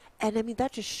 And I mean,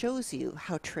 that just shows you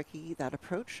how tricky that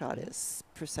approach shot is,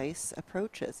 precise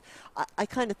approaches. I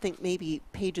kind of think maybe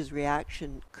Paige's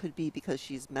reaction could be because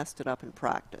she's messed it up in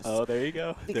practice. Oh, there you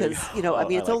go. Because, I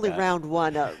mean, it's only round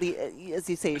one. As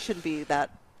you say, you shouldn't be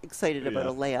that excited about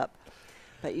a layup.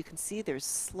 But you can see there's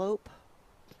slope.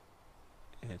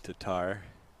 And Tatar,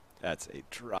 that's a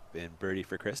drop-in birdie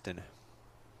for Kristen.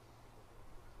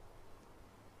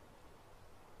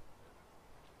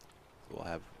 So we'll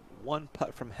have one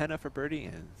putt from Henna for birdie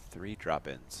and 3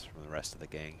 drop-ins from the rest of the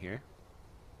gang here.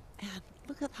 And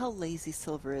look at how lazy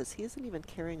Silver is. He isn't even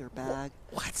carrying her bag.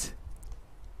 What?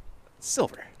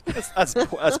 Silver.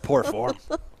 That's poor form.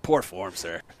 Poor form,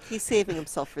 sir. He's saving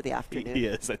himself for the afternoon. He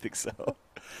is, I think so.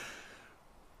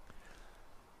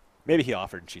 Maybe he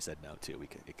offered and she said no, too.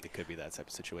 It could be that type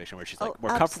of situation where she's like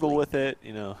more comfortable with it,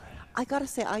 I got to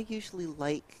say, I usually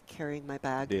like carrying my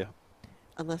bag. Do you?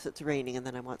 Unless it's raining, and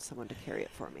then I want someone to carry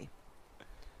it for me.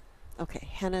 Okay,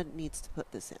 Henna needs to put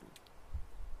this in.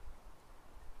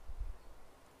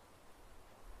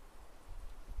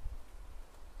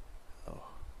 Oh,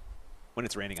 when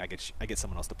it's raining, I get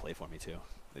someone else to play for me too.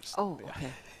 Okay.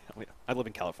 I live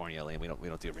in California, LA, and we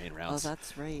don't do rain rounds. Oh,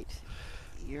 that's right.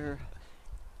 You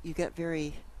get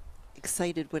very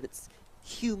excited when it's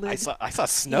humid. I saw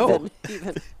snow.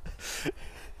 Even.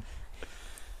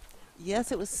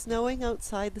 Yes, it was snowing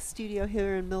outside the studio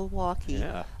here in Milwaukee.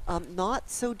 Yeah.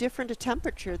 Not so different a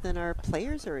temperature than our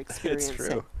players are experiencing. It's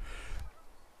true.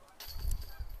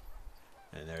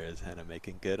 And there is Henna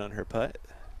making good on her putt.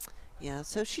 Yeah,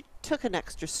 so she took an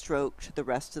extra stroke to the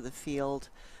rest of the field.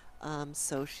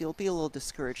 So she'll be a little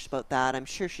discouraged about that. I'm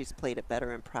sure she's played it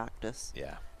better in practice.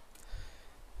 Yeah.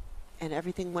 And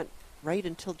everything went right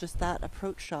until just that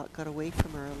approach shot got away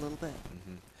from her a little bit.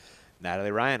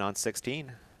 Natalie Ryan on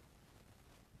 16.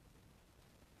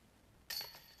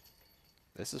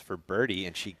 This is for birdie,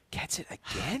 and she gets it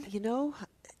again? You know,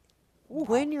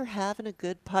 when you're having a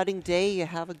good putting day, you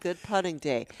have a good putting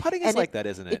day. Putting is like that,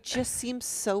 isn't it? It just seems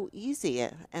so easy.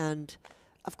 And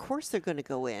of course they're going to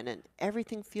go in, and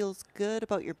everything feels good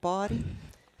about your body.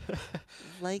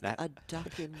 Like a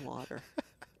duck in water.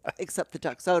 Except the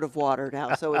duck's out of water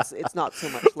now, so it's not so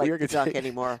much like the duck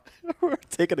anymore. We're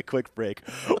taking a quick break.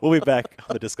 We'll be back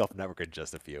on the Disc Golf Network in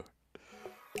just a few.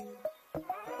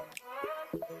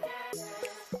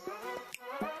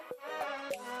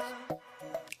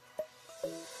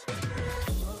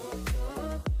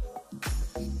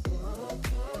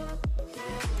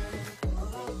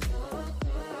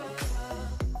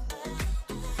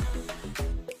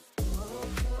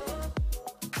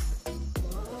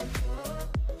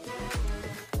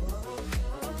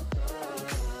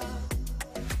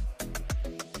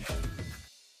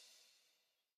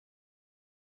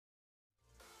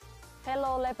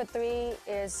 Hello Leopard 3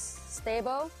 is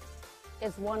stable.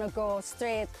 It's want to go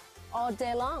straight all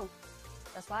day long.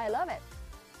 That's why I love it.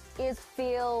 It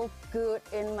feels good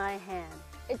in my hand.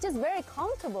 It's just very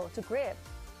comfortable to grip.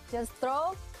 Just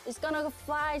throw, it's gonna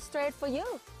fly straight for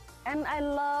you. And I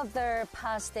love their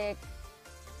plastic.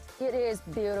 It is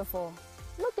beautiful.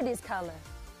 Look at this color.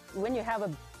 When you have a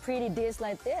pretty disc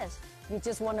like this, you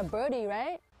just want a birdie,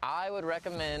 right? I would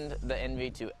recommend the Envy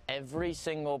to every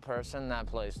single person that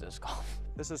plays disc golf.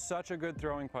 This is such a good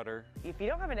throwing putter. If you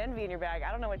don't have an Envy in your bag, I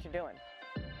don't know what you're doing.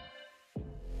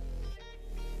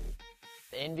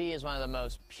 The Envy is one of the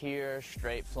most pure,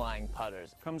 straight flying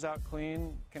putters. Comes out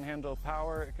clean, can handle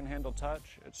power, it can handle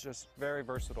touch. It's just very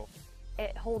versatile.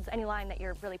 It holds any line that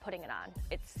you're really putting it on.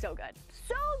 It's so good.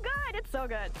 So good! It's so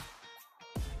good.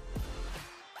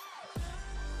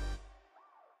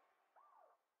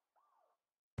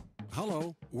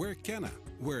 Hello, we're Kenna.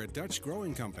 We're a Dutch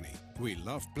growing company. We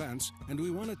love plants and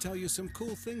we want to tell you some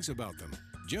cool things about them.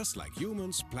 Just like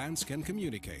humans, plants can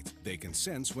communicate. They can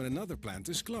sense when another plant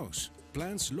is close.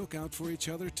 Plants look out for each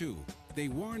other too. They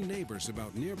warn neighbors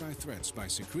about nearby threats by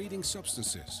secreting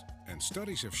substances. And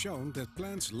studies have shown that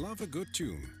plants love a good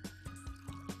tune.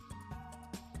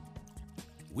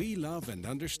 We love and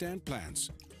understand plants.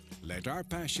 Let our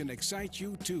passion excite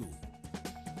you too.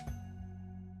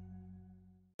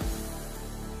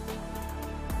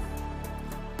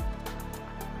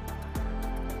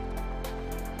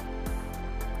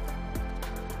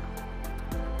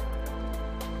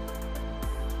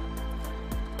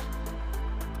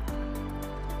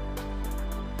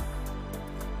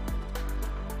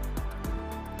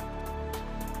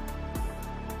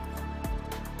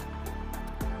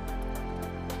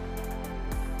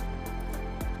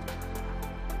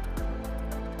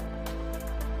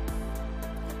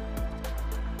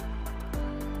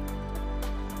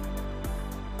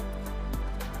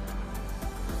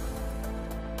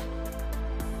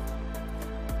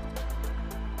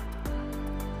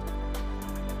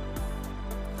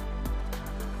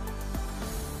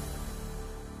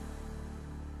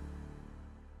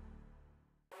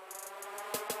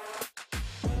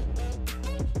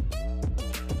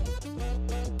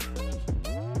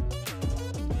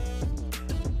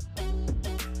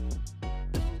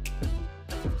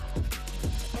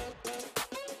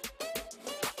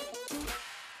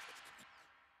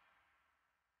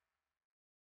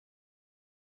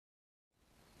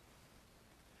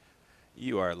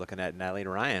 You are looking at Natalie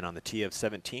Ryan on the tee of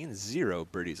 17. 0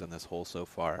 birdies on this hole so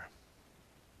far.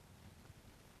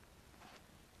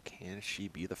 Can she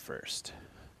be the first?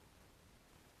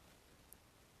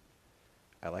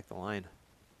 I like the line.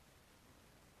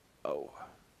 Oh.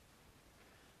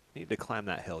 Need to climb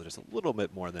that hill just a little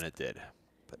bit more than it did,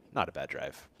 but not a bad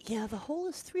drive. Yeah, the hole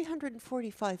is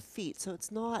 345 feet, so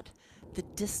it's not the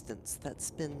distance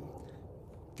that's been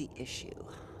the issue.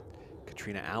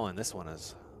 Katrina Allen, this one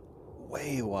is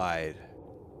way wide.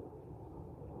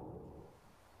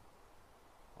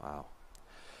 Wow.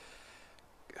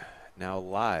 Now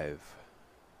live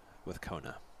with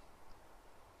Kona.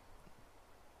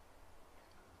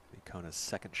 Kona's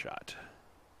second shot.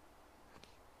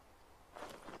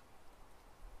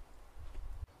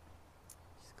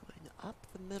 She's going up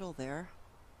the middle there.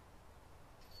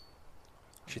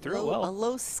 She threw it well. A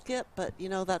low skip, but you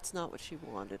know, that's not what she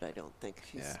wanted, I don't think.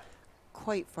 She's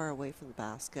quite far away from the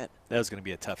basket. That was going to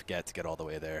be a tough get to get all the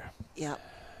way there. Yeah.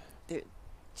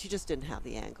 She just didn't have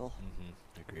the angle.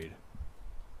 Agreed.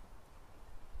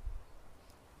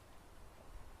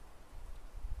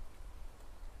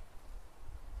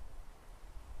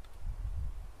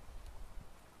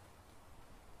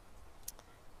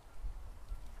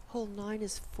 hole 9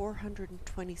 is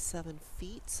 427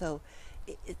 feet, so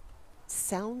it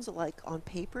sounds like on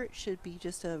paper it should be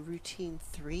just a routine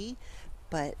 3,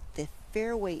 but the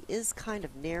fairway is kind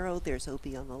of narrow. There's OB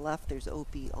on the left, there's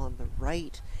OB on the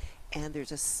right, and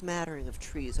there's a smattering of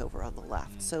trees over on the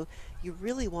left. So you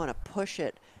really want to push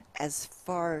it as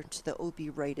far to the OB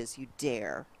right as you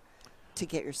dare to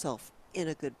get yourself in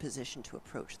a good position to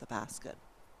approach the basket.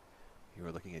 You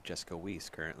are looking at Jessica Weiss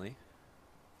currently.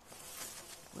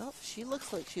 Well, she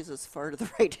looks like she's as far to the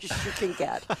right as she can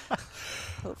get.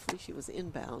 Hopefully she was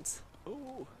inbounds.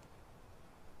 Ooh.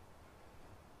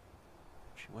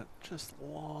 She went just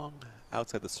long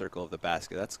outside the circle of the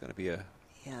basket. That's going to be a...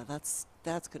 Yeah, that's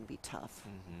going to be tough.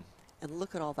 And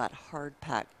look at all that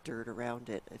hard-packed dirt around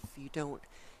it. If you don't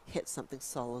hit something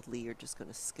solidly, you're just going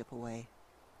to skip away.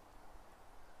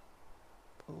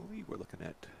 I believe we're looking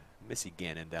at Missy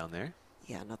Gannon down there.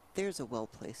 Yeah, now there's a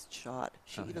well-placed shot.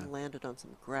 She even landed on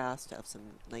some grass to have some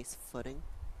nice footing.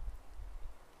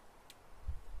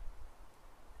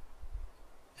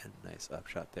 And nice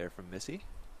upshot there from Missy.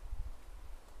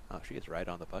 Oh, she is right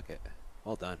on the bucket.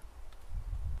 Well done.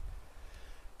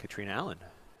 Katrina Allen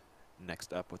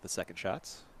next up with the second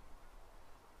shots.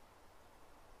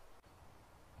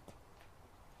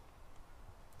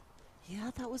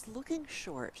 Yeah, that was looking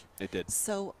short. It did.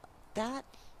 So that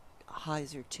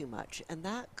highs her too much, and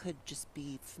that could just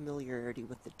be familiarity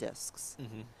with the discs,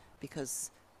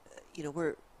 because you know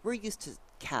we're used to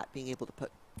Kat being able to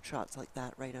put shots like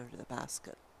that right under the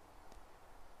basket.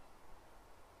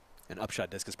 An upshot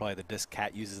disc is probably the disc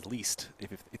Kat uses least, if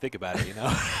you think about it, you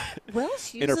know. Well,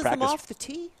 she uses them off the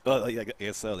tee. Oh, yeah, I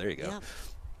guess so. There you go. Yeah.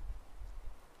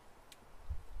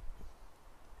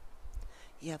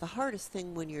 Yeah, the hardest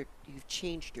thing when you've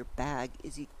changed your bag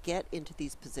is you get into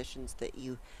these positions that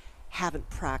you haven't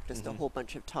practiced a whole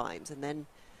bunch of times, and then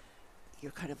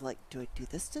you're kind of like, do I do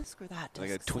this disc or that disc? Like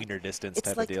a tweener distance It's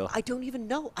type like, of deal. I don't even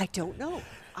know. I don't know.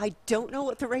 I don't know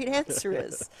what the right answer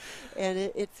is. And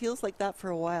it feels like that for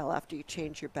a while after you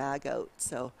change your bag out.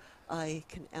 So I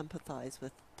can empathize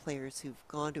with players who've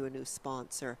gone to a new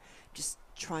sponsor, just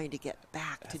trying to get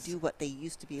back to do what they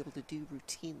used to be able to do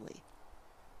routinely.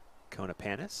 Kona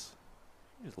Panis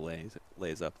just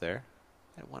lays up there.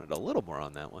 I wanted a little more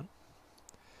on that one.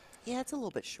 Yeah, it's a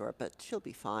little bit short, but she'll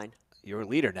be fine. Your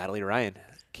leader, Natalie Ryan.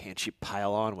 Can she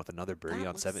pile on with another birdie That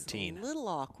on was 17? a little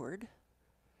awkward.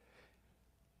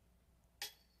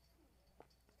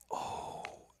 Oh,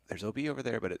 there's OB over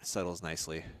there, but it settles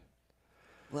nicely.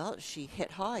 Well, she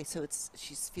hit high, so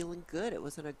she's feeling good. It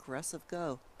was an aggressive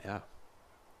go. Yeah.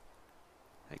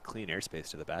 And clean airspace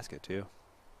to the basket, too.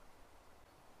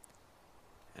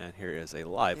 And here is a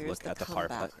live There's look the at the par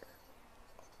putt.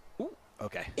 comebacker. Ooh,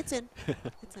 okay. It's in.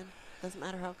 It's in. Doesn't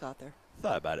matter how it got there.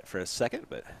 Thought about it for a second,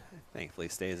 but thankfully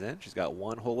stays in. She's got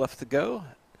one hole left to go.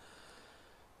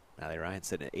 Natalie Ryan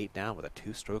sitting at 8 down with a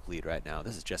 2-stroke lead right now.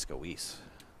 This is Jessica Weiss.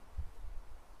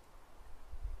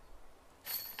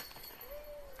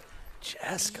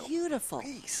 Jessica Beautiful.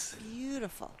 Weiss.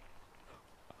 Beautiful.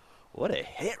 What a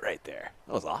hit right there.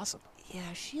 That was awesome.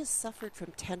 Yeah, she has suffered from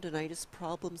tendonitis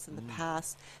problems in the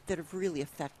past that have really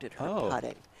affected her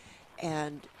putting.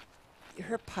 And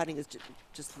her putting is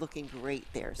just looking great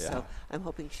there. Yeah. So I'm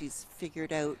hoping she's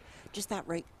figured out just that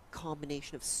right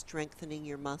combination of strengthening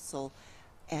your muscle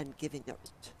and giving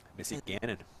it. Missy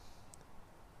Gannon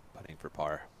putting for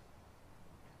par.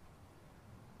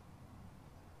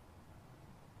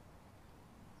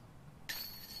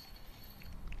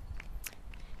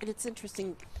 And it's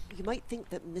interesting, you might think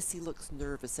that Missy looks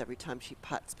nervous every time she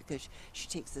putts because she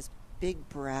takes this big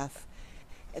breath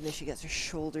and then she gets her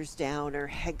shoulders down, her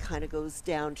head kind of goes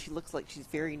down. She looks like she's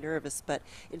very nervous, but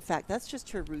in fact, that's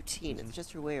just her routine. It's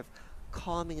just her way of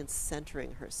calming and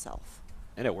centering herself.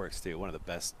 And it works, too. One of the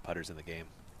best putters in the game.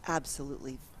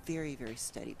 Absolutely. Very, very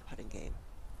steady putting game.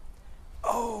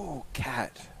 Oh,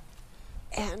 Kat.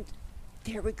 And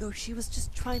there we go. She was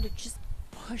just trying to just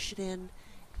push it in,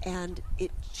 and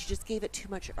she just gave it too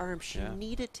much arm. She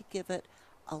needed to give it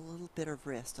a little bit of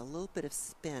wrist, a little bit of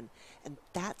spin, and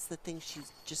that's the thing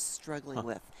she's just struggling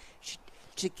with.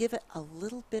 To give it a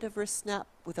little bit of wrist snap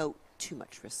without too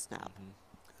much wrist snap.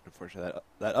 Unfortunately,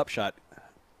 that upshot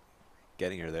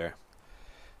getting her there,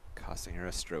 costing her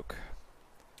a stroke.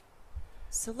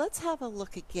 So let's have a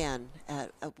look again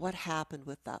at what happened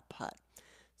with that putt.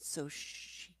 So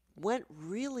she went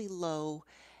really low,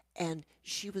 and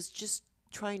she was just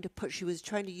trying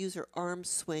to use her arm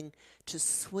swing to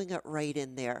swing it right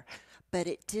in there, but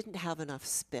it didn't have enough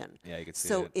spin. Yeah, you can see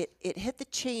so it hit the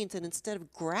chains, and instead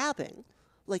of grabbing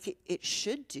like it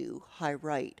should do high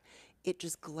right, it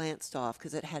just glanced off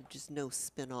because it had just no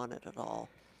spin on it at all.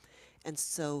 And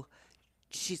so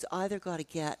she's either got to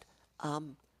get a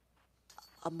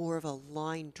more of a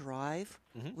line drive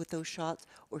with those shots,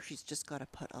 or she's just got to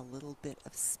put a little bit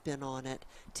of spin on it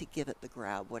to give it the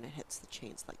grab when it hits the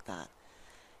chains like that.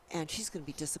 And she's going to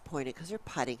be disappointed because her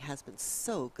putting has been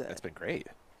so good. It's been great.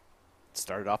 It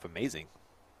started off amazing.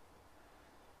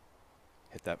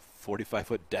 Hit that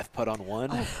 45-foot death putt on one.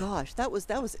 Oh gosh, that was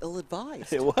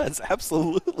ill-advised. It was,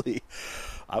 absolutely.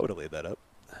 I would have laid that up.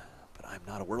 But I'm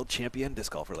not a world champion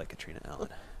disc golfer like Katrina Allen.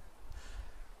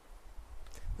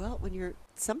 Well,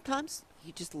 sometimes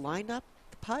you just line up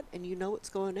the putt and you know it's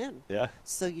going in. Yeah.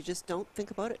 So you just don't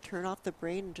think about it, turn off the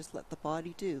brain, and just let the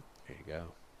body do. There you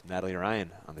go. Natalie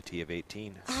Ryan on the tee of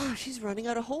 18. Ah, she's running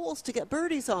out of holes to get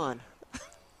birdies on.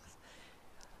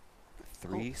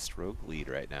 3-stroke lead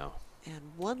right now. And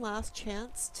one last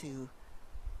chance to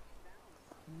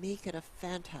make it a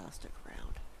fantastic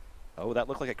round. Oh, that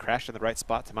looked like it crashed in the right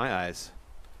spot to my eyes.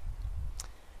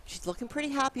 She's looking pretty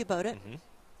happy about it.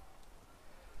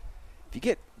 If you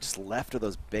get just left of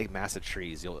those big, massive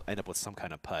trees, you'll end up with some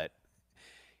kind of putt.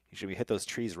 Usually we hit those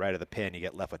trees right of the pin, you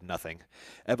get left with nothing.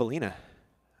 Evelina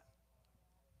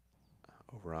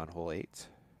over on hole 8.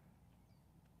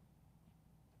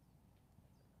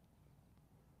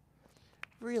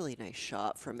 Really nice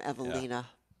shot from Evelina.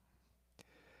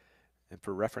 And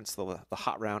for reference, the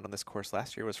hot round on this course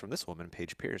last year was from this woman,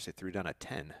 Paige Pierce. They threw down a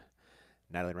 10.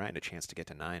 Natalie Ryan a chance to get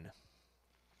to 9.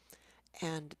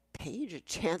 And Paige a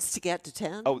chance to get to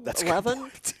 10. Oh, that's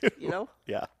 11. You know?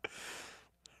 Yeah.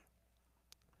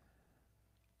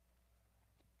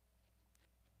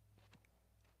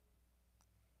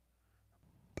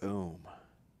 Boom.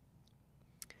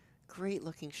 Great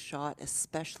looking shot,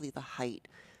 especially the height.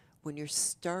 When you're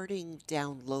starting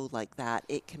down low like that,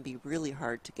 it can be really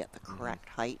hard to get the correct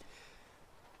height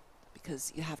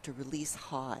because you have to release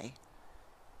high.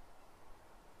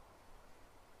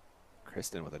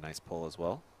 Kristen with a nice pull as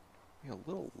well. A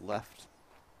little left,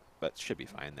 but should be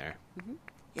fine there.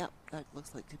 Yep, that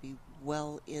looks like to be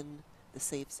well in the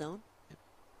safe zone.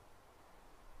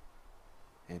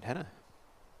 And Henna.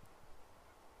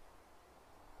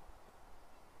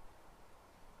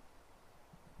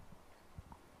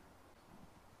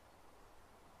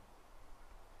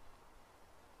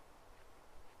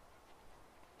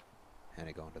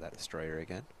 Henna going to that destroyer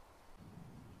again.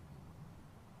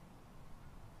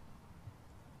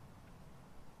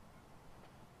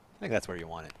 I think that's where you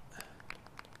want it.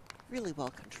 Really well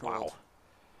controlled. Wow.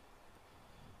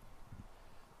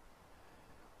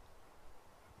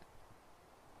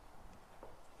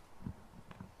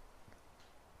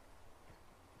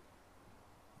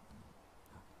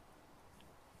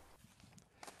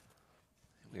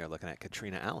 We are looking at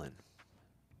Katrina Allen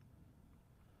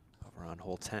over on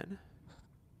hole 10.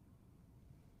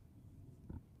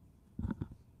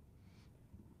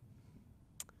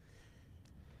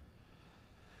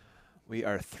 We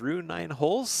are through 9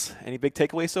 holes. Any big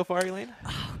takeaways so far, Elaine?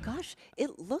 Oh, gosh.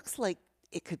 It looks like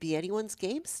it could be anyone's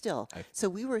game still. So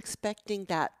we were expecting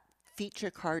that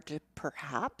feature card to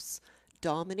perhaps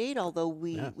dominate, although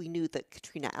we knew that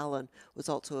Katrina Allen was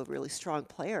also a really strong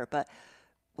player. But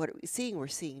what are we seeing? We're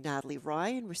seeing Natalie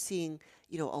Ryan. We're seeing,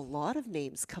 a lot of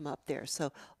names come up there.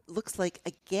 So looks like,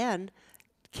 again,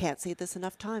 can't say this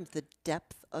enough times, the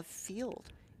depth of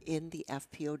field in the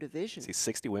FPO division. See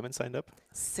 60 women signed up?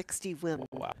 60 women,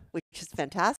 wow. Which is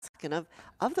fantastic. And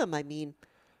of them, I mean,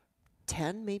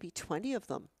 10, maybe 20 of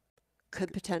them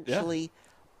could potentially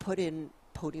put in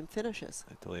podium finishes.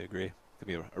 I totally agree. It'll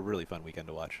be a really fun weekend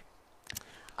to watch.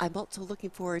 I'm also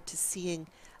looking forward to seeing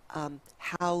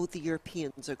how the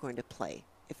Europeans are going to play.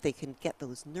 If they can get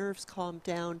those nerves calmed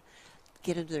down,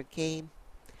 get into their game.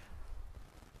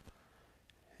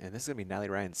 And this is going to be Natalie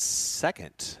Ryan's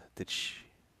second.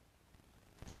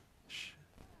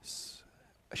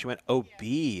 She went OB.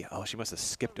 Oh, she must have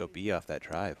skipped OB off that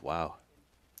drive. Wow.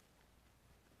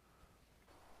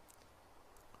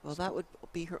 Well, that would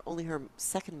be only her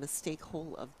second mistake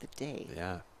hole of the day.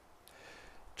 Yeah.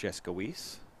 Jessica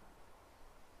Weiss.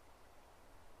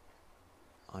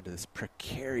 Onto this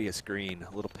precarious green,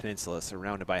 a little peninsula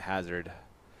surrounded by hazard.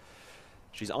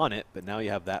 She's on it, but now you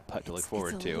have that putt to look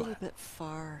forward it's to. a little bit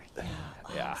far. Yeah.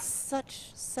 Yeah.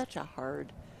 Such a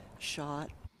hard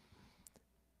shot.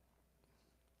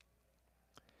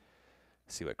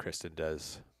 See what Kristen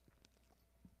does.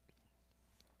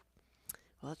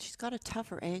 Well, she's got a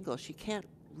tougher angle. She can't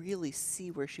really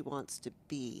see where she wants to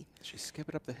be. She skip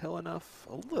it up the hill enough?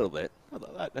 A little bit.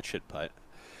 Well, that should putt.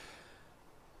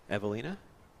 Evelina.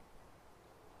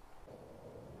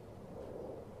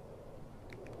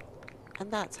 And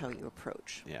that's how you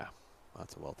approach. Yeah.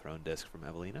 That's a well-thrown disc from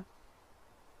Evelina.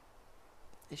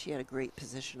 And she had a great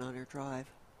position on her drive.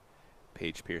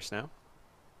 Paige Pierce now.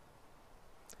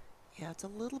 Yeah, it's a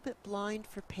little bit blind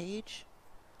for Paige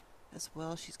as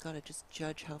well. She's got to just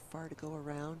judge how far to go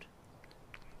around.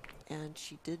 And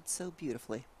she did so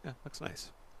beautifully. Yeah, looks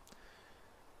nice.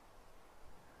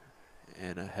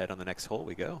 And ahead on the next hole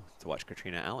we go to watch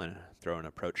Katrina Allen throw an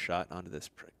approach shot onto this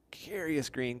precarious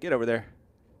green. Get over there.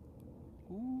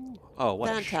 Ooh. Oh, what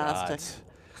fantastic. a shot.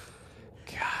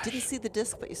 Gosh. Didn't see the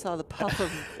disc, but you saw the puff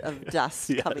of dust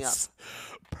Yes. coming up.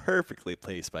 Perfectly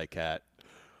placed by Kat.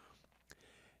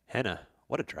 Henna,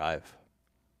 what a drive.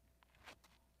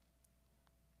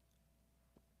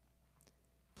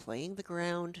 Playing the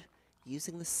ground,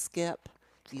 using the skip,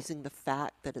 using the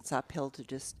fact that it's uphill to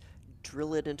just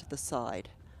drill it into the side.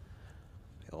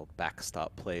 The old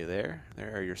backstop play there.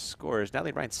 There are your scores.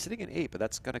 Natalie Ryan sitting in 8, but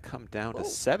that's going to come down to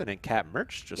 7, and Kat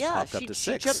Merch just popped up to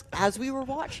 6. Jumped, as we were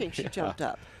watching, she jumped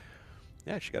up.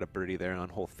 Yeah, she got a birdie there on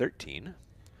hole 13.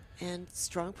 And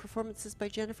strong performances by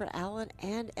Jennifer Allen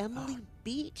and Emily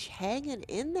Beach hanging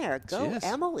in there. Go,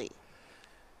 Emily.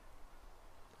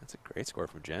 That's a great score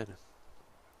from Jen.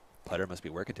 Putter must be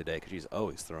working today because she's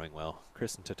always throwing well.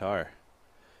 Kristen Tatar.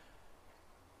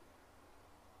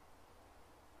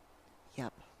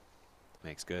 Yep.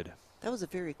 Makes good. That was a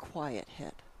very quiet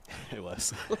hit. It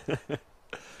was.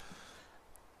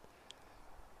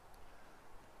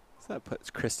 So that puts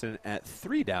Kristen at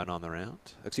 3 down on the round.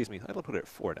 Excuse me, I'll put it at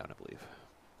 4 down, I believe.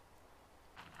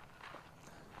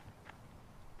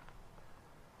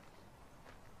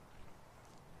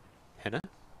 Henna.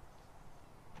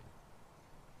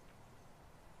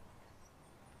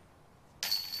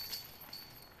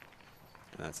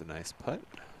 That's a nice putt.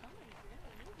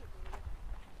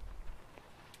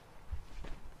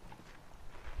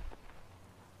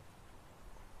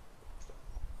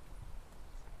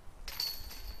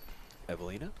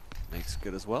 Evelina makes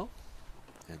good as well.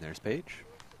 And there's Paige.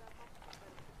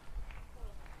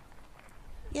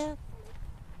 Yeah.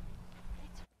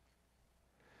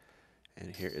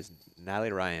 And here is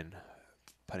Natalie Ryan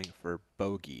putting for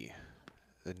bogey.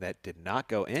 The net did not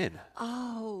go in.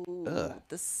 Oh,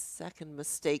 the second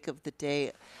mistake of the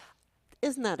day.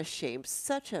 Isn't that a shame?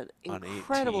 Such an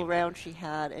incredible round she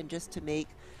had, and just to make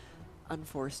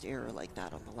unforced error like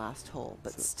that on the last hole.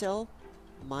 But still,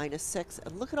 -6.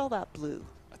 And look at all that blue.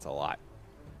 That's a lot.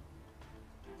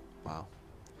 Wow.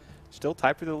 Still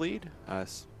tied for the lead.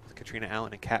 Katrina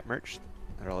Allen and Kat Merch.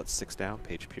 They're all at 6 down.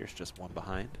 Paige Pierce just 1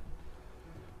 behind.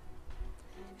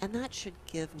 And that should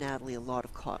give Natalie a lot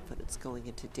of confidence going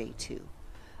into day 2.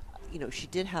 You know, she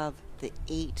did have the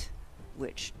 8,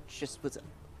 which just was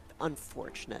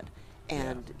unfortunate.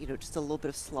 And, you know, just a little bit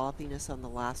of sloppiness on the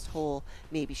last hole.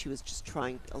 Maybe she was just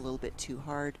trying a little bit too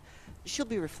hard. She'll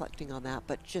be reflecting on that,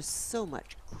 but just so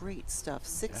much great stuff.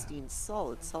 16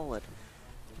 solid,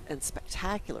 and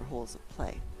spectacular holes of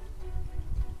play.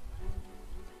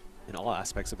 In all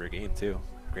aspects of her game, too.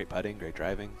 Great putting, great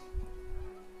driving.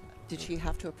 Did she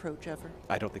have to approach ever?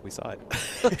 I don't think we saw it.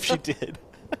 If she did.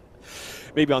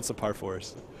 Maybe on some par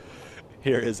 4s.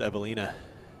 Here is Evelina.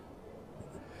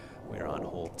 We're on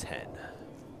hole 10.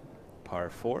 Par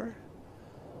 4.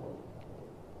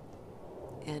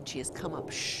 And she has come up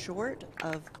short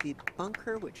of the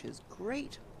bunker, which is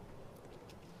great.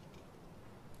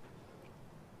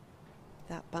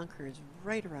 That bunker is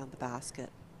right around the basket.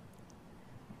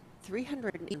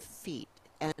 308 feet.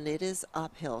 And it is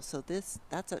uphill, so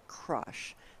that's a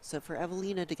crush. So for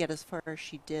Evelina to get as far as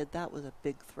she did, that was a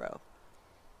big throw.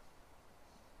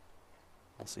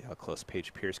 We'll see how close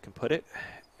Paige Pierce can put it.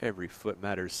 Every foot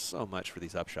matters so much for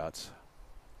these upshots.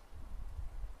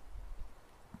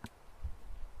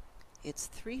 It's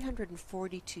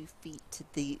 342 feet to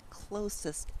the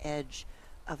closest edge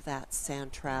of that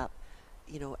sand trap.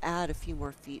 You know, add a few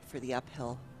more feet for the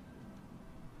uphill.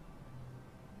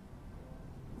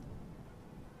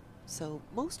 So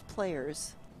most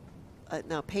players,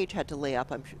 now Paige had to lay up,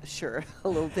 I'm sure, a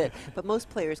little bit, but most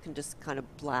players can just kind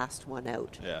of blast one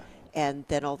out. Yeah. And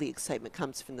then all the excitement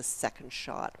comes from the second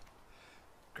shot.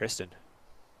 Kristen.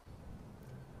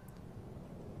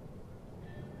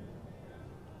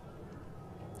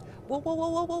 Whoa, whoa, whoa,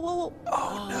 whoa, whoa, whoa.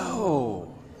 Oh,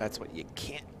 no. That's what you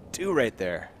can't do right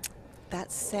there. That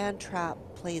sand trap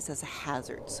plays as a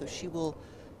hazard, so she will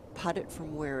putt it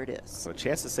from where it is. So a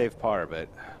chance to save par, but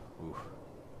ooh,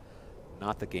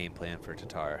 not the game plan for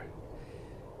Tatar.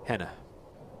 Henna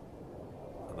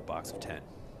on the box of 10.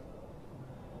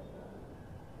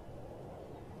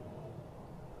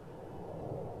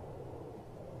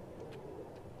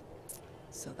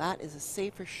 So that is a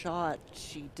safer shot.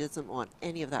 She doesn't want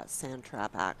any of that sand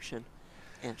trap action.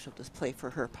 And she'll just play for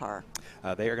her par.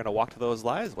 They are going to walk to those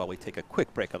lives while we take a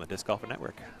quick break on the Disc Golfer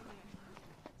Network.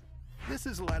 This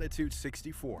is Latitude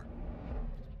 64.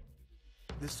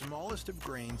 The smallest of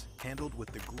grains handled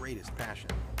with the greatest passion.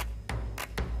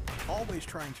 Always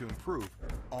trying to improve,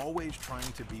 always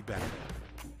trying to be better.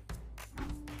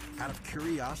 Out of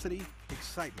curiosity,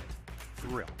 excitement,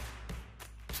 thrill.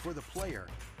 For the player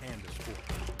and the sport.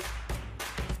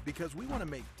 Because we want to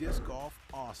make disc golf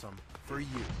awesome for you.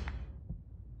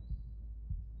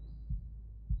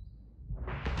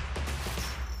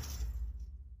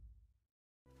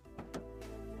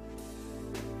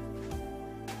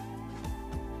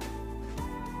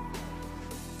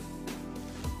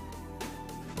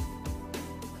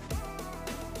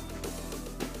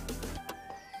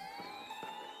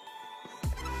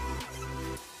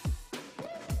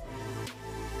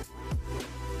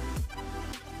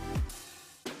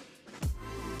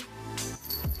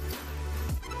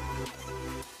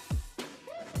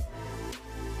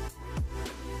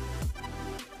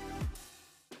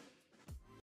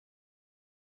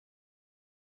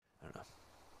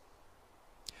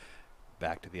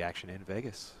 Back to the action in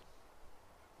Vegas.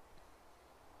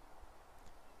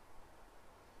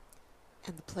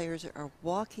 And the players are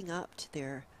walking up to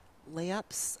their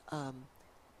layups.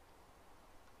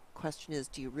 Question is,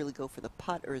 do you really go for the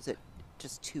putt, or is it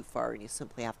just too far and you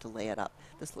simply have to lay it up?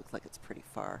 This looks like it's pretty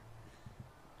far.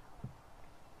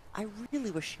 I really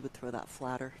wish she would throw that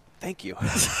flatter. Thank you.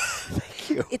 Thank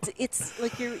you. It's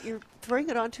like you're throwing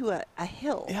it onto a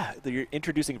hill. Yeah, you're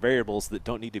introducing variables that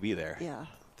don't need to be there. Yeah.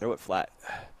 Throw it flat.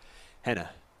 Henna.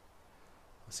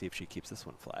 Let's see if she keeps this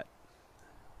one flat.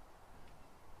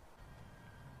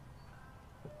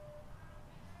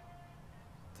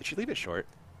 Did she leave it short?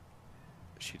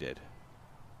 She did.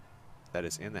 That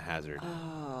is in the hazard.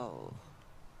 Oh.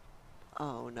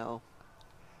 Oh, no.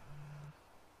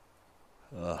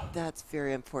 Ugh. That's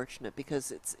very unfortunate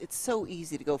because it's so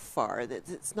easy to go far. That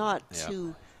it's not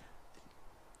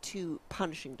too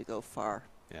punishing to go far.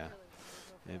 Yeah.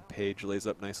 And Paige lays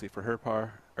up nicely for her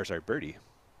par, or sorry, birdie.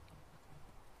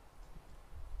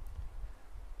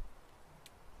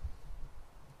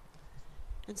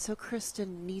 And so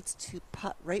Kristen needs to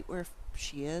putt right where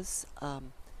she is. I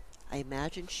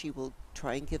imagine she will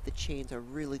try and give the chains a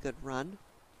really good run.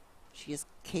 She is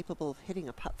capable of hitting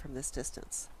a putt from this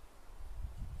distance.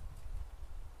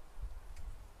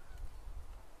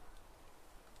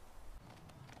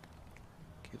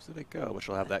 Gives it a go, but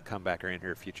she'll have that comebacker in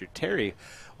her future. Terry,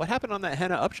 what happened on that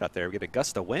Henna upshot there? We get a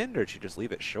gust of wind, or did she just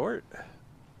leave it short?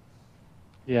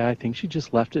 Yeah, I think she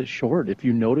just left it short. If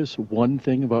you notice one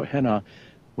thing about Henna,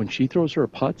 when she throws her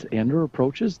putts and her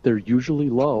approaches, they're usually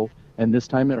low, and this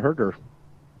time it hurt her.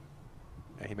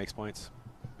 Yeah, he makes points.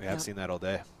 We have seen that all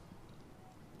day.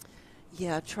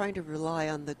 Yeah, trying to rely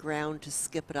on the ground to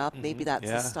skip it up. Maybe that's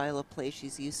the style of play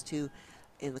she's used to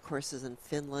in the courses in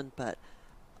Finland, but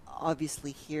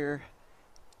obviously here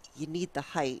you need the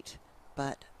height,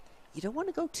 but you don't want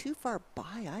to go too far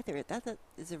by either. That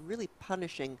is a really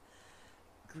punishing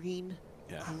green.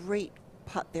 Yeah. Great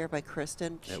putt there by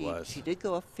Kristen. She did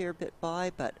go a fair bit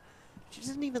by, but she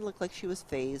doesn't even look like she was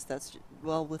phased. That's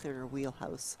well within her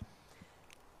wheelhouse.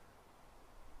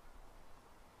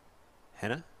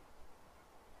 Henna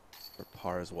for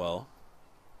par as well.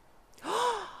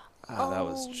 That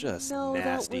was just nasty.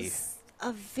 That was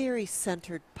a very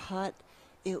centered putt.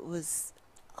 It was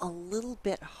a little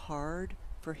bit hard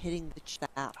for hitting the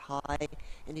that high,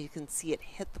 and you can see it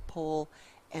hit the pole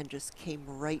and just came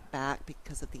right back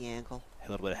because of the angle.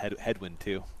 A little bit of headwind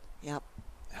too. Yep.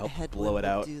 Helped blow it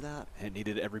out. Do that. It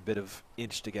needed every bit of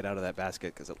inch to get out of that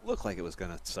basket because it looked like it was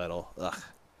going to settle. Ugh.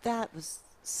 That was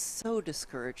so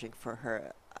discouraging for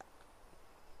her.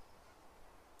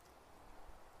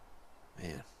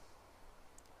 Man.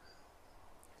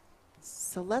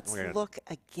 So let's look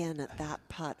again at that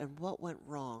putt and what went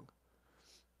wrong.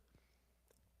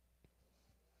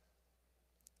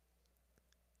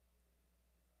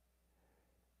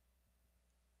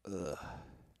 Ugh.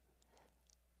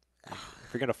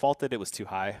 If you're going to fault it, it was too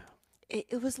high.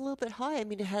 It was a little bit high. I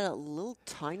mean, it had a little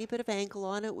tiny bit of angle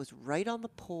on it. It was right on the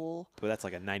pole. But that's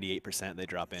like a 98% they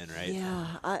drop in, right?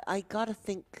 Yeah, I got to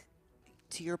think,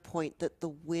 to your point, that the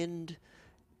wind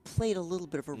played a little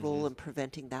bit of a role in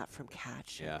preventing that from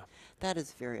catching. Yeah. That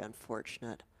is very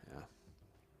unfortunate.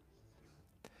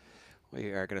 Yeah.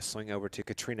 We are going to swing over to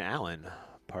Katrina Allen,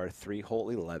 par 3, hole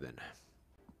 11.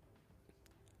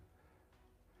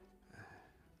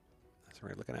 So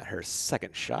we're looking at her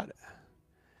second shot.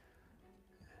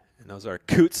 And those are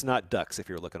coots, not ducks, if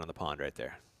you're looking on the pond right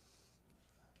there.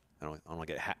 I don't want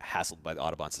to get hassled by the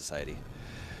Audubon Society.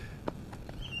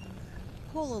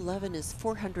 Hole 11 is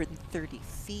 430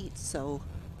 feet, so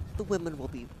the women will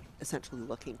be essentially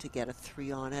looking to get a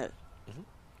 3 on it.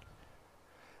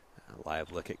 A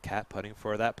live look at Kat putting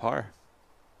for that par.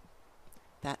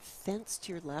 That fence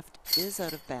to your left is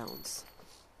out of bounds.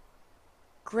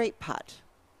 Great putt.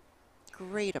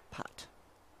 Great a putt.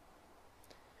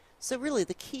 So really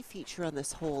the key feature on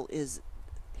this hole is,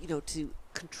 you know, to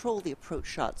control the approach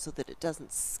shot so that it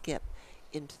doesn't skip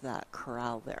into that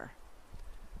corral there.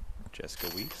 Jessica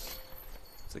Weiss.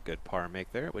 It's a good par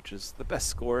make there, which is the best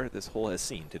score this hole has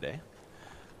seen today.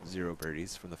 0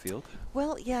 birdies from the field.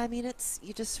 Well, yeah, I mean, it's,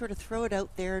 you just sort of throw it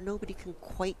out there. Nobody can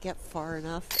quite get far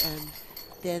enough, and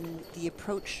then the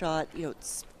approach shot, you know,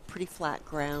 it's pretty flat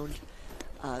ground.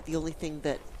 The only thing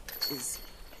that is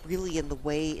really in the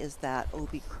way is that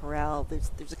OB corral.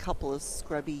 There's a couple of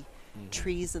scrubby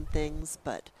trees and things,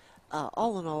 but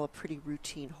all in all, a pretty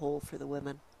routine hole for the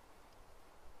women.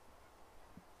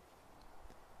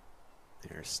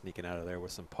 They're sneaking out of there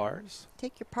with some pars.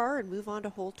 Take your par and move on to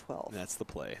hole 12. That's the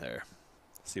play there.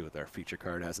 See what our feature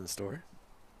card has in store.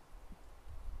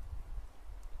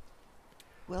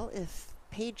 Well, if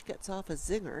Paige gets off a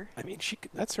zinger, I mean,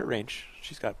 that's her range.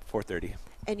 She's got 430.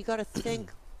 and you got to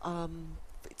think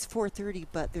it's 430,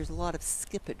 but there's a lot of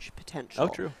skippage potential. Oh,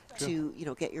 true. To, you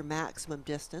know, get your maximum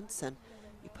distance, and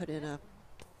you put in a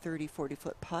 30,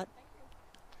 40-foot putt.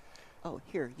 Oh,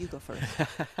 here, you go first.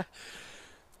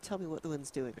 Tell me what the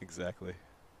wind's doing. Exactly.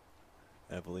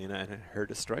 Evelina and her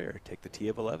destroyer take the tee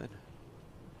of 11.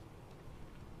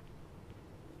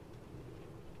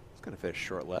 It's going to finish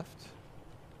short left.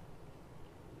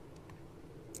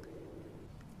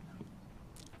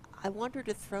 I want her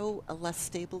to throw a less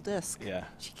stable disc. Yeah.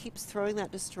 She keeps throwing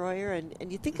that destroyer,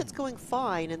 and you think it's going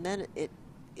fine, and then it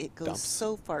goes Dumps.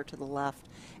 so far to the left,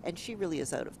 and she really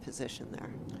is out of position there.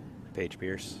 Paige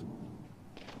Pierce.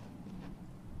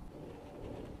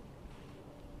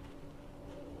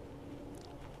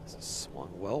 This is swung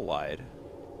well wide.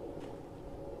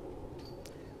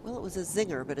 Well, it was a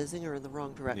zinger, but a zinger in the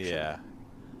wrong direction. Yeah.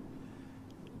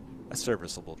 A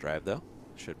serviceable drive, though.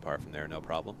 Should par from there, no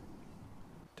problem.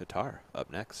 Tatar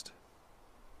up next.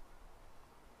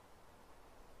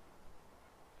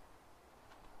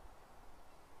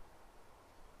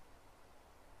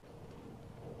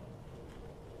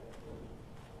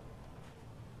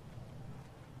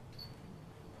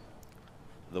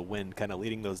 The wind kind of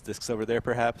leading those discs over there,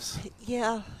 perhaps?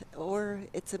 Yeah, or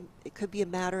it could be a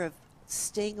matter of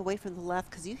staying away from the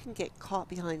left, because you can get caught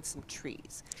behind some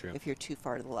trees. True. If you're too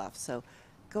far to the left. So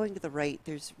going to the right,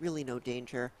 there's really no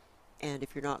danger. And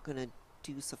if you're not going to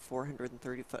do a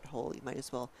 430-foot hole, you might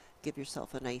as well give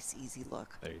yourself a nice, easy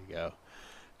look. There you go.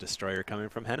 Destroyer coming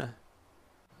from Henna.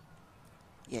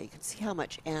 Yeah, you can see how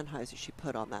much Anheuser she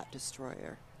put on that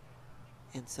destroyer.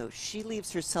 And so she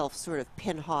leaves herself sort of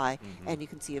pin high, and you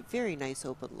can see a very nice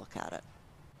open look at it.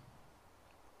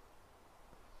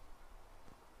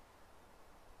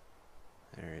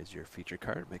 There is your feature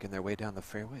card making their way down the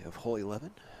fairway of hole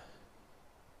 11.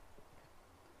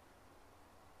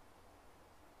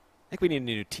 I think we need a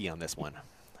new tee on this one.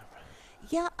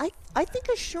 Yeah, I think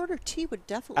a shorter tee would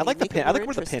definitely I like the make pin. it I more like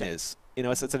where the pin interesting. is. You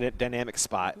know, it's a dynamic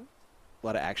spot. A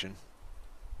lot of action.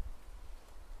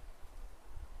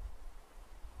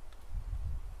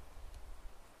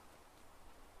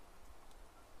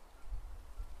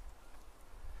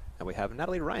 And we have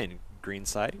Natalie Ryan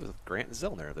greenside with Grant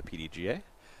Zellner of the PDGA.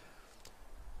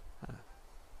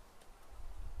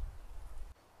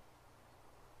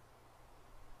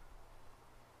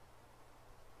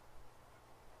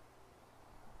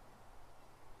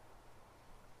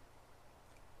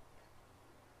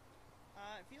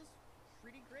 It feels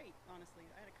pretty great, honestly.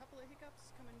 I had a couple of hiccups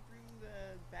coming through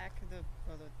the back of the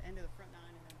end of the front nine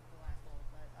and then the last hole,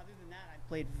 but other than that, I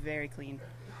played very clean.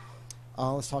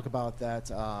 Let's talk about that.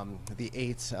 The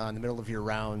 8 in the middle of your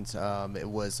round, it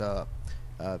was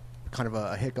kind of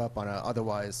a hiccup on an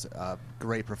otherwise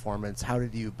great performance. How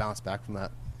did you bounce back from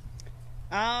that?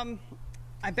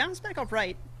 I bounced back up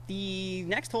right. The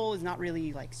next hole is not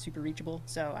really like super reachable,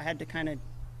 so I had to kind of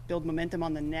build momentum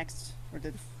on the next, or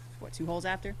the 2 holes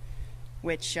after,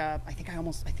 which I think I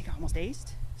almost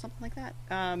aced, something like that.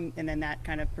 And then that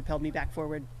kind of propelled me back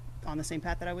forward on the same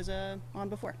path that I was on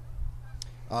before.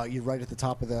 You're right at the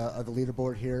top of the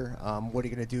leaderboard here. What are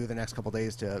you going to do the next couple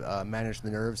days to manage the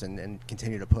nerves and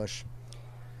continue to push?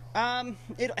 I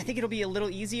think it'll be a little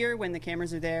easier when the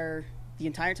cameras are there the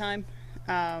entire time.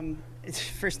 It's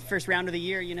first round of the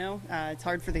year, you know. It's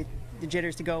hard for the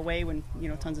jitters to go away when, you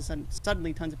know,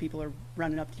 suddenly tons of people are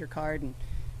running up to your card, and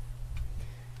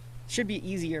should be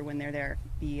easier when they're there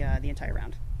the entire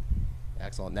round.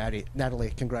 Excellent.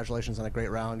 Natalie, congratulations on a great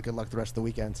round. Good luck the rest of the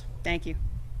weekend. Thank you.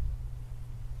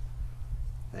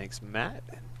 Thanks, Matt.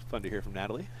 Fun to hear from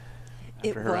Natalie.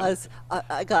 It was.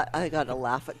 I got to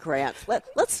laugh at Grant.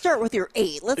 Let's start with your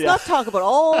 8. Let's not talk about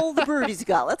all the birdies you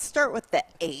got. Let's start with the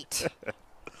 8.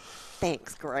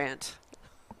 Thanks, Grant.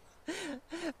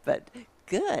 But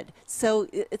good. So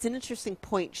it's an interesting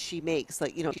point she makes.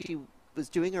 Like, you know, she was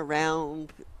doing a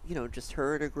round, you know, just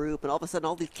her and her group, and all of a sudden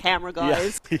all these camera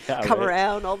guys come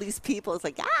around, all these people. It's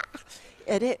like, ah!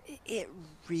 And it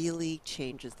really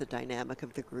changes the dynamic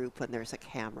of the group when there's a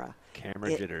camera.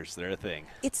 Camera jitters, they're a thing.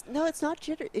 It's not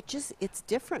jitter. It's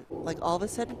different. Like, all of a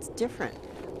sudden it's different.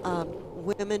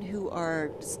 Women who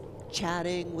are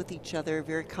chatting with each other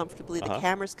very comfortably, the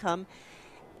cameras come,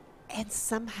 and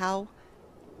somehow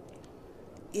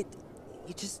it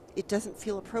doesn't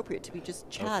feel appropriate to be just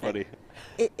chatting. Funny.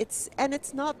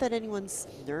 It's not that anyone's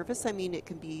nervous. I mean, it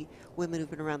can be women who've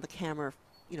been around the camera,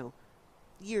 you know,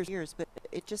 years, but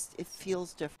it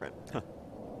feels different.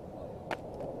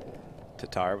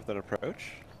 Tatar with an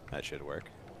approach. That should work.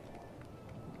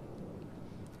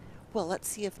 Well, let's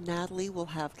see if Natalie will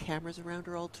have cameras around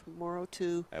her all tomorrow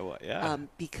to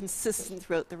be consistent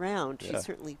throughout the round. She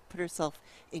certainly put herself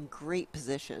in great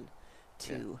position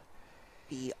to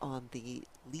be on the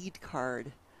lead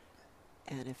card.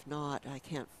 And if not, I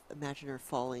can't imagine her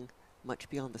falling much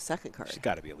beyond the second card. She's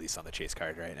got to be at least on the chase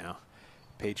card right now.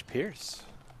 Paige Pierce.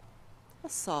 A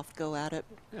soft go at it.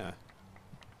 Yeah.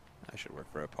 That should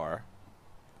work for a par.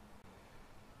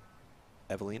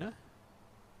 Evelina?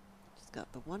 She's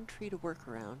got the one tree to work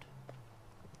around.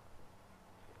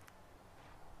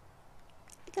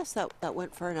 I guess that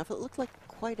went far enough. It looked like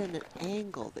quite an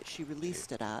angle that she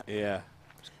released it at. Yeah.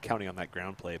 Just counting on that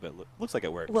ground play, but looks like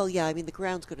it worked. Well, yeah, I mean, the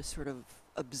ground's going to sort of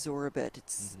absorb it.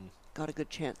 It's got a good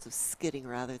chance of skidding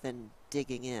rather than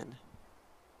digging in.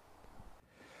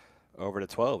 Over to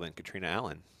 12 and Katrina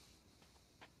Allen.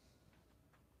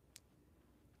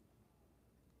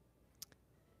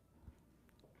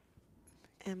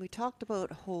 And we talked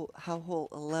about how hole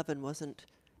 11 wasn't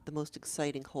the most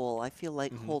exciting hole. I feel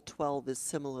like hole 12 is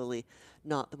similarly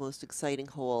not the most exciting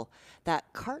hole.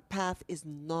 That cart path is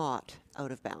not out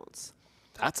of bounds.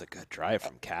 That's a good drive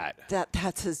from Kat.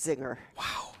 That's a zinger.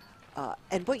 Wow.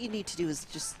 And what you need to do is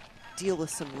just deal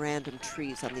with some random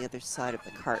trees on the other side of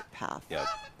the cart path. Yep.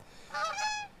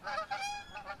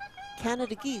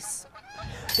 Canada geese,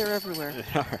 they're everywhere.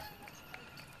 They are.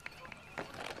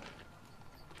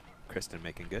 Kristen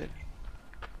making good.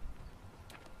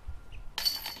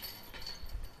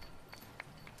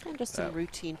 And just some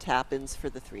routine tap-ins for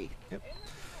the 3. Yep.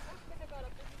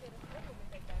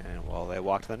 And while they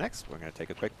walk to the next, we're going to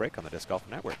take a quick break on the Disc Golf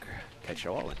Network. Catch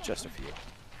you all in just a few.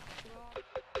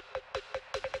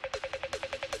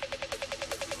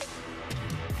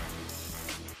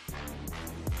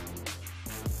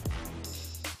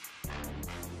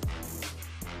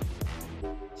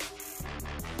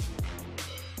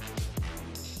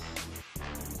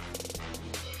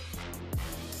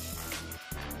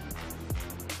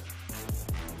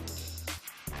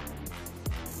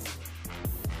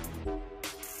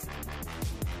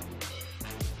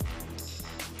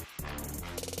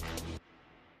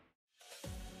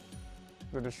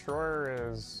 The Destroyer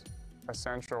is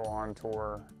essential on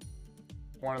tour.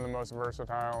 One of the most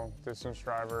versatile distance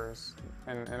drivers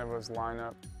in Innova's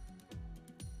lineup.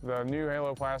 The new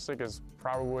Halo plastic is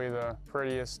probably the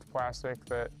prettiest plastic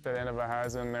that Innova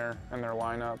has in their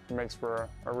lineup. It makes for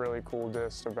a really cool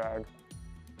disc to bag.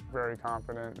 Very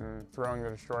confident in throwing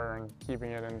the Destroyer and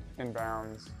keeping it in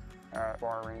bounds at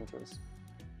far ranges.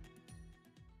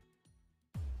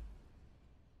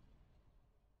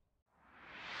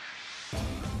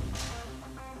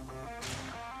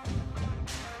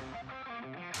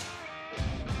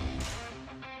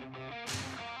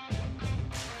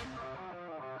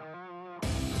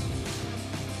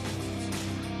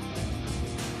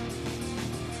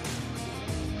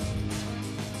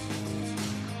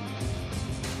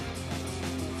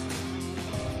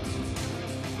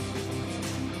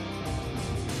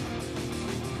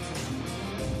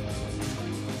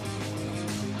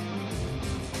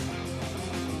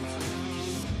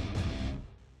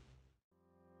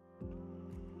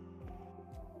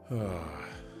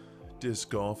 Disc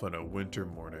golf on a winter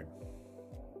morning.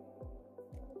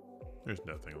 There's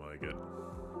nothing like it.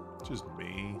 Just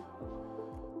me.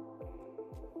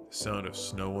 The sound of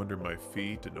snow under my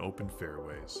feet and open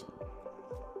fairways.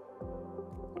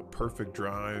 A perfect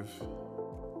drive.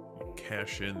 You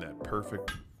cash in that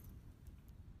perfect...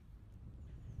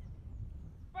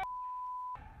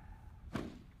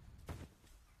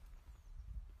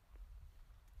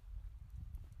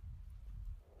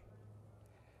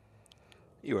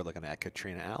 You were looking at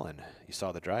Katrina Allen. You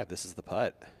saw the drive. This is the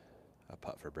putt. A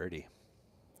putt for birdie.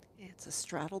 It's a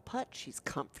straddle putt. She's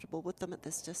comfortable with them at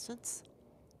this distance.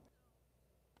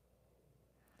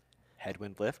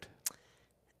 Headwind lift.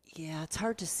 Yeah, it's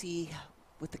hard to see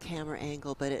with the camera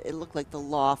angle, but it looked like the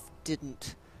loft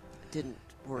didn't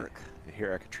work. And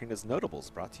here are Katrina's notables,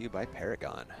 brought to you by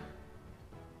Paragon.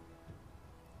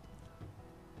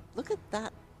 Look at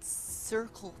that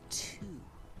circle 2.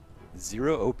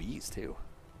 0 OBs too.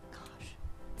 Gosh,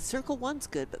 circle 1's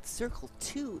good, but circle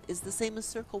 2 is the same as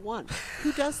circle 1.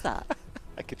 Who does that?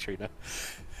 Katrina.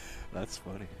 That's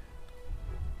funny.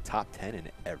 Top 10 in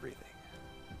everything.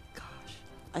 Gosh,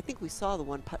 I think we saw the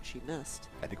one putt she missed.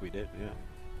 I think we did, yeah.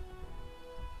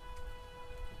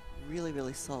 Really,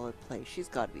 really solid play. She's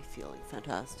got to be feeling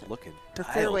fantastic. Looking her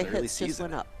dialed fairway early hits just season.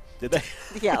 went up. Did they?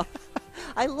 Yeah.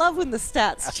 I love when the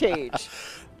stats change.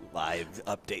 Live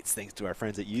updates thanks to our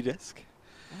friends at UDisc.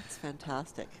 That's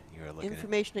fantastic. You are looking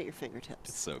information at your fingertips.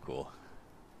 It's so cool.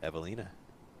 Evelina.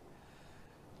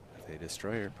 They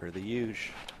destroy her per the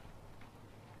usual.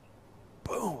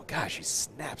 Boom! Gosh, she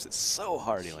snaps it so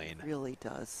hard, Elaine. She really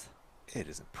does. It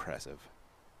is impressive.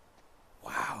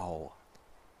 Wow.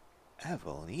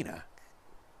 Evelina.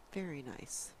 Very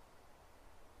nice.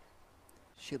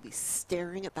 She'll be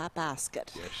staring at that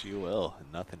basket. Yes, she will.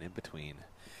 Nothing in between.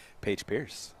 Paige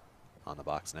Pierce on the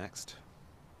box next.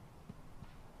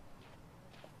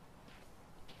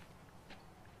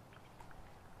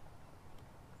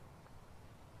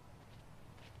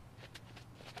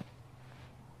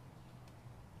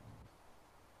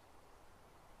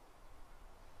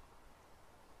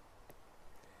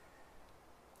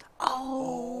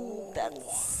 Oh,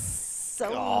 that's so...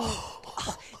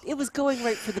 Oh, it was going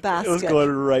right for the basket. It was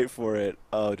going right for it.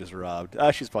 Oh, just robbed.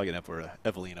 She's probably going to where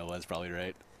Evelina was, probably,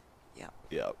 right? Yeah.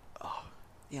 Yep. Oh.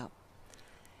 Yeah.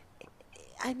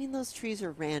 I mean, those trees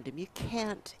are random. You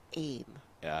can't aim.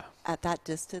 Yeah. At that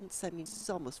distance. I mean, it's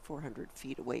almost 400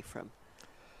 feet away from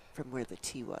where the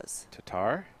tee was.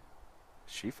 Tatar,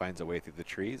 she finds a way through the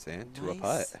trees and to a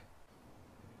putt.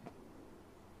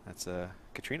 That's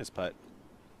Katrina's putt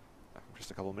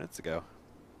just a couple minutes ago.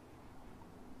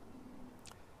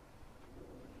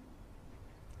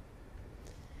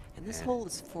 And this hole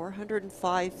is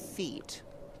 405 feet.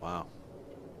 Wow.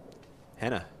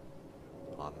 Hannah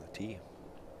on the tee.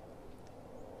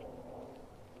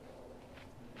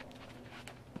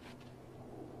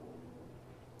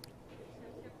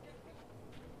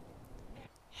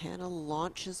 Hannah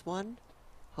launches one,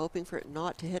 hoping for it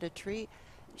not to hit a tree.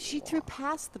 She threw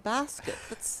past the basket.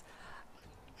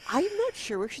 I'm not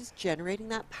sure where she's generating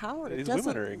that power. These it doesn't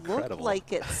women are incredible. look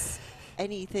like it's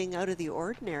anything out of the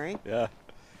ordinary. Yeah.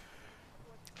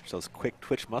 Those quick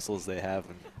twitch muscles they have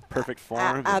in perfect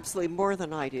form. Absolutely, more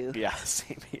than I do. Yeah,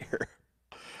 same here.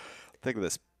 Think of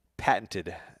this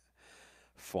patented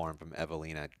form from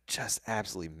Evelina, just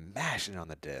absolutely mashing on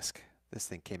the disc. This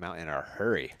thing came out in a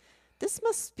hurry. This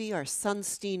must be our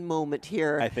Sunstein moment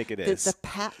here. I think it is. The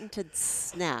patented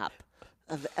snap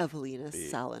of Evelina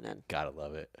Salonen. Gotta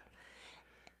love it.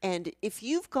 And if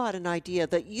you've got an idea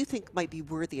that you think might be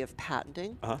worthy of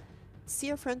patenting,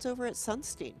 see our friends over at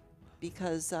Sunstein,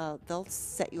 because they'll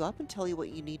set you up and tell you what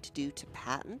you need to do to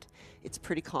patent. It's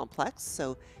pretty complex,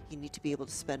 so you need to be able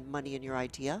to spend money on your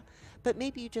idea. But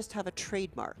maybe you just have a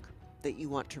trademark that you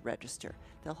want to register.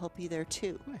 They'll help you there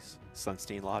too. Nice.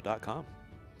 Sunsteinlaw.com.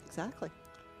 Exactly.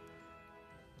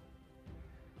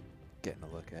 Getting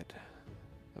a look at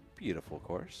a beautiful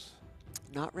course.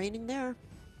 Not raining there.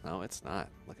 No, it's not.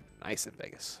 Looking nice in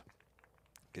Vegas.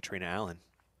 Katrina Allen.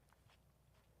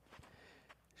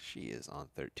 She is on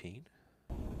 13.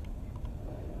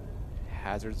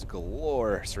 Hazards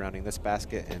galore surrounding this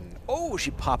basket, and oh,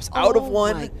 she pops out of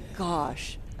one. Oh my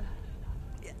gosh.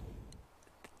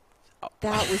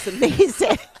 That was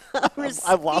amazing.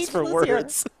 I'm lost for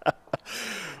words.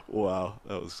 Wow,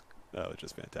 that was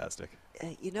just fantastic.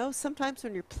 You know, sometimes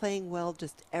when you're playing well,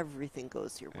 just everything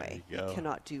goes your way. You go.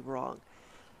 Cannot do wrong.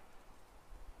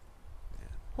 Yeah,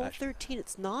 hole 13,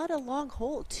 it's not a long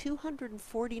hole,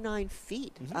 249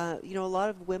 feet. Mm-hmm. You know, a lot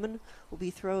of women will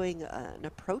be throwing an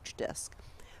approach disc,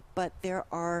 but there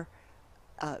are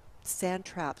sand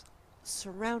traps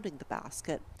surrounding the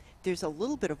basket. There's a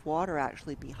little bit of water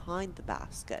actually behind the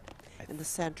basket, and the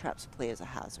sand traps play as a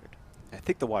hazard. I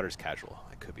think the water's casual.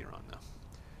 I could be wrong, though.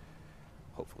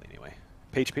 Hopefully, anyway.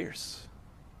 Paige Pierce.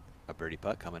 A birdie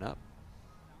putt coming up.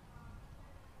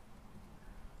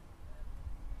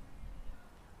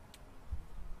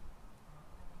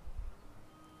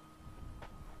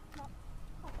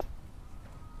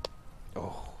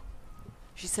 Oh.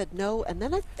 She said no, and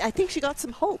then I think she got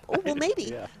some hope. Oh, well, maybe.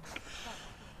 Yeah.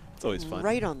 It's always fun.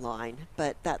 right on line,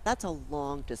 but that's a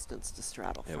long distance to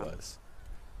straddle It from. was.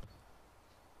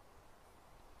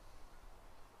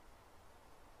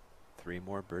 Three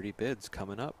more birdie bids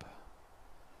coming up.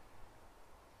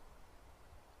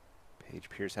 Paige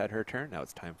Pierce had her turn. Now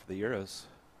it's time for the Euros.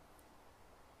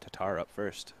 Tatar up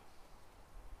first.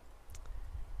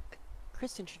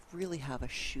 Kristen should really have a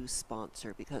shoe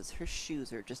sponsor because her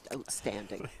shoes are just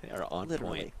outstanding. They are on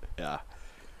literally. point. Yeah.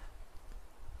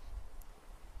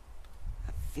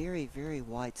 A very, very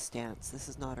wide stance. This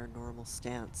is not our normal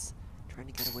stance. Trying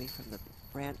to get away from the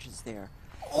branches there.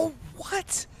 Oh,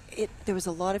 what? There was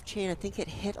a lot of chain. I think it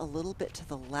hit a little bit to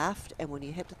the left, and when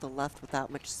you hit to the left with that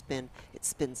much spin, it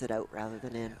spins it out rather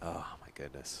than in. Oh, my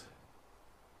goodness.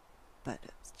 But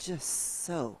it's just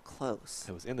so close.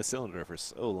 It was in the cylinder for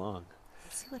so long.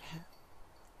 Let's see what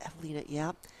Evelina,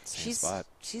 yeah. Same spot.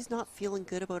 She's not feeling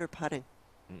good about her putting.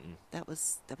 Mm-mm. That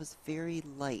was very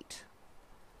light.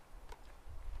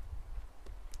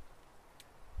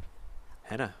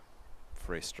 Henna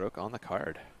for a stroke on the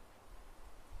card.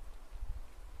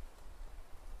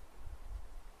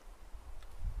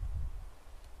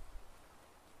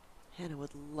 Hannah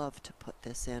would love to put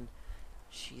this in.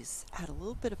 She's had a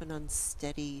little bit of an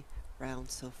unsteady round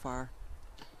so far.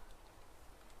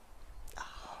 Oh,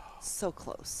 so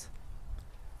close.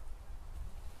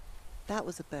 That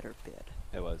was a better bid.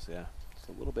 It was, yeah. Just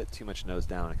a little bit too much nose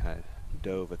down. It kind of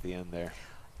dove at the end there.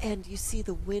 And you see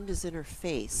the wind is in her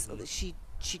face. Mm-hmm.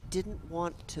 She didn't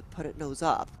want to put it nose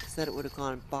up because then it would have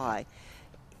gone by.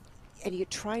 And you're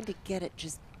trying to get it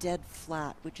just dead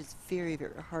flat, which is very,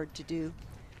 very hard to do,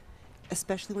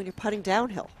 especially when you're putting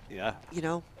downhill. Yeah. You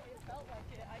know?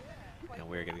 And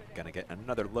we're gonna get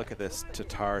another look at this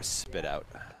Tatar spit out.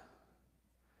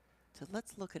 So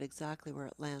let's look at exactly where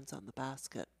it lands on the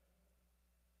basket.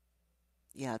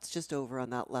 Yeah, it's just over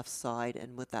on that left side,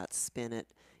 and with that spin, it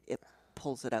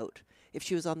pulls it out. If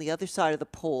she was on the other side of the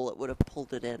pole, it would have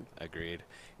pulled it in. Agreed.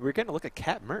 We're going to look at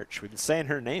Kat Murch. We've been saying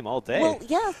her name all day. Well,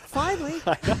 yeah, finally.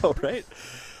 I know, right?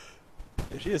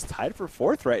 She is tied for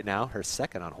fourth right now. Her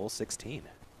second on hole 16.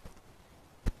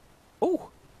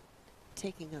 Oh!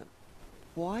 Taking a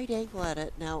wide angle at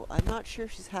it. Now, I'm not sure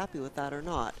if she's happy with that or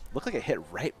not. Looked like it hit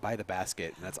right by the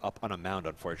basket, and that's up on a mound,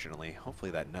 unfortunately.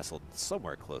 Hopefully that nestled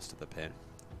somewhere close to the pin.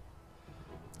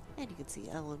 And you can see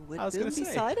Ellen I was gonna Woodboom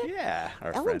say, beside it. yeah,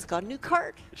 our Ellen's friend. got a new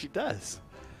cart. She does.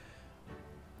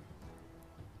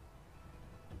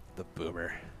 The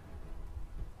boomer.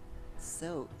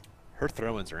 So. Her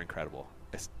throw-ins are incredible.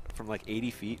 It's from like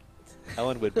 80 feet.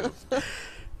 Ellen Woodboom.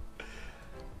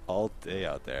 All day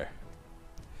out there.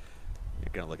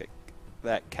 You're going to look at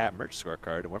that Kat Murch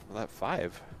scorecard and went from that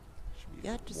 5. Should be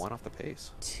Yeah, just one off the pace.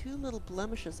 2 little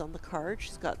blemishes on the card.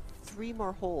 She's got 3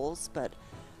 more holes, but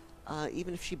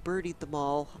even if she birdied them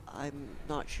all, I'm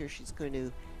not sure she's going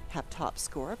to have top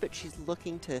score, but she's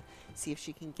looking to see if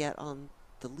she can get on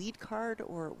the lead card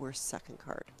or worse, second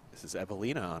card. This is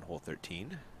Evelina on hole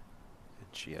 13. And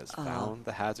she has found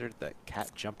the hazard that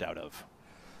Kat jumped out of.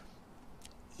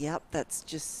 Yep, that's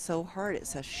just so hard.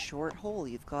 It's a short hole.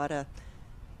 You've got to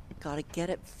get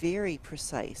it very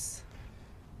precise.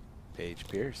 Paige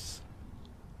Pierce.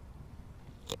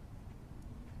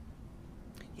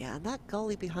 Yeah, and that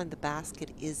gully behind the basket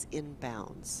is in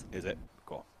bounds. Is it?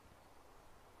 Cool.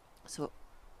 So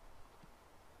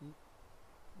it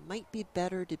might be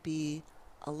better to be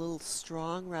a little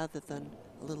strong rather than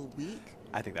a little weak.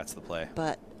 I think that's the play.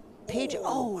 But Paige,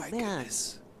 oh my man,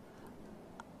 goodness.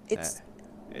 it's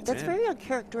It's that's in. very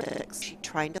uncharacteristic. Is she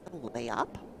trying to lay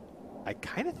up? I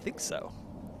kind of think so.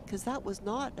 Because that was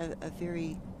not a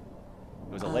very.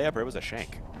 It was a layup or it was a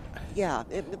shank. Yeah,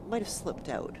 it might have slipped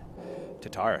out.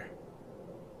 Tatar.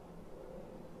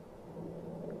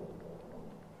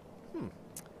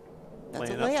 That's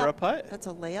Playing a layup. up for a putt? That's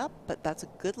a layup, but that's a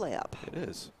good layup. It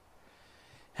is.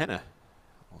 Henna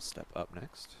will step up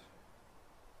next.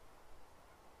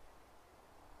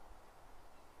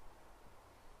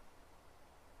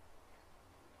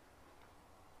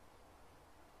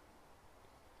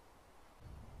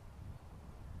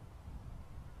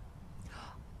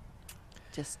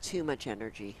 Just too much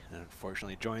energy. And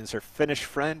unfortunately joins her Finnish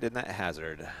friend in that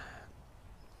hazard.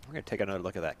 We're going to take another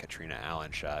look at that Katrina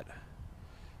Allen shot.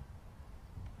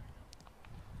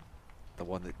 The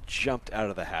one that jumped out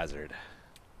of the hazard.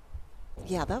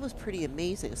 Yeah, that was pretty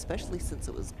amazing, especially since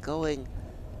it was going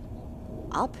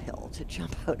uphill to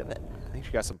jump out of it. I think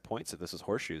she got some points if this is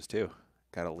horseshoes too.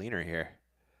 Got a leaner here.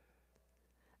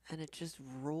 And it just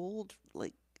rolled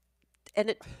like, and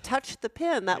it touched the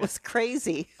pin. That was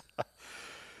crazy.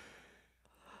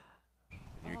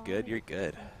 You're good, you're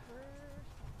good.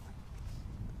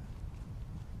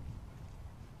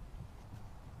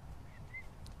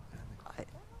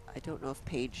 don't know if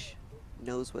Paige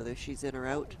knows whether she's in or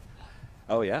out.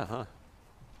 Oh, yeah, huh?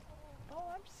 Oh,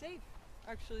 I'm safe,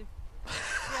 actually.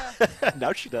 Yeah.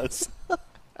 Now she does.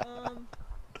 You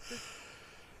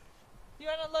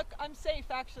want to look? I'm safe,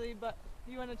 actually, but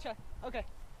you want to check? Okay.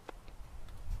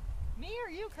 Me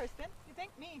or you, Kristen? You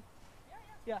think me?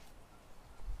 Yeah.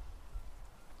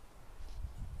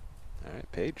 All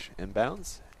right, Paige,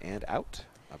 inbounds and out.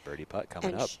 A birdie putt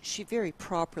coming And up. she very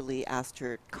properly asked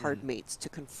her card mates to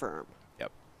confirm.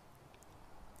 Yep.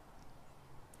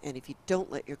 And if you don't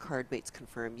let your card mates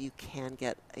confirm, you can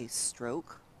get a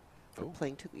stroke for Ooh.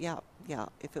 playing too. Yeah.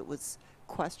 If it was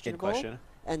questionable, question.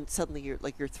 and suddenly you're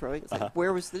throwing, it's Uh-huh. like,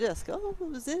 where was the disc? Oh, it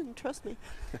was in. Trust me.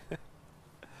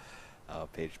 Oh,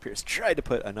 Paige Pierce tried to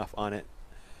put enough on it,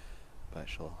 but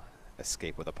she'll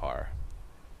escape with a par.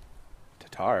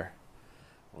 Tatar,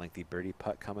 lengthy birdie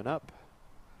putt coming up.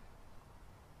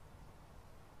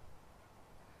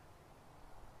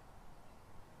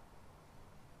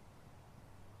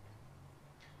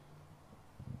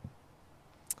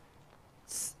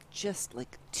 It's just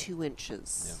like 2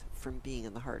 inches from being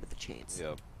in the heart of the chains.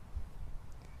 Yep.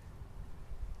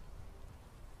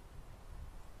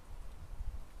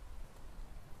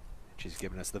 She's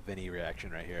giving us the Vinny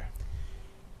reaction right here.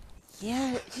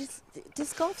 Yeah,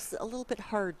 disc golf's a little bit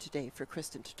hard today for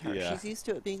Kristen Tatar. Yeah. She's used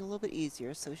to it being a little bit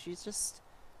easier, so she's just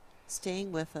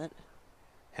staying with it.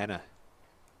 Henna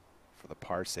for the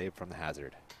par save from the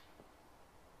hazard.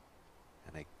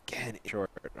 And again, short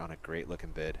on a great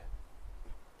looking bid.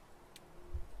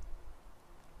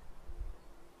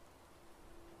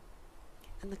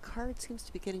 And the card seems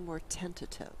to be getting more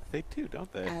tentative. They do,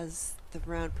 don't they? As the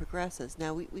round progresses.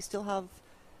 Now, we still have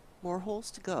more holes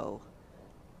to go.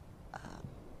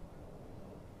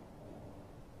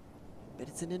 But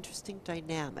it's an interesting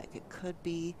dynamic. It could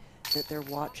be that they're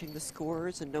watching the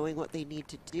scores and knowing what they need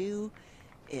to do.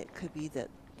 It could be that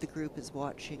the group is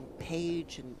watching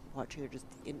Paige and watching her just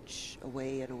inch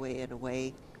away and away and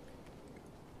away.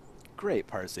 Great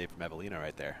par save from Evelina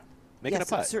right there. Making Yes,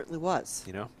 a putt. it certainly was.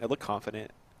 You know, it looked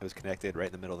confident. It was connected right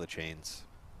in the middle of the chains.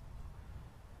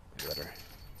 Maybe let her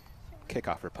kick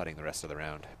off her putting the rest of the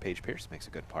round. Paige Pierce makes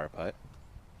a good par putt.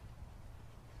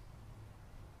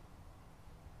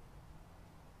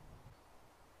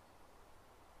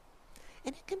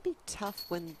 And it can be tough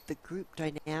when the group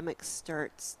dynamic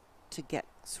starts to get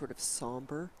sort of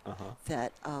somber.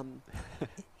 That,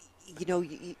 you know,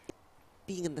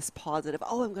 being in this positive,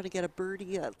 oh, I'm going to get a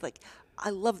birdie. Like, I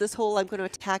love this hole. I'm going to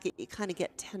attack it. You kind of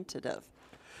get tentative.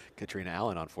 Katrina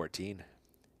Allen on 14.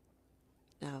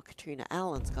 Now, Katrina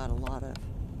Allen's got a lot of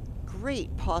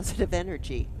great positive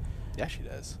energy. Yeah, she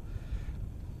does.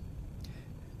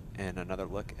 And another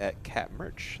look at Cat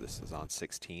Merch. This is on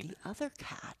 16. The other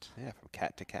cat. Yeah, from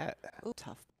cat to cat. Oh,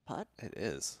 tough putt. It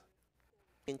is.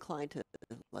 Inclined to,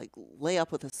 like, lay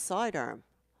up with a sidearm.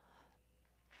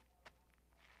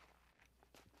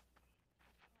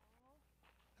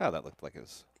 Oh, that looked like it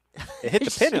was. It hit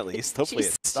the pin at least. Hopefully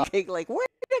it stopped. She's like, where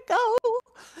did it go?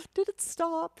 Did it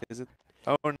stop? Is it?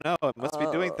 Oh no, it must be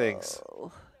doing things.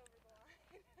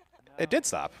 It did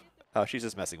stop. Oh, she's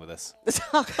just messing with us.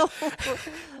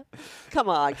 Come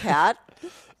on, Cat.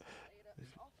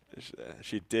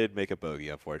 She did make a bogey,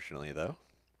 unfortunately, though.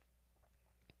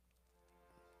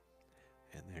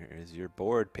 And there is your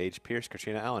board. Paige Pierce,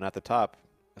 Katrina Allen at the top.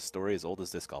 A story as old as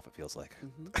disc golf, it feels like.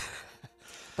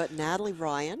 But Natalie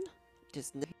Ryan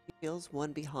just feels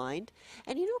one behind.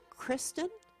 And you know, Kristen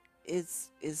is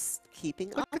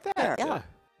keeping up there. Yeah.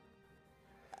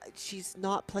 She's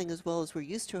not playing as well as we're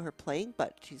used to her playing,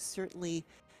 but she's certainly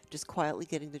just quietly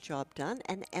getting the job done.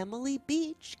 And Emily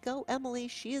Beach, go Emily,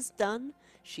 she is done.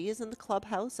 She is in the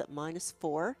clubhouse at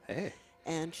 -4. Hey.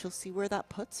 And she'll see where that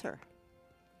puts her.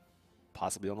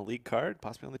 Possibly on the league card,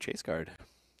 possibly on the chase card.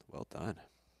 Well done.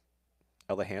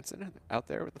 Ella Hansen out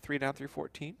there with the 3 down through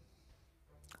 14.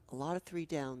 A lot of 3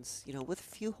 downs, you know, with a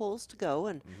few holes to go,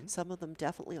 and some of them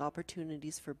definitely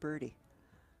opportunities for birdie.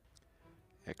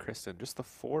 Yeah, Kristen, just the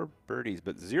 4 birdies,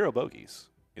 but 0 bogeys,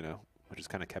 you know, which has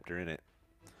kind of kept her in it.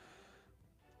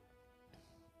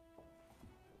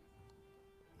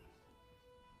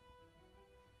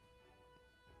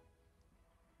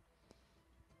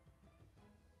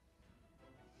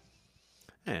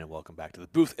 And welcome back to the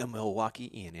booth in Milwaukee.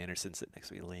 Ian Anderson sitting next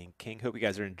to me, Lane King. Hope you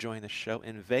guys are enjoying the show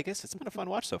in Vegas. It's been a fun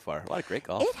watch so far. A lot of great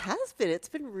golf. It has been. It's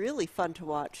been really fun to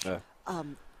watch.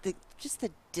 Just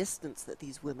the distance that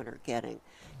these women are getting.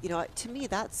 You know, to me,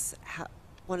 that's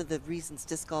one of the reasons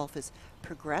disc golf is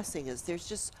progressing is there's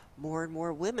just more and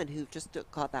more women who've just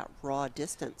got that raw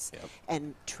distance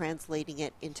and translating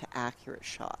it into accurate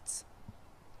shots.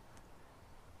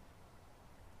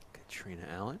 Katrina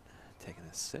Allen taking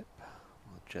a sip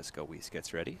while Jessica Weiss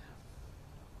gets ready.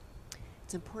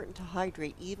 It's important to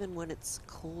hydrate even when it's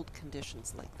cold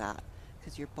conditions like that,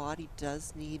 because your body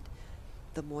does need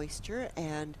the moisture,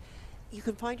 and you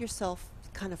can find yourself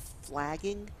kind of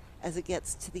flagging as it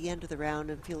gets to the end of the round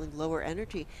and feeling lower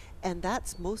energy, and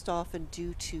that's most often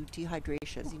due to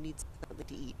dehydration. You need something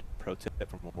to eat. Pro tip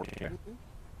from working here.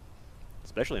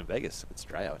 Especially in Vegas, it's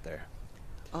dry out there.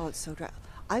 Oh, it's so dry.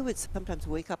 I would sometimes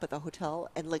wake up at the hotel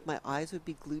and like my eyes would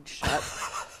be glued shut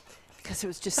because it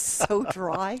was just so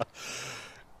dry.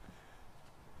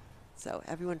 So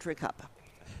everyone drink up.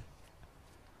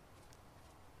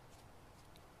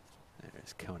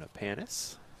 There's Kona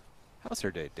Panis. How's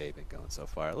her day been going so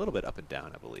far? A little bit up and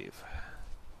down, I believe.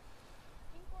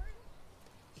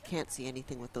 You can't see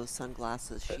anything with those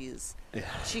sunglasses.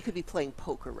 She could be playing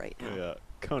poker right now. Yeah,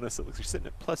 Kona, so it looks like she's sitting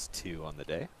at +2 on the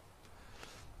day.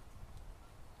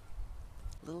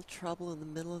 Little trouble in the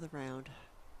middle of the round.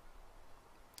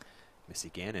 Missy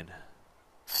Gannon,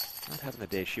 not having the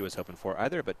day she was hoping for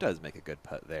either, but does make a good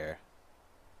putt there.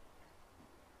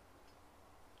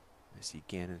 Missy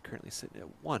Gannon currently sitting at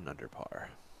 1 under par.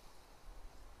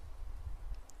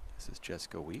 This is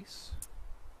Jessica Weiss.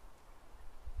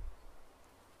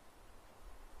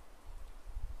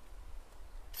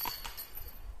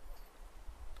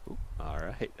 Ooh, all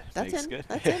right. That's Makes in. good.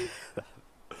 That's in.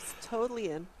 It's totally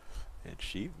in. And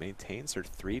she maintains her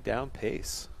 3-down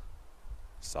pace.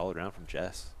 Solid round from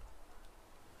Jess.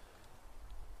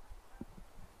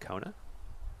 Kona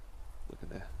looking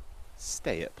to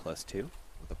stay at +2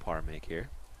 with a par make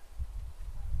here.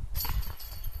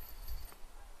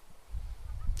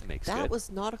 Makes that good.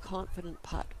 was not a confident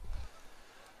putt.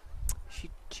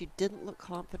 She didn't look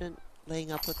confident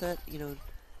laying up with it. You know,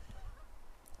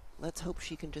 let's hope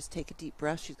she can just take a deep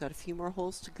breath. She's got a few more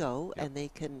holes to go, and they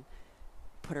can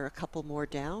put her a couple more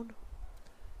down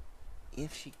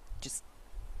if she just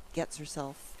gets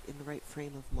herself in the right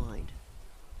frame of mind.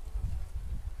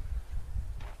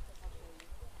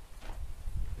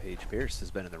 Paige Pierce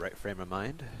has been in the right frame of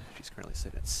mind. She's currently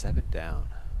sitting at 7 down.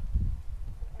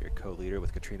 Your co-leader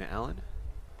with Katrina Allen,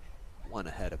 1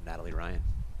 ahead of Natalie Ryan.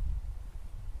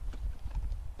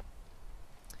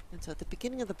 And so at the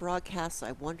beginning of the broadcast,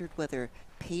 I wondered whether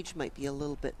Paige might be a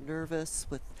little bit nervous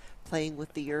with playing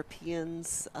with the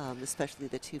Europeans, especially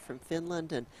the 2 from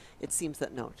Finland, and it seems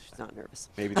that no, she's not nervous.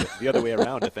 Maybe the other way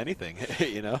around, if anything,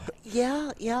 you know?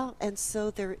 Yeah, and so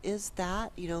there is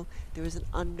that, you know, there was an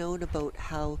unknown about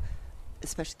how,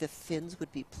 especially the Finns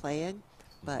would be playing,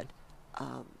 but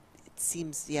it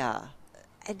seems,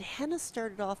 and Henna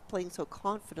started off playing so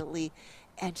confidently,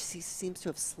 and she seems to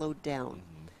have slowed down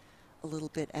a little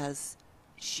bit as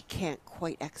she can't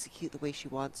quite execute the way she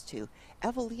wants to.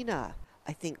 Evelina,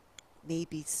 I think,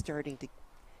 maybe starting to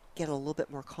get a little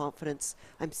bit more confidence.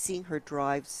 I'm seeing her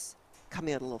drives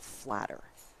coming out a little flatter.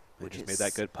 Which just made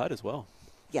that good putt as well.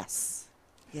 Yes.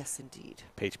 Yes, indeed.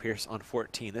 Paige Pierce on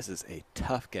 14. This is a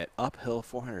tough get. Uphill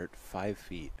 405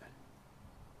 feet.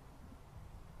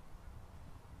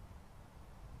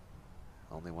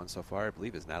 Only one so far, I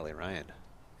believe, is Natalie Ryan.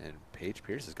 And Paige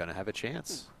Pierce is going to have a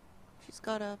chance. She's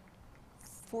got a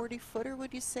 40-footer,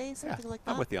 would you say? Something like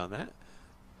that? I'm with you on that.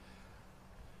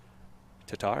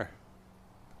 Tatar.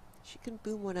 She can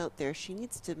boom one out there. She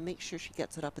needs to make sure she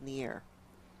gets it up in the air.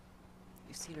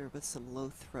 You've seen her with some low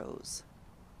throws.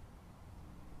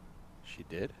 She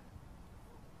did.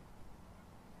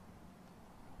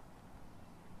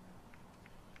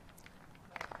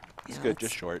 It's good,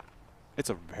 just short. It's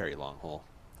a very long hole.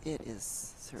 It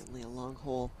is certainly a long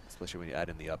hole. Especially when you add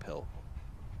in the uphill.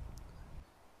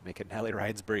 Making Natalie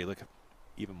Ryan's birdie look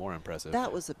even more impressive.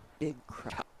 That was a big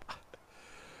crowd.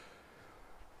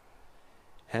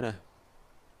 Henna.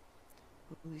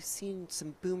 We've seen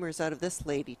some boomers out of this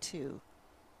lady, too.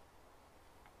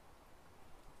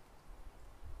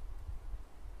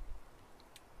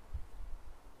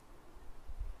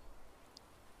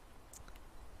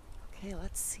 Okay,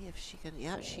 let's see if she can.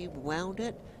 Yeah, she wound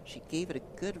it. She gave it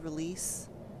a good release.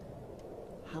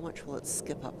 How much will it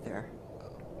skip up there?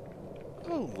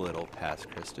 A little past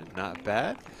Kristen, not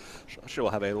bad. Sure,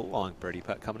 we'll have a long birdie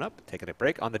putt coming up. Taking a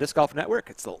break on the Disc Golf Network.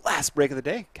 It's the last break of the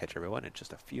day. Catch everyone in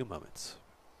just a few moments.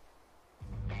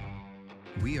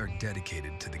 We are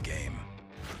dedicated to the game.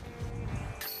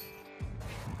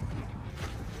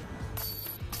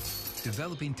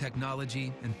 Developing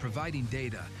technology and providing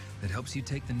data that helps you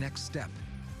take the next step.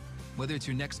 Whether it's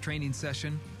your next training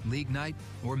session, league night,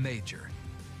 or major.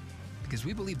 Because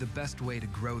we believe the best way to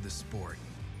grow the sport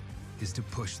is to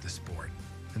push the sport.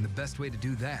 And the best way to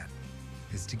do that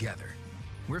is together.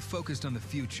 We're focused on the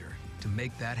future to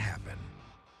make that happen.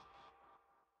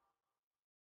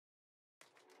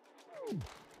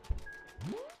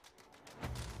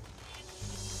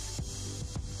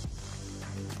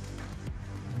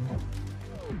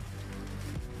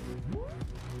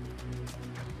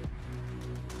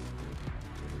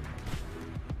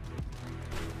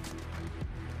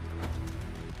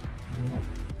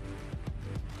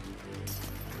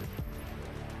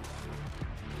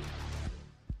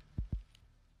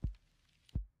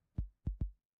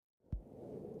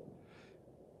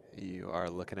 You are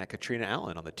looking at Katrina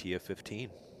Allen on the tee of 15.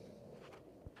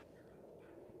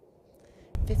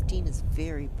 15 is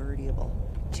very birdieable.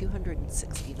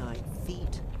 269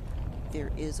 feet.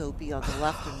 There is OB on the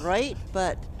left and right,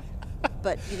 but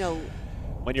you know.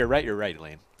 When you're right,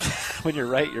 Elaine. When you're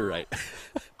right, you're right.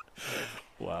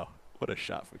 Wow, what a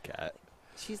shot from Kat.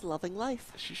 She's loving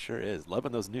life. She sure is.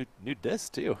 Loving those new discs,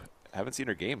 too. Haven't seen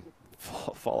her game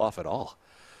fall off at all.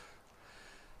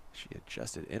 She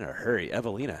adjusted in a hurry.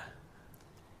 Evelina.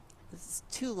 This is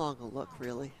too long a look,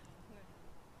 really.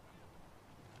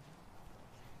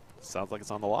 Sounds like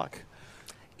it's on the lock.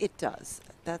 It does.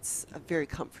 That's a very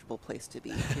comfortable place to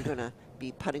be. If you're going to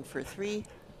be putting for a 3,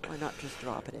 why not just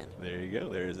drop it in? There you go.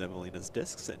 There's Evelina's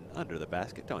disc sitting under the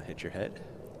basket. Don't hit your head.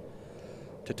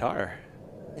 Tatar.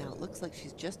 Now it looks like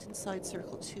she's just inside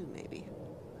circle 2, maybe.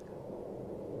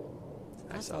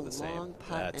 I saw the same. Long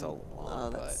putt. That's a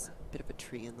long putt. That's a bit of a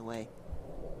tree in the way.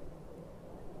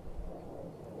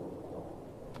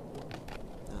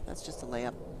 No, that's just a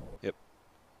layup. Yep.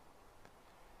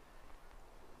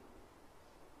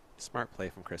 Smart play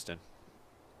from Kristen.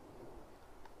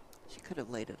 She could have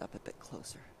laid it up a bit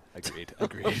closer. Agreed.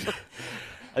 Agreed.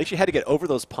 I think she had to get over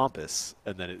those pampas,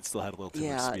 and then it still had a little too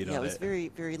much speed on it. Yeah, it was very,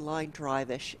 very line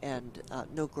drive-ish, and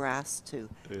no grass to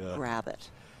grab it.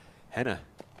 Henna.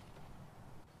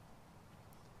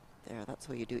 There, that's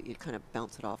what you do. You kind of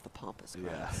bounce it off the pampas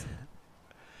grass.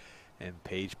 Yeah. And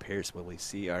Paige Pierce, will we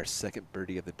see our second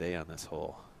birdie of the day on this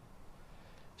hole?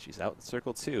 She's out in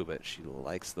circle 2, but she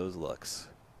likes those looks.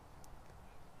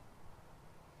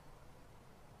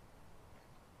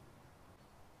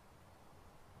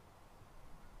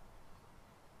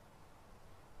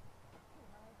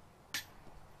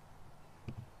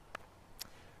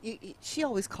 She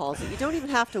always calls it. You don't even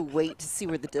have to wait to see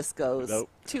where the disc goes. Nope.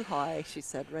 Too high, she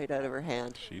said, right out of her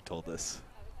hand. She told us.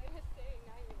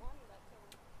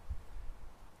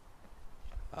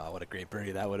 Oh, what a great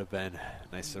birdie that would have been.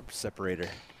 Nice separator.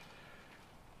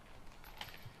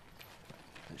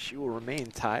 And she will remain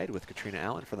tied with Katrina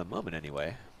Allen for the moment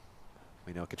anyway.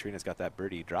 We know Katrina's got that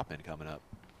birdie drop-in coming up.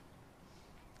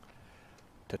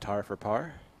 Tatar for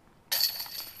par.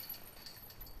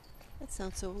 That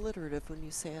sounds so alliterative when you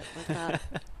say it like that.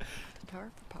 Tatar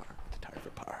for par. Tatar for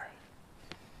par.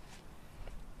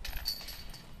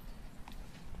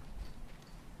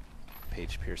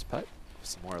 Paige Pierce putt.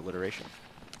 Some more alliteration.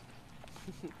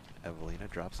 Evelina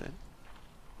drops in.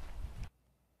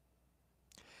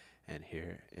 And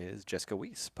here is Jessica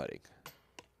Weiss putting.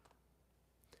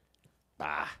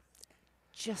 Bah.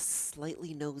 Just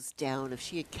slightly nose down. If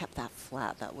she had kept that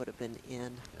flat, that would have been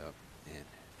in. Yep, in.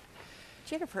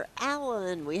 Jennifer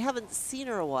Allen, we haven't seen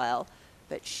her a while,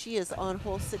 but she is on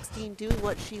hole 16 doing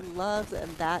what she loves,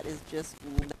 and that is just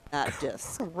that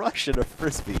disc. Rushing a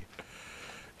frisbee.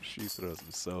 She throws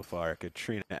him so far.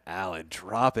 Katrina Allen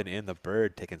dropping in the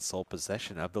bird, taking sole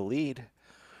possession of the lead.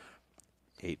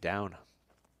 8 down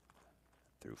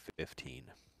through 15.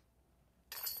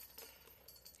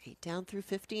 8 down through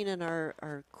 15, and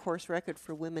our course record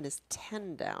for women is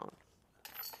 10 down.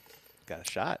 Got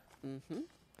a shot. Mm-hmm.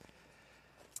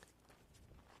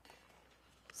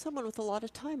 Someone with a lot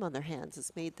of time on their hands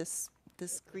has made this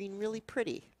green really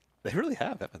pretty. They really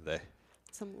have, haven't they?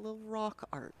 Some little rock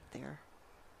art there.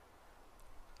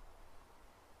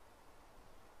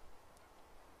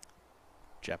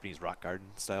 Japanese rock garden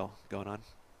style going on.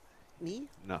 Me?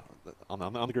 No, on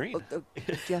the green. Oh,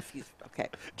 Jeff, okay.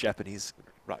 Japanese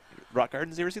rock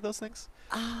gardens. You ever see those things?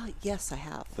 Ah, yes, I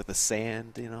have. Like the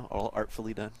sand, all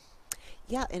artfully done.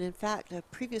 Yeah, and in fact, a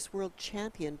previous world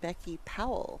champion, Becky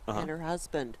Powell, and her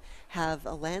husband have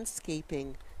a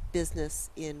landscaping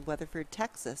business in Weatherford,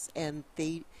 Texas, and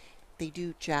they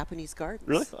do Japanese gardens.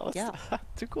 Really? Oh, yeah.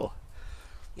 Too cool.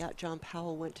 Yeah, John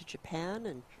Powell went to Japan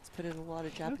and has put in a lot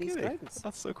of Japanese gardens.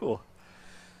 That's so cool.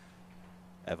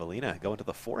 Evelina going to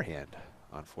the forehand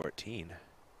on 14.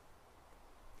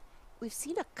 We've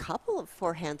seen a couple of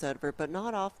forehands out of her, but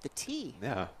not off the tee.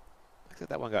 Yeah. Looks like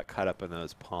that one got caught up in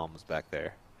those palms back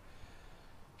there.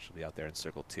 She'll be out there in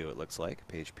circle 2, it looks like.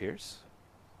 Paige Pierce.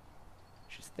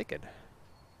 She's thickened.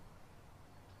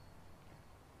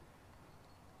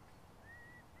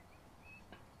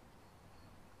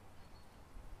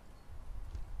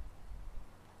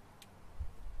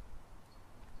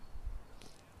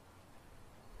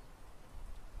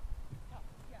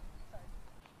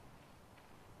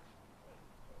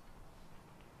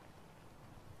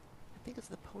 is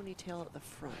the ponytail at the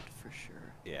front for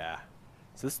sure. Yeah.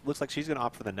 So this looks like she's going to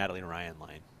opt for the Natalie Ryan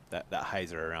line, that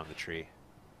hyzer around the tree.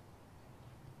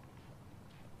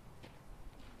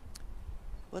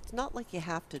 Well, it's not like you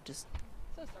have to just.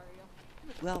 So sorry,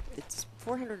 y'all. Well, it's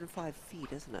 405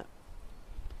 feet, isn't it?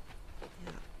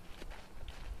 Yeah.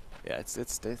 Yeah, it's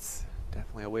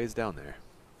definitely a ways down there.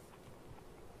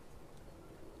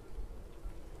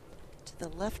 To the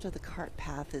left of the cart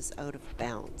path is out of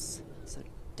bounds, so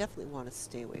definitely want to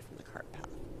stay away from the cart path.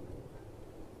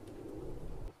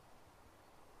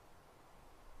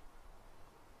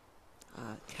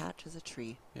 Catches a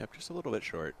tree. Yep, just a little bit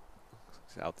short.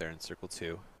 It's out there in circle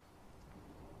 2.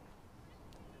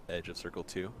 Edge of circle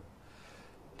 2.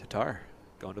 Tatar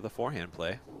going to the forehand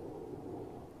play.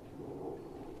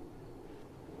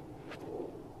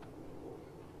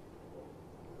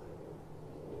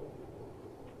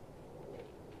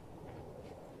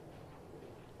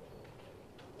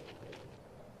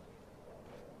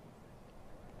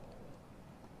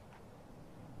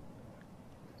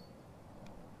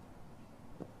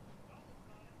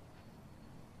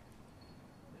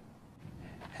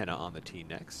 Henna on the tee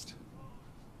next.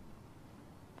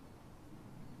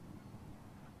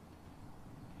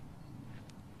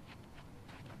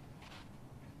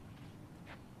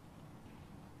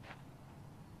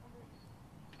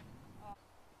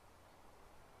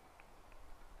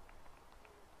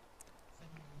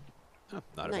 Oh,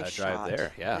 not a bad Nice drive shot.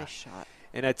 there. Yeah. Nice shot.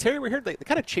 And Terry, we heard they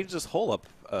kind of changed this hole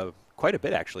up quite a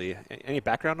bit, actually. Any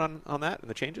background on that and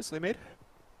the changes they made?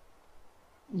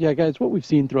 Yeah, guys, what we've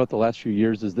seen throughout the last few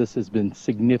years is this has been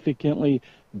significantly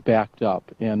backed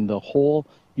up, and the hole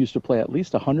used to play at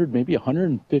least 100, maybe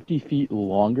 150 feet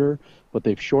longer, but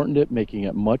they've shortened it, making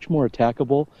it much more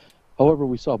attackable. However,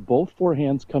 we saw both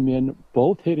forehands come in,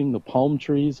 both hitting the palm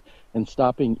trees and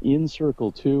stopping in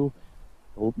circle 2.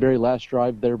 The very last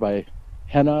drive there by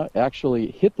Henna actually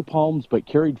hit the palms but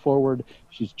carried forward.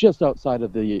 She's just outside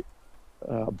of the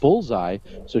bullseye,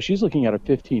 so she's looking at a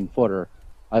 15-footer.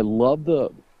 I love the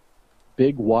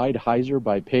big wide hyzer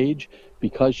by Paige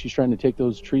because she's trying to take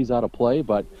those trees out of play,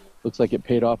 but looks like it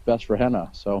paid off best for Henna.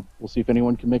 So we'll see if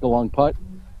anyone can make a long putt.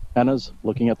 Henna's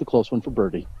looking at the close one for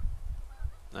birdie.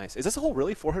 Nice. Is this hole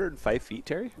really 405 feet,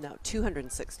 Terry? No,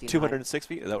 269. 206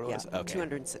 feet? Is that what it was? Yeah, Okay.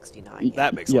 269.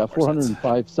 That makes a lot more sense.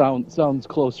 405 sounds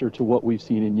closer to what we've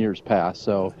seen in years past.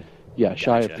 So, yeah,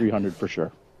 shy of 300 for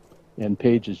sure. And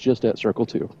Paige is just at circle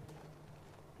 2.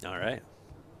 All right.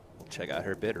 We'll check out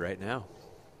her bid right now.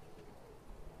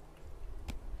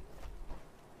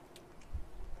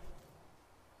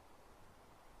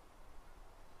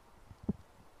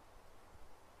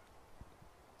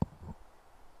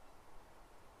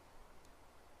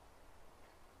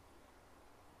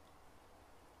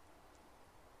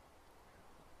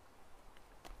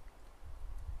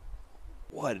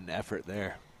 What an effort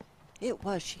there. It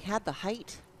was. She had the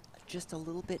height just a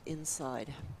little bit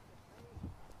inside.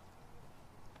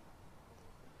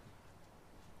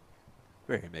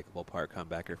 Very makeable par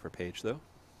comebacker for Paige, though.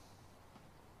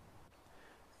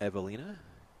 Evelina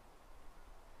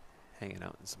hanging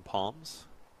out in some palms.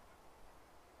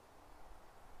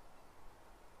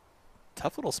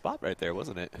 Tough little spot right there,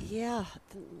 wasn't it? Yeah,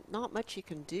 not much you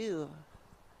can do.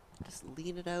 Just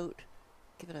lean it out,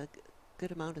 give it a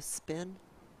good amount of spin.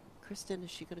 Kristen,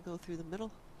 is she going to go through the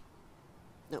middle?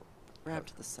 No, round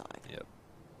to the side. Yep.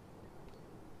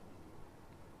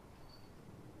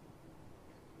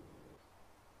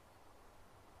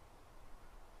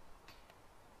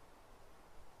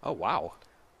 Oh, wow.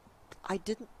 I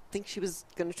didn't think she was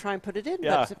going to try and put it in,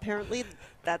 Yeah. but apparently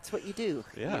that's what you do.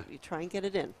 Yeah. You try and get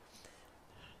it in.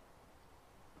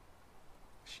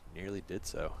 She nearly did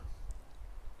so.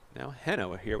 Now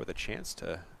Henna here with a chance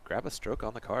to grab a stroke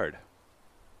on the card.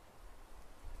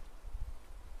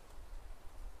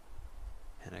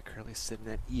 Henna currently sitting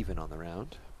at even on the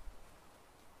round.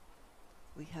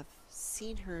 We have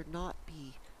seen her not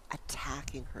be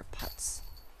attacking her putts.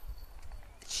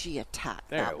 She attacked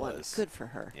There that it one. was. Good for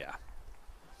her. Yeah.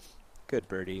 Good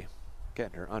birdie.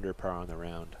 Getting her under par on the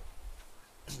round.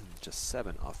 Just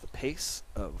 7 off the pace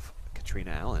of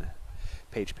Katrina Allen.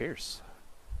 Paige Pierce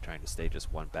trying to stay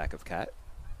just 1 back of Kat.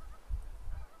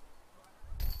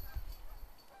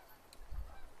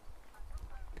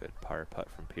 Good par putt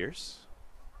from Pierce.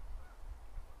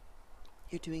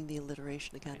 You're doing the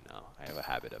alliteration again. I know. I have a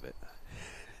habit of it.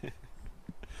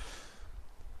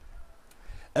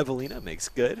 Evelina makes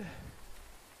good,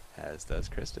 as does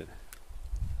Kristen.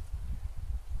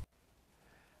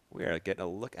 We are getting a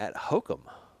look at Hokum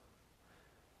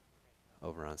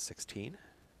over on 16.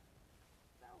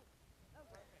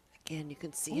 Again, you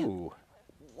can see it. Ooh.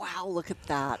 Wow, look at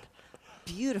that.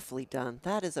 Beautifully done.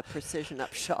 That is a precision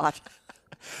upshot.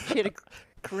 She had a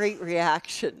great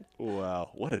reaction.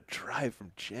 Wow, what a drive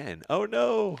from Jen. Oh,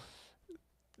 no.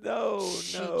 No,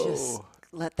 She no. just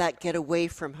let that get away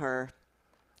from her.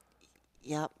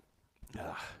 Yep.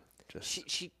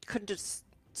 She couldn't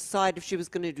decide if she was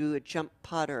going to do a jump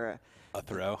putt or a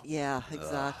throw. Yeah,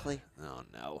 exactly. Oh,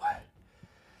 no.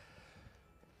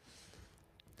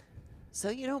 So,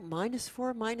 you know,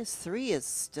 -4, -3 is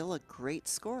still a great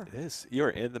score. It is. You're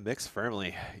in the mix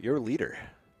firmly. Your leader,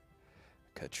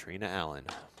 Katrina Allen.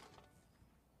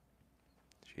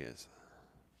 She is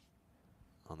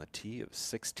on the tee of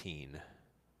 16.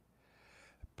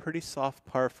 Pretty soft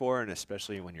par 4, and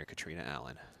especially when you're Katrina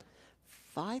Allen.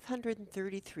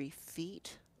 533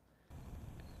 feet.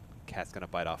 Cat's going to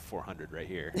bite off 400 right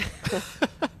here.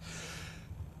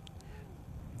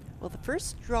 Well, the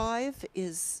first drive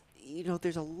is, you know,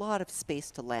 there's a lot of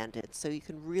space to land it, so you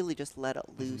can really just let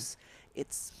it loose.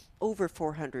 It's over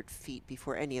 400 feet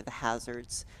before any of the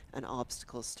hazards and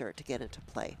obstacles start to get into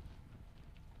play.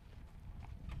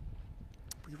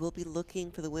 We will be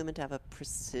looking for the women to have a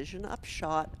precision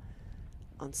upshot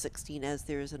on 16, as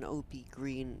there is an OB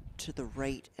green to the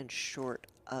right and short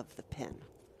of the pin.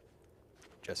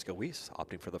 Jessica Weiss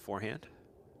opting for the forehand.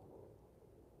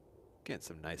 Getting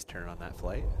some nice turn on that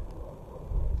flight.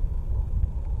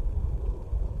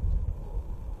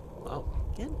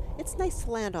 Wow. Again, it's nice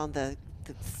to land on the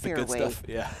fairway. The good stuff,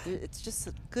 yeah. It's just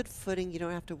a good footing. You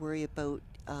don't have to worry about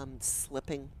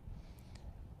slipping.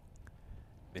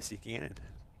 Missy Gannon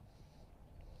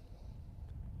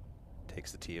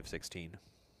takes the tee of 16.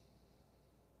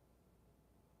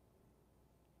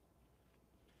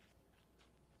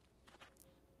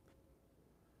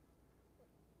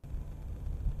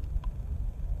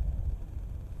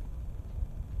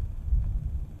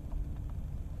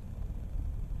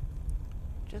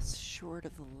 Just short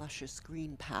of the luscious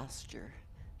green pasture,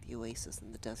 the oasis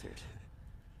in the desert.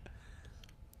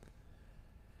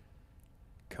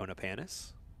 Kona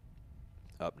Panis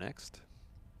up next.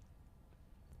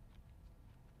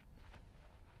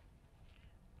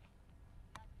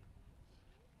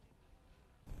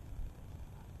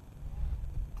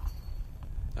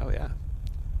 Oh, yeah.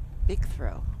 Big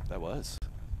throw. That was.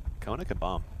 Kona can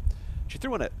bomb. She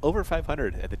threw one at over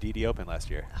 500 at the DD Open last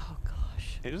year. Oh,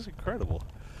 gosh. It is incredible.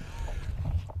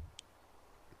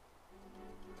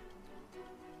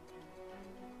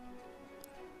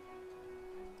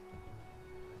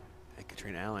 And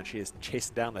Katrina Allen, she is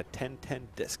chasing down the 10-10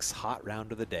 discs hot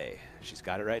round of the day. She's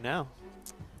got it right now.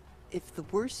 If the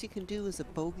worst you can do is a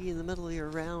bogey in the middle of your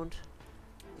round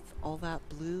with all that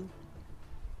blue.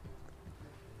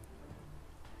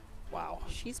 Wow.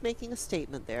 She's making a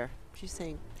statement there. She's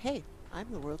saying, hey, I'm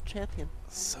the world champion.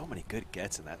 So many good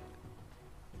gets in that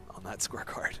on that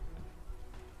scorecard.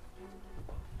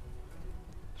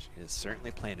 She is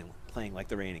certainly playing like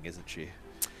the reigning, isn't she?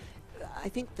 I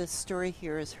think the story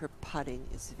here is her putting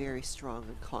is very strong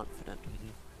and confident.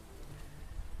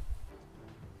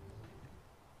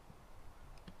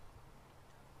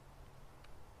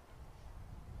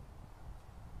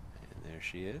 And there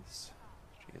she is.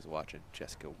 She is watching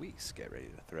Jessica Weiss get ready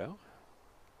to throw.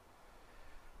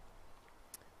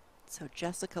 So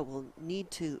Jessica will need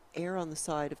to err on the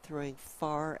side of throwing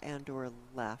far and or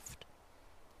left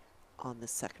on the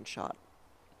second shot.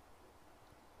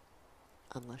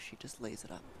 Unless she just lays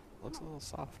it up. Looks a little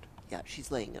soft. Yeah,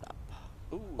 she's laying it up.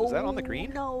 Ooh, is that on the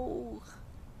green? No.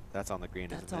 That's on the green,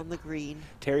 That's isn't it? on the green.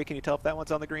 Terry, can you tell if that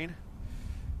one's on the green?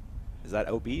 Is that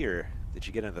OB, or did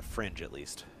she get into the fringe at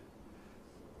least?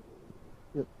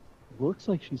 It looks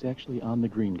like she's actually on the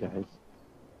green, guys.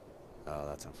 Oh,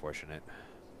 that's unfortunate.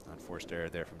 Unforced error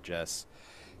there from Jess.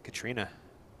 Katrina.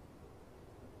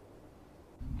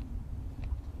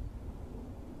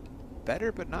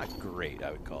 Better, but not great,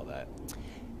 I would call that.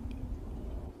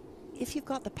 If you've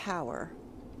got the power,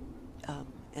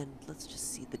 and let's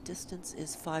just see, the distance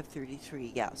is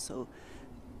 533. Yeah, so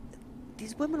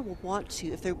these women will want to,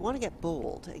 if they want to get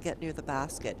bold and get near the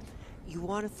basket, you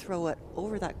want to throw it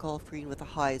over that golf green with a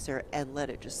hyzer and let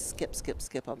it just skip, skip,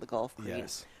 skip on the golf green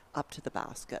Yes. up to the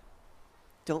basket.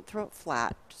 Don't throw it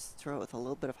flat, just throw it with a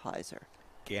little bit of hyzer.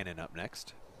 Gannon up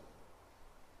next.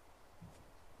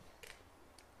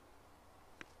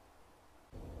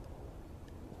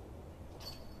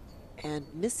 And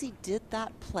Missy did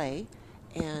that play,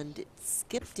 and it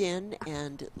skipped in,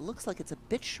 and it looks like it's a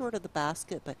bit short of the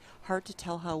basket, but hard to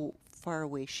tell how far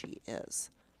away she is.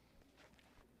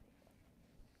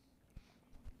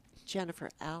 Jennifer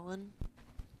Allen.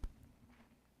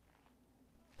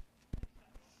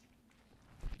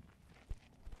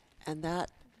 And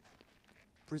that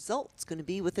result's going to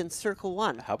be within circle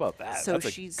 1. How about that? So That's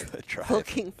a she's good drive.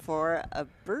 looking for a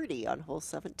birdie on hole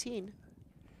 17.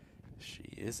 She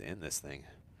is in this thing.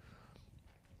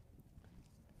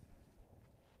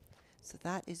 So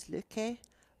that is Lykke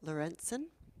Lorentzen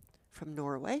from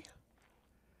Norway.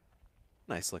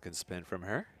 Nice looking spin from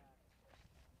her.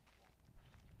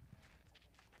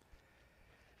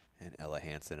 And Ella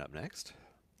Hansen up next.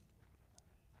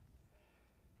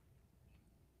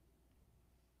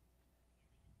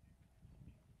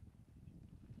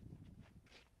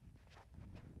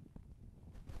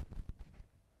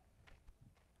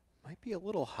 Might be a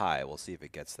little high. We'll see if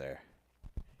it gets there.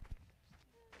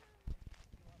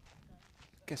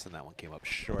 Guessing that one came up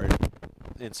short.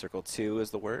 In circle 2 is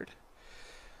the word.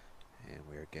 And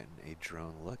we're getting a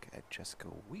drone look at Jessica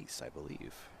Weiss, I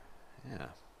believe. Yeah.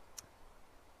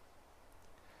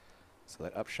 So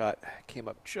that upshot came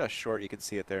up just short. You can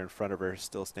see it there in front of her,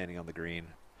 still standing on the green.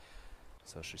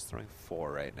 So she's throwing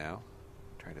 4 right now,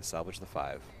 trying to salvage the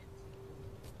 5.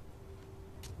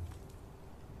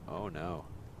 Oh no,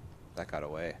 that got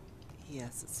away.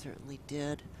 Yes, it certainly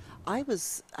did. I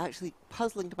was actually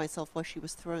puzzling to myself why she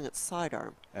was throwing it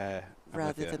sidearm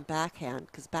rather than backhand,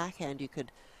 because backhand you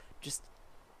could just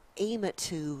aim it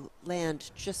to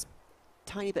land just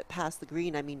tiny bit past the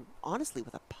green. I mean, honestly,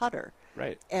 with a putter.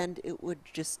 Right. And it would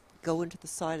just go into the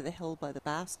side of the hill by the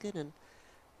basket and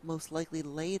most likely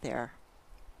lay there.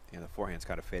 Yeah, the forehand's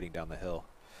kind of fading down the hill.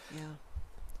 Yeah.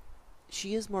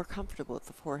 She is more comfortable with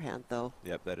the forehand, though.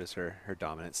 Yep, that is her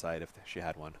dominant side if she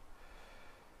had one.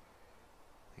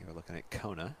 I think we're looking at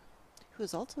Kona. Who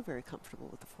is also very comfortable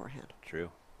with the forehand. True.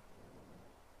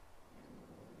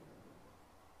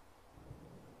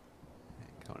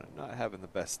 And Kona not having the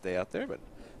best day out there, but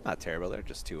not terrible. They're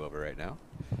just 2 over right now.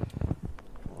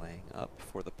 Laying up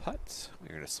for the putt.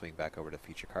 We're going to swing back over to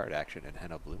feature card action and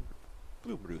Henna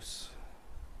Blomroos.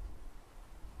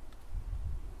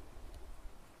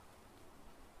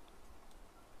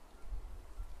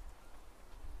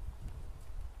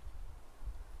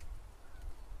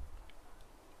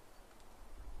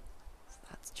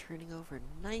 That's turning over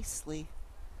nicely.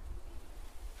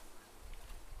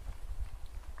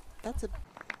 That's a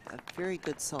very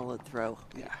good solid throw.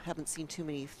 Yeah. I haven't seen too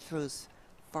many throws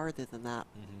farther than that.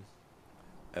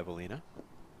 Evelina. Do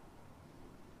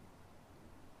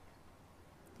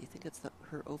you think it's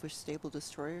her overstable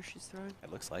destroyer she's throwing?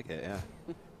 It looks like it, yeah.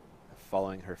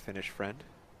 Following her Finnish friend.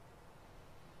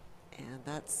 And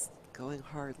that's going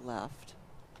hard left.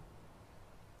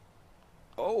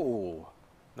 Oh,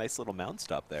 nice little mound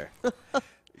stop there.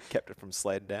 Kept it from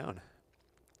sliding down.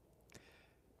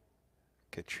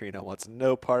 Katrina wants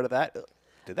no part of that.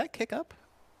 Did that kick up?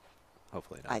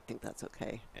 Hopefully not. I think that's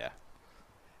okay. Yeah.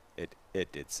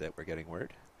 It did sit, we're getting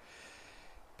word.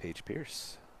 Paige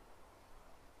Pierce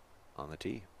on the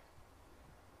tee.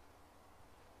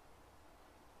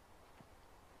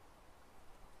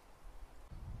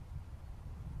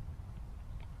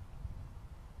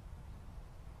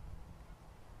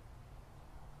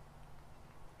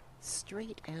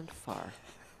 Straight and far.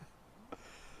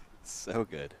 So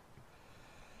good.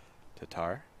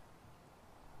 Tatar.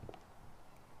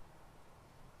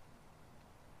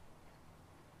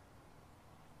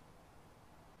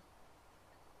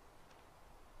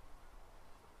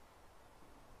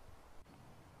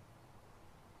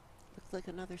 Looks like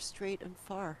another straight and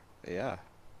far. Yeah.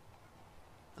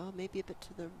 Oh, maybe a bit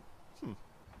to the...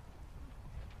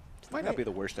 Might not be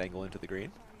the worst angle into the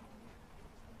green.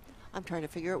 I'm trying to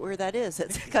figure out where that is.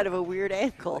 It's kind of a weird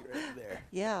angle. Like right there.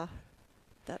 Yeah,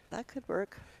 that could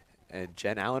work. And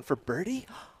Jen Allen for birdie.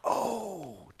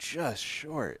 Oh, just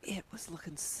short. It was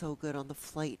looking so good on the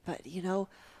flight, but you know,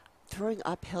 throwing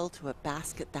uphill to a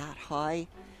basket that high,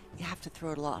 you have to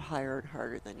throw it a lot higher and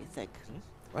harder than you think.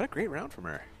 What a great round from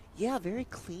her. Yeah, very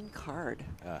clean card.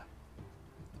 The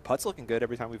putt's looking good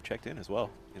every time we've checked in as well.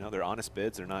 You know, they're honest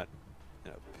bids. They're not,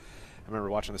 you know, I remember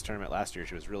watching this tournament last year.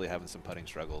 She was really having some putting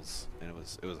struggles, and it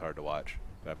was hard to watch.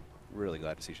 But I'm really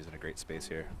glad to see she's in a great space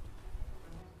here.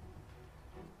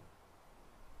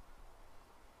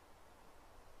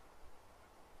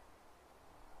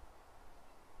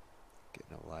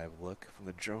 Getting a live look from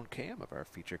the drone cam of our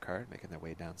feature card, making their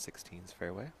way down 16's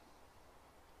fairway.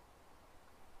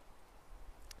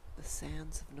 The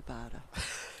sands of Nevada.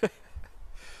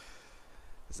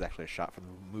 This is actually a shot from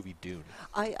the movie Dune.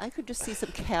 I could just see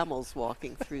some camels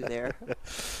walking through there.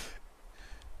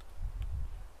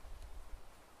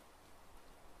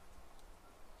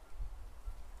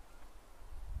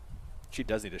 She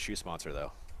does need a shoe sponsor,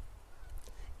 though.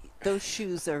 Those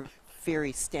shoes are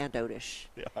very standoutish.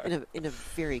 They are. In a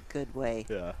very good way.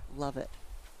 Yeah. Love it.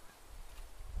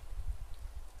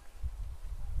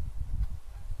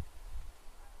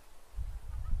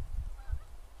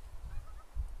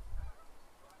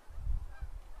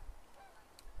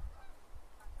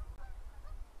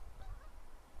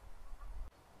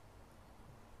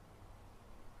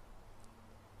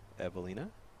 Evelina.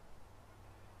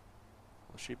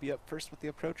 Will she be up first with the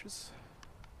approaches?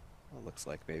 Well, looks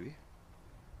like maybe.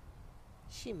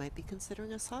 She might be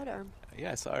considering a sidearm.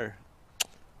 Yeah, I saw her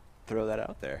throw that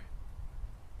out there.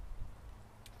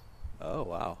 Oh,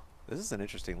 wow. This is an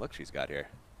interesting look she's got here.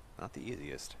 Not the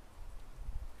easiest.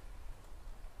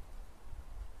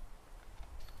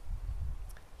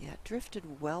 Yeah,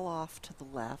 drifted well off to the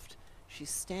left. She's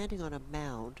standing on a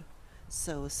mound,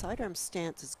 so a sidearm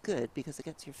stance is good because it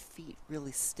gets your feet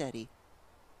really steady.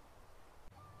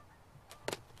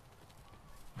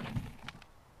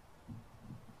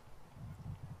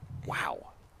 Wow.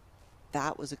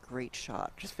 That was a great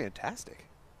shot. Just fantastic.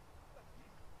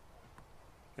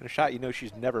 And a shot you know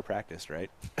she's never practiced, right?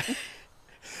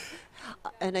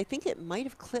 And I think it might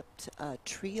have clipped a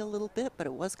tree a little bit, but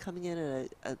it was coming in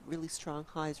at a really strong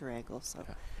hyzer angle, so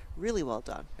really well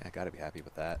done. Yeah, got to be happy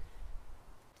with that.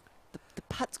 The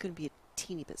putt's going to be a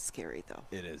teeny bit scary, though.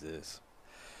 It is.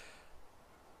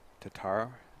 Tatar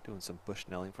doing some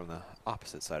bushnelling from the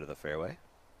opposite side of the fairway.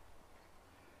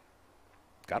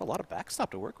 Got a lot of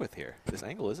backstop to work with here. This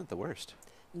angle isn't the worst.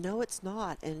 No, it's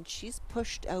not, and she's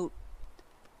pushed out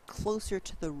closer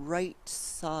to the right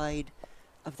side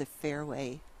of the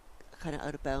fairway, kind of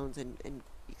out of bounds, and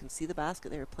you can see the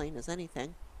basket there plain as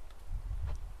anything.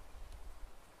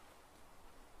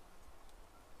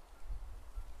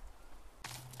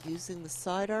 Using the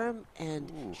sidearm,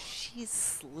 and she's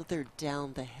slithered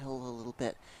down the hill a little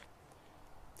bit.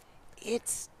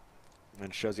 It's...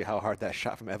 And shows you how hard that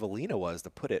shot from Evelina was to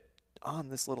put it on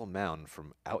this little mound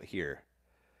from out here.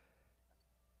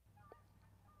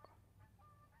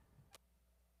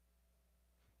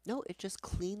 No, it just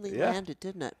cleanly landed,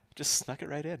 didn't it? Just snuck it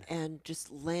right in. And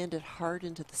just landed hard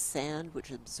into the sand, which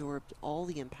absorbed all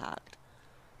the impact.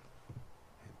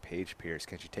 And Paige Pierce,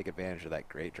 can she take advantage of that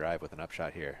great drive with an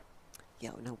upshot here?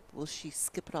 Yeah, no, will she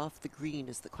skip it off the green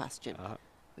is the question,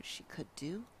 which she could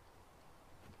do.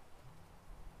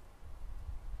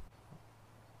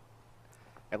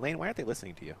 Elaine, why aren't they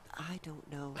listening to you? I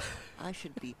don't know. I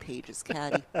should be Paige's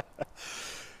caddy.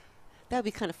 That would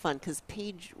be kind of fun because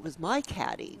Paige was my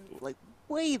caddy, like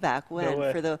way back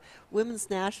when, for the Women's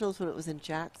Nationals when it was in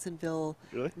Jacksonville,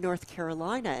 North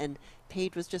Carolina. And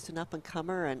Paige was just an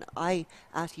up-and-comer, and I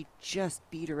actually just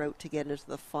beat her out to get into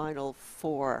the Final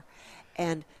Four.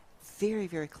 And very,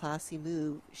 very classy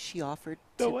move. She offered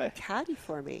to caddy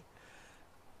for me.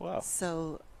 Wow.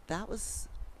 So that was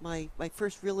my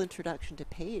first real introduction to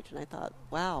Paige, and I thought,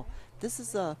 wow, this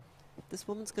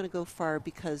woman's going to go far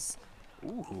because...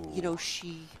 You know,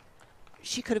 she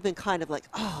could have been kind of like,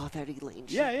 oh, that Elaine,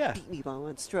 she beat me by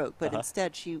one stroke. But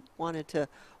instead, she wanted to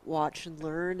watch and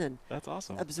learn and that's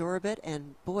awesome. Absorb it.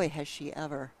 And boy, has she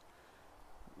ever.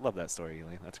 Love that story,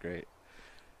 Elaine. That's great.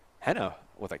 Henna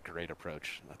with a great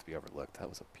approach. Not to be overlooked. That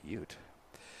was a beaut.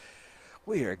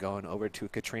 We are going over to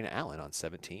Katrina Allen on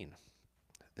 17.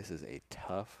 This is a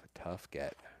tough, tough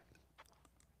get.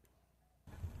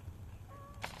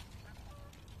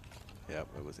 Yep,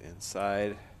 it was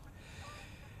inside.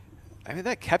 I mean,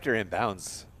 that kept her in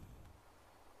bounds.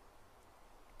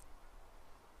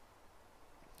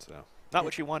 So, not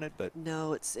what she wanted, but...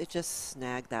 No, it just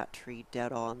snagged that tree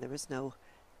dead on. There was no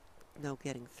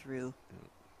getting through.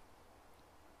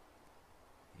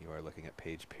 You are looking at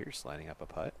Paige Pierce lining up a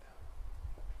putt.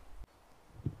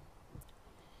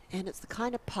 And it's the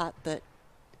kind of putt that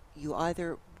you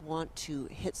either want to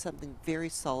hit something very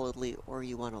solidly or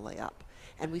you want to lay up.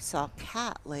 And we saw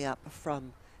Kat lay up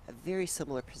from a very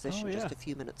similar position just a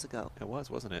few minutes ago. It was,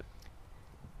 wasn't it?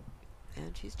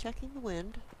 And she's checking the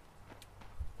wind.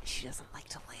 She doesn't like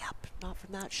to lay up, not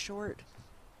from that short.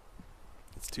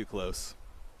 It's too close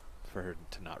for her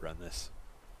to not run this.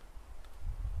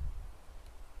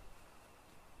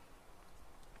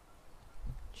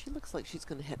 She looks like she's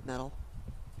going to hit metal.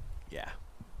 Yeah.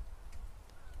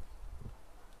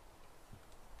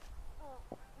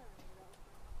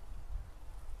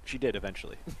 She did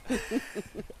eventually.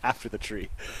 After the tree.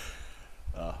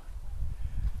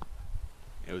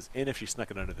 It was in if she snuck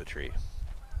it under the tree.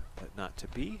 But not to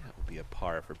be. It will be a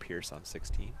par for Pierce on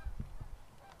 16.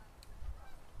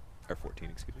 Or 14,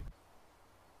 excuse me.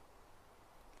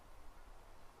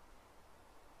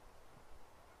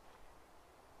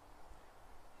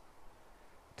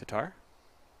 Tatar?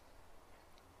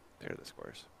 There are the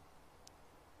scores.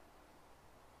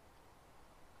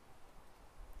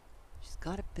 She's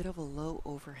got a bit of a low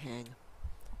overhang,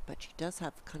 but she does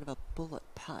have kind of a bullet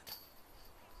putt.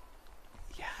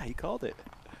 Yeah, he called it.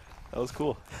 That was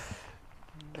cool.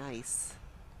 Nice.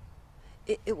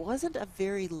 It wasn't a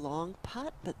very long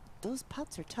putt, but those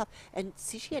putts are tough. And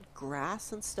see, she had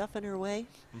grass and stuff in her way.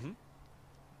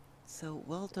 So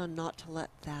well done not to let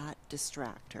that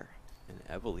distract her. And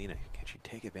Evelina, can she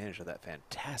take advantage of that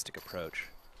fantastic approach?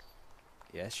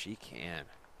 Yes, she can.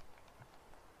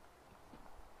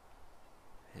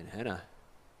 And Henna,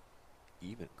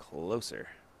 even closer.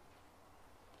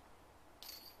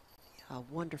 A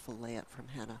wonderful layup from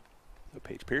Henna. So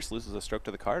Paige Pierce loses a stroke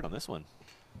to the card on this one.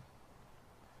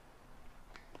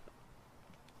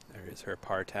 There is her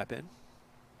par tap in.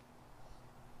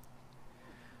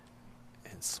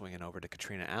 And swinging over to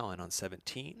Katrina Allen on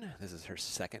 17. This is her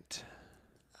second.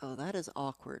 Oh, that is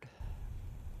awkward.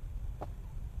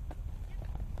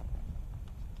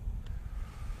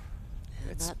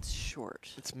 And that's short.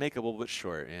 It's makeable but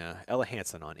short, yeah. Ella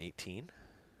Hansen on 18.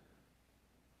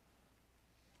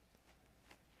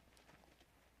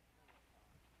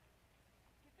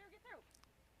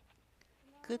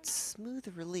 Good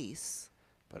smooth release.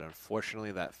 But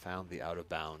unfortunately, that found the out of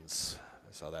bounds.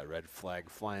 I saw that red flag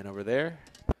flying over there.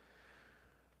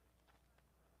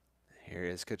 Here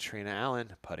is Katrina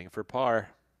Allen putting for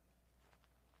par.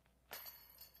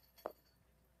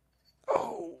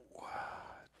 Oh,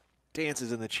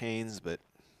 dances in the chains, but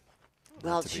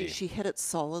Well, she hit it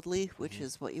solidly, which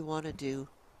is what you want to do.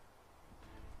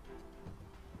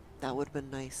 That would have been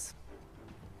nice.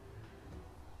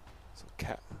 So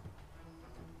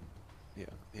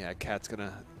Kat's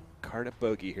gonna card a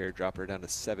bogey here, drop her down to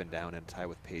 7 down, and tie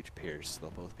with Paige Pierce.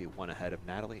 They'll both be 1 ahead of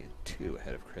Natalie and 2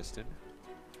 ahead of Kristen.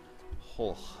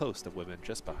 Whole host of women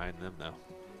just behind them, though.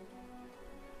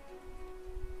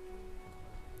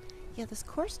 Yeah, this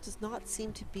course does not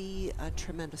seem to be a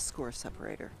tremendous score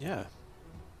separator. Yeah.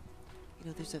 You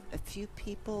know, there's a few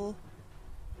people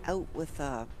out with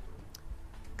a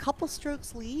couple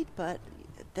strokes lead, but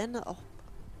then a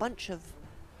bunch of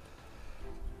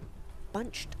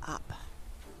bunched up.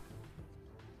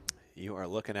 You are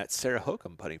looking at Sarah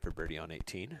Hokum putting for birdie on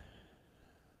 18.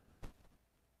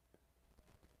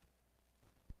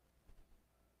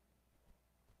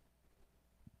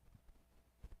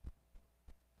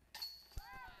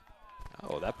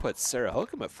 Oh, that puts Sarah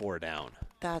Hokum at 4 down.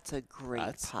 That's a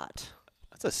great putt.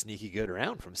 That's a sneaky good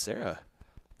round from Sarah.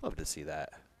 Love to see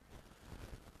that.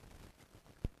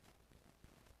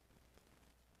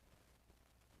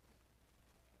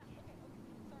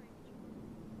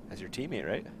 As your teammate,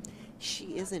 right?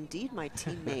 She is indeed my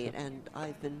teammate, and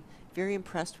I've been very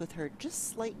impressed with her. Just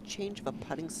slight change of a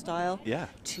putting style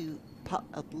to putt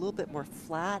a little bit more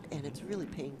flat, and it's really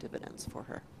paying dividends for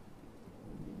her.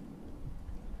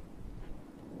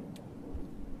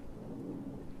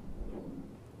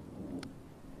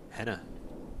 Henna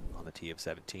on the tee of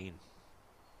 17.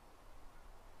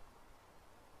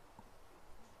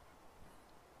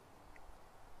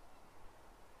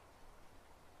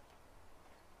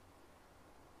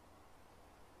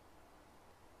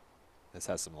 This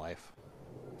has some life.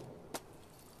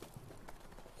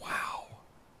 Wow.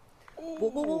 Whoa,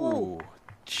 whoa, whoa, whoa.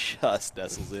 Just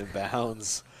nestles in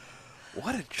bounds.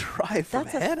 What a drive from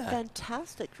That's Henna. a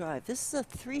fantastic drive. This is a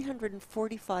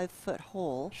 345-foot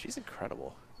hole. She's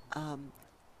incredible.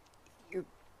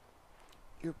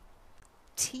 You're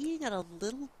teeing at a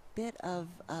little bit of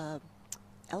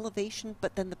elevation,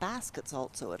 but then the basket's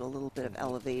also at a little bit of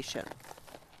elevation.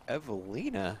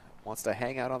 Evelina wants to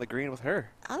hang out on the green with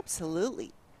her.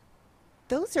 Absolutely.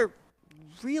 Those are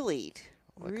really,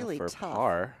 really for tough.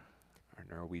 Par, our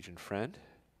Norwegian friend.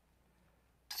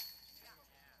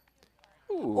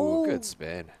 Ooh, Oh, good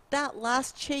spin. That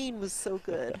last chain was so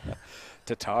good.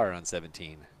 Tatar on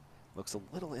 17. Looks a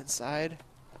little inside.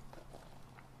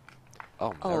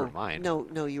 Oh, never mind.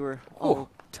 No, you were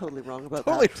totally wrong about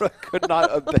Totally that. could not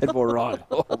have been more wrong.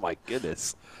 Oh, my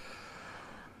goodness.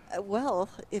 Well,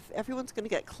 if everyone's going to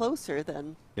get closer,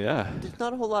 then there's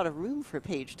not a whole lot of room for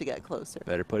Paige to get closer.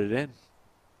 Better put it in.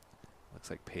 Looks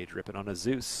like Paige ripping on a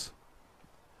Zeus.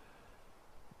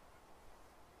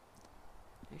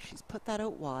 She's put that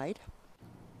out wide,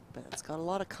 but it's got a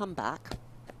lot of comeback.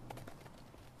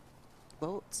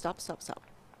 Whoa, stop.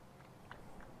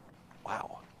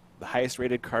 Wow. The highest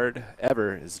rated card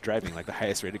ever is driving like the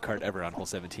highest rated card ever on hole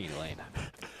 17, Elaine.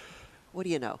 What do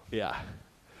you know? Yeah.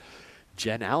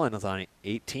 Jen Allen is on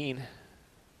 18.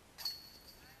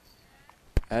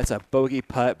 That's a bogey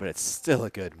putt, but it's still a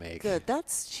good make. Good.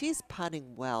 She's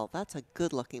putting well. That's a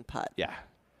good-looking putt. Yeah.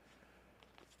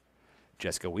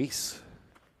 Jessica Weiss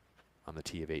on the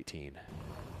tee of 18.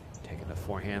 Taking the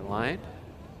forehand line.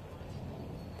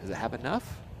 Does it have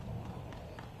enough?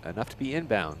 Enough to be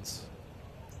inbounds.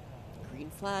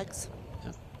 Green flags.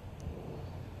 Yep.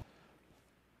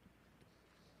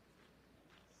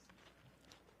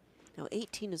 Now,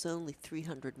 18 is only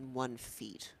 301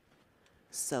 feet.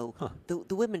 So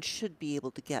the women should be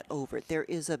able to get over it. There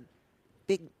is a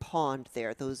big pond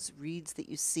there. Those reeds that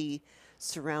you see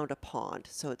surround a pond.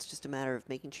 So it's just a matter of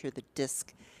making sure the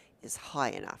disc is high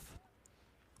enough.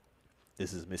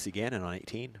 This is Missy Gannon on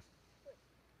 18. Looks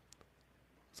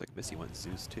like Missy went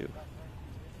Zeus too.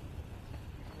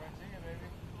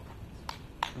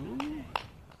 Ooh.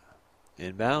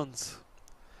 Inbounds.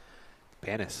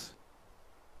 Panis.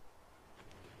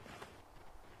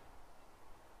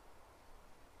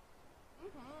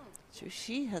 So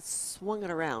she has swung it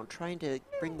around, trying to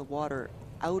bring the water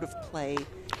out of play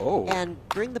and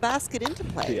bring the basket into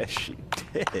play. Yes, she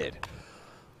did.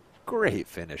 Great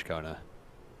finish, Kona.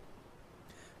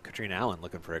 Katrina Allen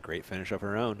looking for a great finish of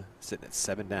her own, sitting at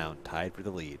 7 down, tied for the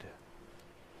lead.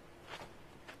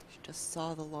 She just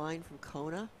saw the line from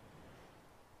Kona.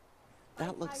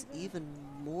 That looks even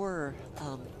more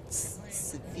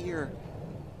severe.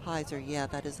 Heiser, yeah,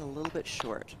 that is a little bit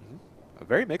short. A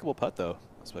very makeable putt, though,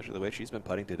 especially the way she's been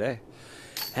putting today.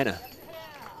 Henna.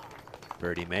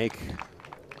 Birdie make.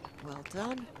 Well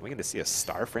done. Are we going to see a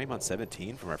star frame on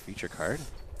 17 from our feature card?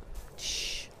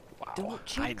 Shh. Wow. Don't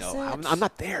jinx I know. it. I'm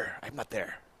not there. I'm not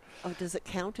there. Oh, does it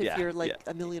count if you're like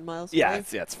a million miles away? Yeah,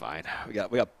 it's fine. We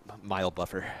got mile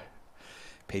buffer.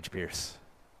 Paige Pierce.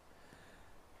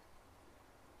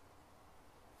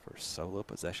 For solo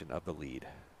possession of the lead.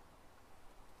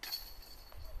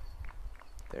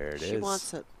 There it is. She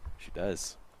wants it. She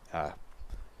does.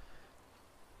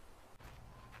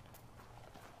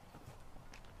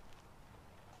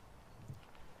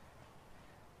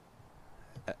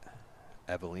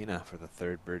 Evelina for the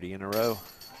 3rd birdie in a row.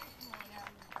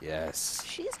 Yes.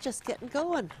 She's just getting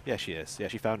going. Yeah, she is. Yeah,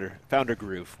 she found her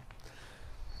groove.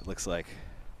 It looks like.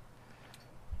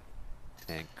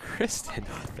 And Kristen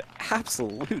with the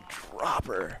absolute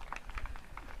dropper.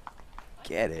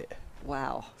 Get it.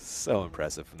 Wow. So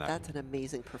impressive from that. That's an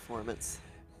amazing performance.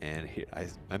 And here,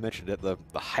 I mentioned it, the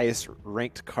highest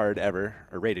ranked card ever,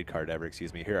 or rated card ever,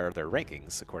 excuse me. Here are their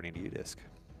rankings according to UDisc.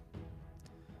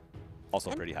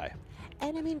 Also pretty high.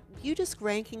 And I mean, UDisc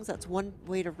rankings, that's one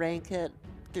way to rank it.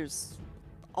 There's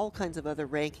all kinds of other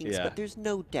rankings, but there's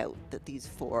no doubt that these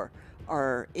 4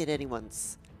 are in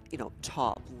anyone's,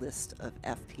 top list of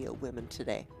FPO women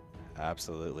today.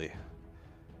 Absolutely.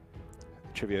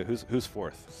 Trivia, who's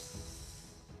 4th?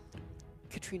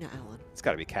 Katrina Allen. It's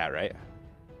got to be Kat, right?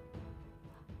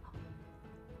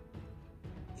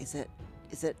 Is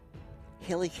it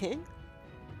Haley King?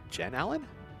 Jen Allen?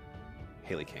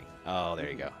 Haley King. Oh, there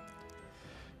you go.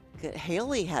 Good.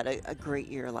 Haley had a great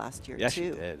year last year, Yeah,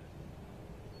 too. she did.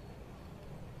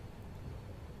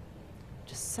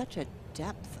 Just such a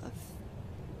depth of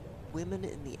women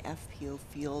in the FPO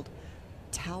field.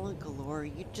 Talent galore.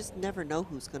 You just never know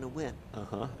who's going to win.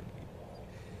 Uh-huh.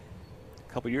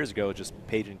 A couple years ago, just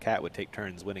Paige and Kat would take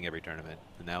turns winning every tournament.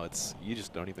 And now you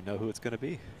just don't even know who it's going to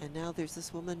be. And now there's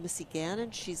this woman, Missy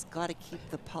Gannon. She's got to keep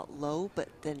the putt low, but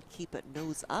then keep it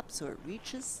nose up so it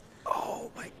reaches.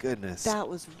 Oh, my goodness. That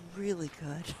was really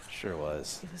good. Sure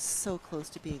was. It was so close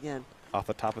to being in. Off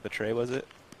the top of the tray, was it?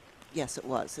 Yes, it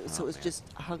was. So it was just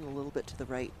hung a little bit to the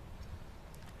right.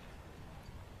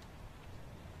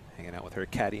 Hanging out with her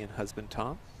caddy and husband,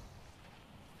 Tom.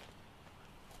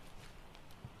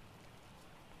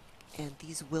 And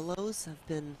these willows have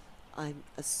been, I'm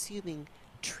assuming,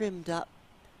 trimmed up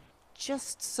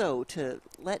just so to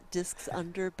let discs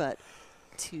under, but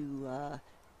to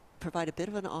provide a bit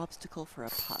of an obstacle for a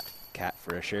putt. Kat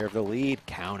for a share of the lead.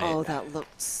 Count it. Oh, that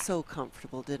looked so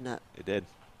comfortable, didn't it? It did.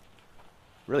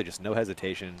 Really just no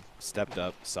hesitation. Stepped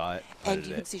up, saw it, and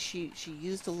you can see she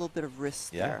used a little bit of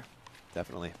wrist there.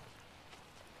 Definitely.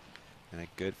 And a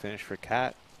good finish for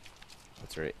Kat.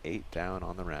 Puts her at 8 down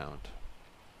on the round.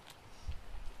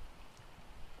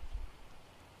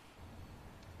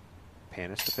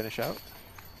 Panis to finish out.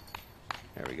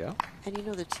 There we go. And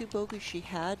the 2 bogeys she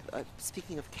had,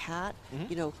 speaking of Kat,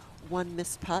 one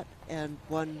missed putt and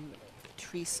one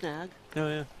tree snag. Oh,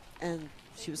 yeah. And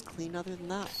she was clean other than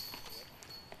that.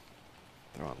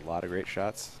 Throwing a lot of great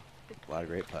shots, a lot of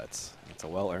great putts. It's a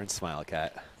well-earned smile,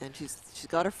 Kat. And she's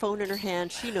got her phone in her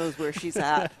hand. She knows where she's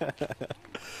at.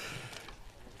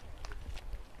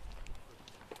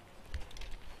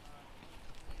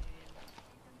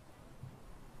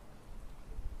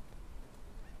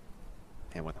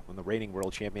 And when the reigning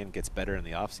world champion gets better in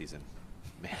the off-season,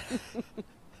 man,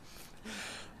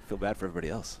 feel bad for everybody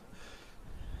else.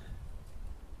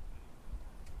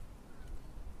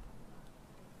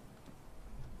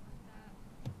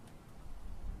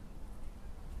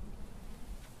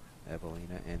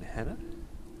 Evelina and Henna.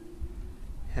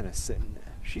 Henna sitting.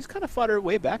 She's kind of fought her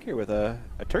way back here with a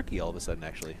turkey all of a sudden,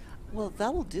 actually. Well,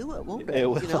 that'll do it, won't it? It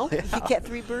will, You yeah. get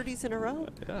 3 birdies in a row.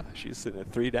 Yeah, she's sitting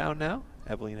at 3 down now.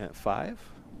 Evelina at 5.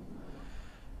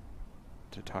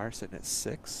 Tatar sitting at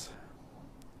 6.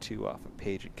 2 off of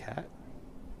Paige and Kat.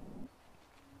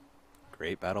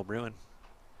 Great battle brewing.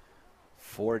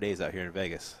 4 days out here in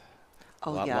Vegas.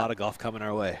 Oh, a lot of golf coming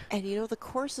our way. And you know, the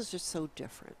courses are so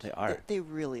different. They are. They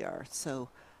really are. So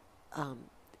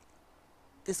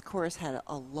this course had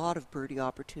a lot of birdie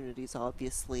opportunities,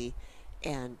 obviously,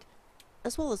 and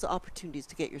as well as opportunities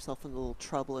to get yourself in a little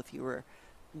trouble if you were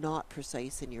not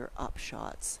precise in your up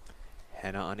shots.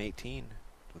 Hannah on 18.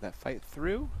 Will that fight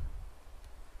through?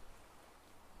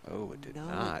 Oh, it did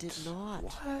not. No, it did not.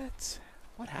 What?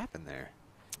 What happened there?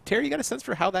 Terry, you got a sense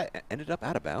for how that ended up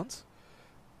out of bounds?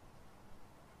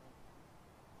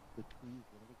 The trees,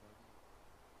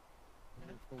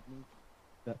 told me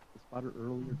that the spotter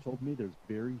earlier told me there's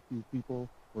very few people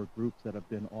or groups that have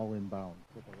been all inbound.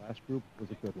 So the last group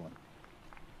was a good one.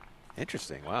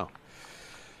 Interesting. Wow.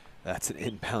 That's an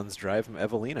inbounds drive from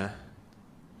Evelina.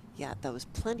 Yeah, there was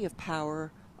plenty of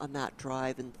power on that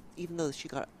drive, and even though she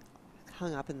got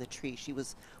hung up in the tree, she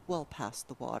was well past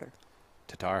the water.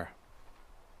 Tatar.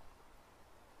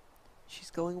 She's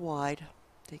going wide.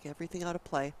 Take everything out of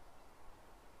play.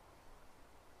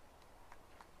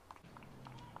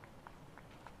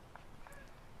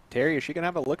 Terry, is she going to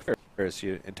have a look for her, or is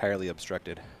she entirely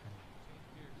obstructed?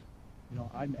 You know,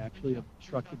 I'm actually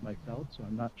obstructed myself, so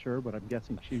I'm not sure, but I'm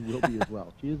guessing she will be as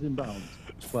well. She is in bounds,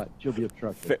 but she'll be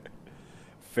obstructed.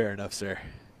 Fair enough, sir.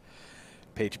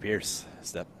 Paige Pierce,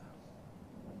 step.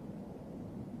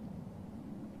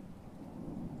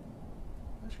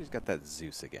 She's got that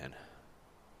Zeus again.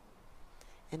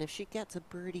 And if she gets a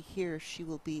birdie here, she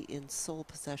will be in sole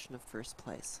possession of first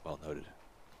place. Well noted.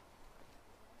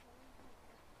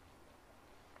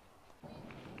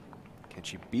 Can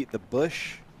she beat the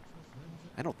bush?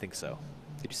 I don't think so.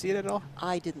 Did you see it at all?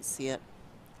 I didn't see it.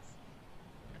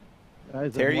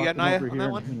 Guys, Terry, you got an eye over on here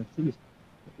that one? and see,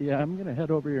 yeah, I'm going to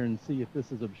head over here and see if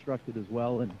this is obstructed as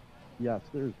well. And yes,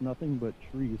 there's nothing but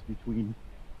trees between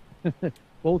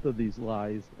both of these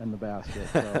lies and the basket.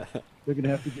 So they're going to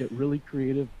have to get really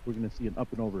creative. We're going to see an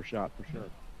up and over shot for sure.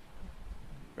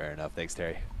 Fair enough. Thanks,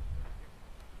 Terry.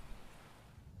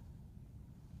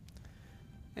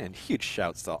 And huge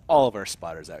shouts to all of our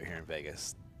spotters out here in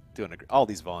Vegas, doing all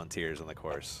these volunteers on the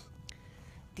course.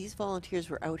 These volunteers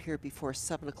were out here before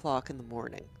 7 o'clock in the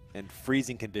morning. In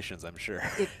freezing conditions, I'm sure.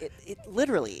 It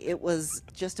literally, it was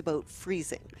just about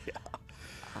freezing. Yeah.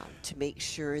 To make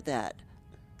sure that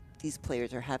these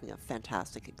players are having a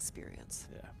fantastic experience.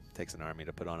 Yeah, takes an army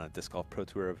to put on a Disc Golf Pro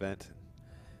Tour event.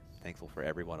 Thankful for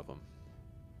every one of them.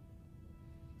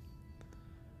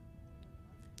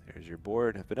 There's your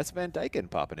board. Vanessa Van Dyken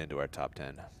popping into our top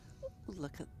 10.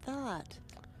 Look at that.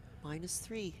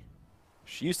 -3.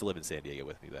 She used to live in San Diego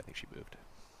with me, but I think she moved.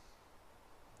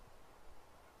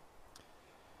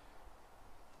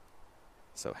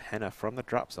 So Henna from the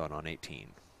drop zone on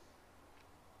 18.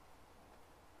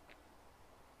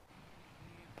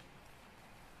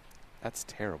 That's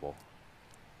terrible.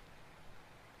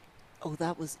 Oh,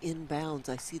 that was inbounds.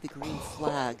 I see the green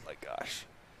flag. Oh my gosh.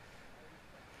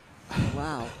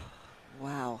 Wow.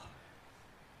 Wow.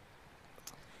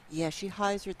 Yeah, she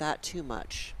hyzered that too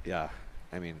much. Yeah.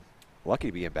 I mean, lucky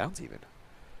to be in bounds even.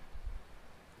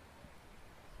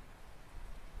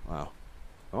 Wow.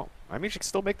 Well, I mean, she can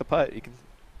still make the putt. You can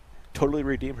totally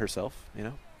redeem herself, you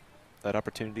know. That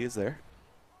opportunity is there.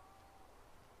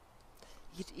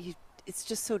 It's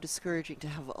just so discouraging to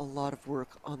have a lot of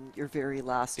work on your very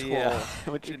last Yeah.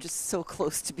 hole. You're just so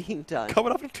close to being done.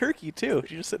 Coming off of Turkey, too.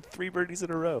 She just had 3 birdies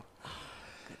in a row.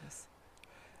 Goodness.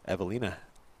 Evelina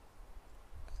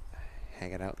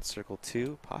hanging out in circle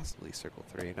 2, possibly circle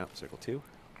 3. No, circle 2.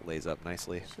 Lays up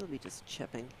nicely. She'll be just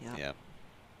chipping, yeah. Yeah.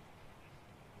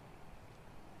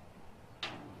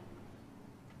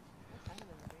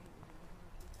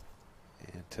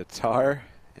 And Tatar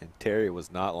and Terry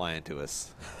was not lying to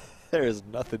us. There is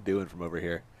nothing doing from over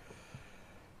here.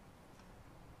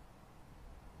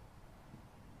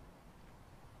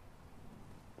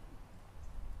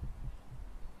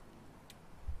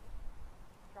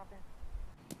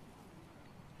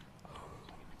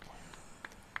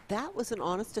 That was an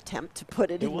honest attempt to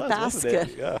put it in the wasn't basket.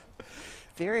 it? Yeah.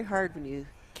 Very hard when you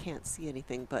can't see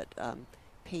anything, but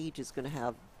Paige is going to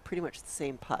have pretty much the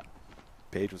same putt.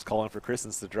 Paige was calling for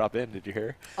Kristens to drop in. Did you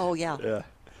hear? Oh, yeah. Yeah.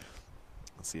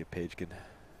 Let's see if Paige can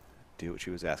do what she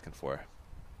was asking for.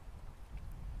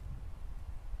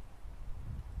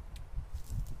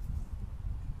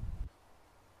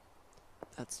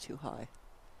 That's too high.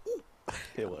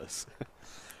 It was.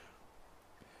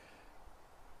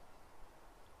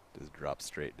 Just drop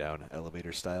straight down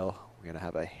elevator style. We're going to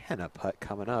have a henna putt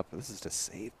coming up. This is to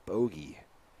save bogey.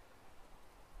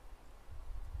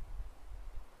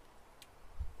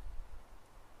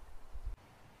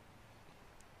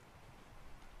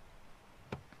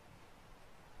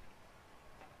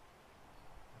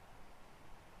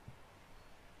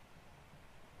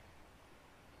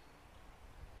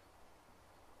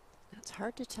 It's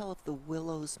hard to tell if the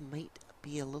willows might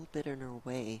be a little bit in her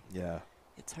way. Yeah.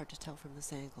 It's hard to tell from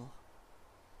this angle.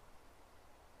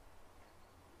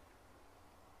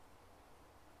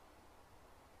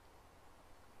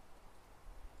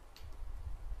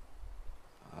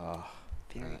 Oh,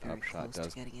 very upshot close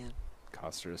does to getting in.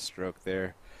 Cost her a stroke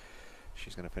there.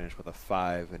 She's going to finish with a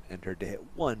 5 and enter to hit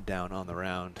 1 down on the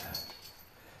round.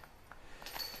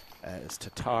 As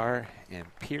Tatar and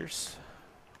Pierce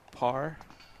par.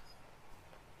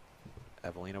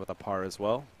 Evelina with a par as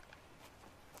well.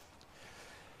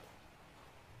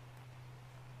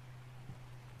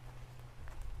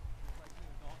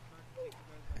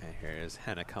 And here is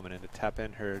Henna coming in to tap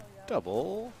in her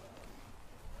double.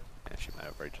 And she might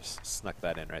have already just snuck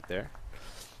that in right there.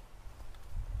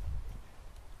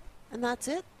 And that's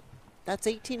it. That's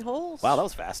 18 holes. Wow, that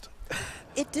was fast.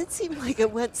 It did seem like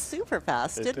it went super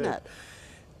fast, didn't it?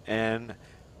 And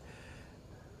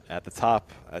at the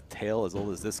top, a tale as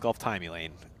old as disc golf timey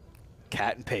lane.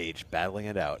 Cat and Paige battling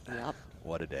it out. Yep.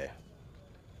 What a day.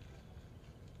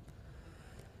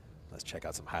 Let's check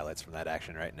out some highlights from that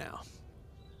action right now.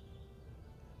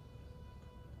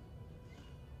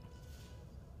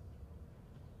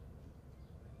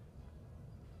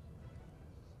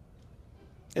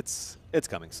 It's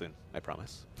coming soon, I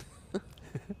promise.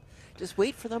 Just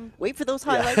wait for them. Wait for those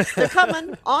highlights. They're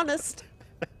coming. Honest.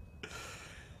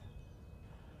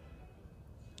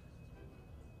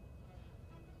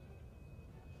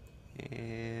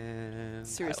 And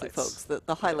seriously, highlights. folks,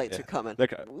 the highlights are coming. There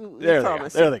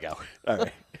they go. All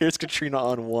right. Here's Katrina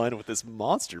on 1 with this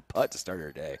monster putt to start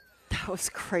her day. That was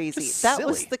crazy. Just That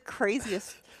was silly. the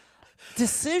craziest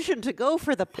decision to go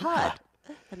for the putt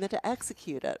and then to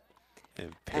execute it.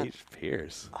 And Paige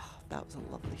Pierce. Oh, that was a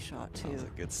lovely shot, too. That was a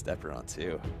good stepper on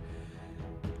 2.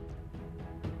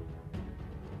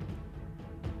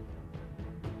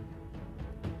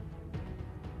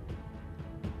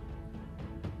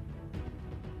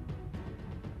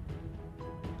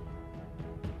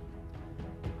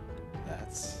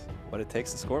 That's what it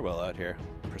takes to score well out here.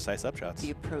 Precise upshots.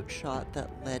 The approach shot that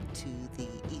led to the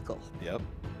eagle. Yep.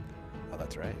 Oh,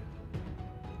 that's right.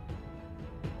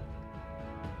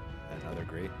 Another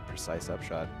great precise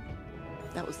upshot.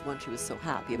 That was the one she was so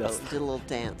happy Yes. about and did a little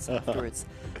dance afterwards.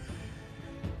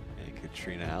 And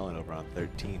Katrina Allen over on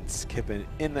 13, skipping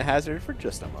in the hazard for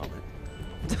just a moment.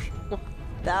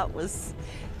 That was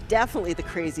definitely the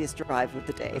craziest drive of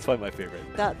the day. That's probably my favorite.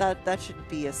 That should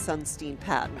be a Sunstein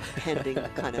patent pending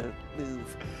kind of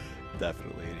move.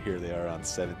 Definitely. And here they are on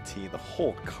 17. The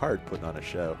whole card putting on a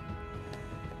show.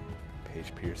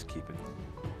 Paige Pierce keeping.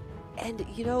 And,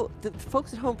 you know, the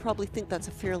folks at home probably think that's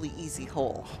a fairly easy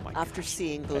hole after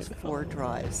seeing those 4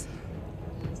 drives.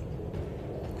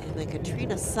 And then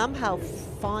Katrina somehow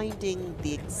finding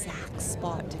the exact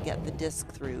spot to get the disc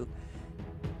through.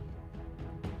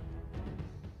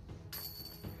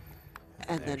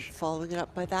 And then following it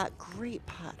up by that great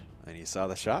putt. And you saw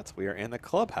the shots. We are in the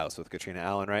clubhouse with Katrina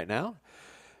Allen right now.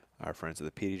 Our friends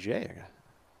at the PDJ are going to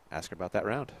ask her about that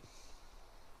round.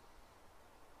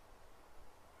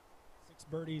 6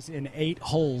 birdies in 8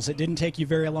 holes. It didn't take you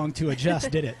very long to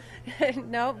adjust, did it?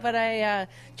 No, but I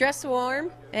dressed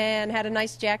warm and had a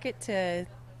nice jacket to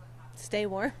stay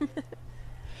warm.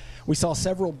 We saw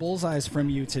several bullseyes from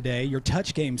you today. Your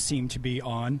touch game seemed to be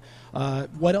on.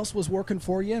 What else was working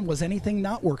for you, and was anything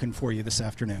not working for you this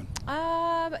afternoon?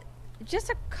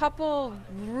 Just a couple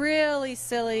really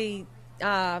silly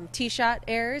tee shot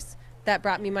errors that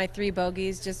brought me my 3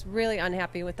 bogeys. Just really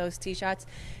unhappy with those tee shots.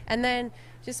 And then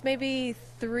just maybe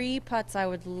 3 putts I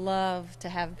would love to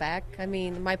have back. I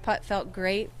mean, my putt felt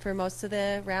great for most of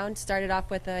the round. Started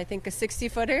off with, I think, a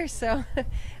 60-footer. So,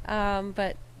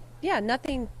 but yeah,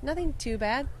 nothing too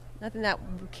bad. Nothing that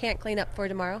we can't clean up for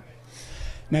tomorrow.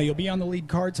 Now, you'll be on the lead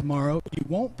card tomorrow. You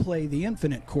won't play the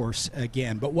Infinite course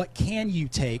again, but what can you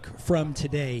take from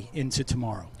today into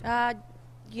tomorrow?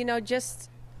 You know, just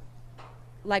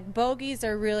like bogeys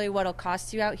are really what'll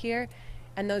cost you out here.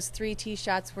 And those 3 tee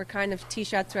shots were kind of tee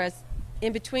shots where I was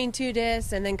in between 2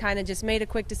 discs and then kind of just made a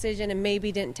quick decision and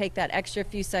maybe didn't take that extra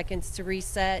few seconds to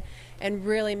reset and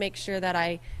really make sure that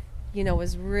I, you know,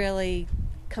 was really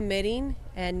committing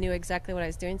and knew exactly what I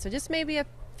was doing. So just maybe a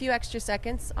few extra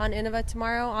seconds on Innova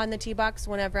tomorrow on the tee box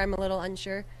whenever I'm a little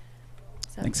unsure.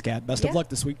 So, Thanks, Kat. Best of luck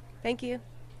this week. Thank you.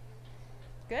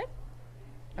 Good?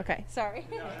 Okay, sorry.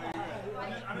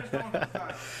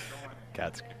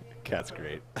 Cat's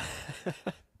great.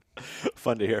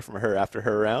 Fun to hear from her after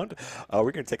her round.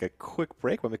 We're going to take a quick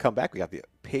break. When we come back, we got the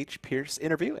Paige Pierce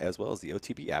interview as well as the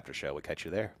OTB after show. We'll catch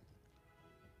you there.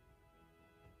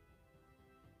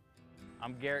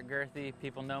 I'm Garrett Girthy.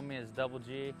 People know me as Double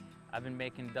G. I've been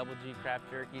making Double G craft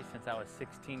jerky since I was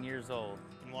 16 years old.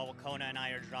 And while Kona and I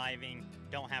are driving,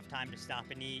 don't have time to stop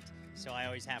and eat, so I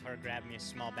always have her grab me a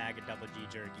small bag of Double G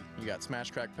jerky. You got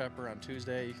smash cracked pepper on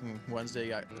Tuesday. Wednesday you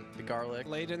got the garlic.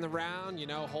 Late in the round, you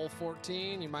know, hole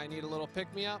 14, you might need a little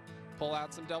pick-me-up. Pull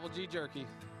out some Double G jerky.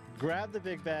 Grab the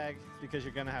big bag because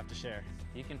you're gonna have to share.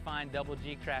 You can find Double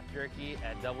G craft jerky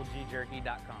at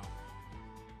doublegjerky.com.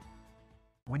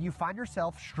 When you find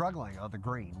yourself struggling on the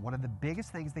green, one of the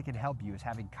biggest things that can help you is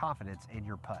having confidence in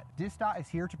your putt. Disc.dot is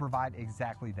here to provide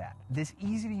exactly that. This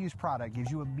easy-to-use product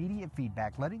gives you immediate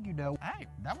feedback, letting you know, hey,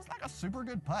 that was like a super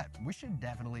good putt. We should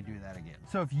definitely do that again.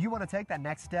 So if you want to take that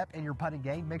next step in your putting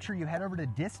game, make sure you head over to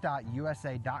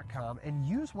disc.usa.com and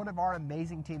use one of our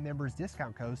amazing team members'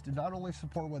 discount codes to not only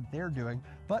support what they're doing,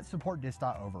 but support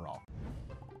Disc.dot overall.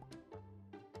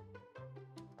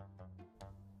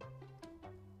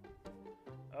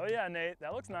 Oh yeah, Nate,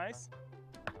 that looks nice.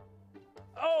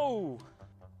 Oh!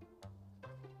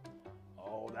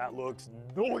 Oh, that looks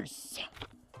nice.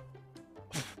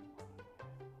 It's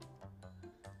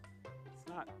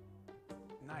not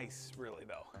nice, really,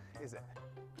 though, is it?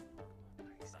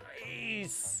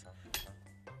 Nice.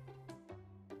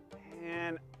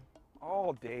 And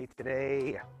all day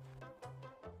today.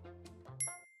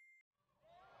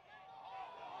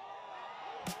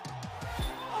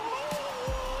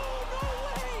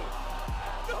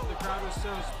 The crowd was so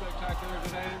spectacular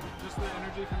today. Just the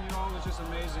energy from you all was just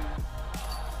amazing.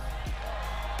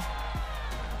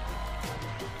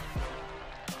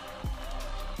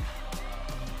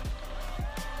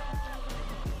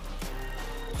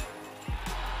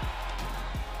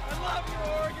 I love you,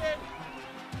 Oregon.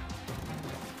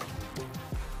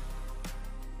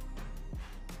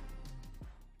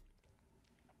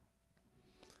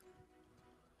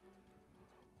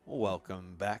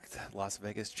 Welcome back to Las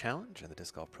Vegas Challenge and the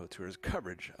Disc Golf Pro Tour's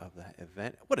coverage of that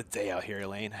event. What a day out here,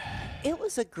 Elaine. It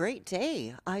was a great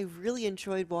day. I really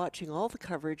enjoyed watching all the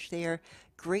coverage there.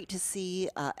 Great to see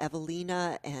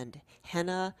Evelina and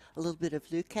Henna, a little bit of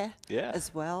Luke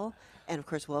as well. And, of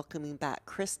course, welcoming back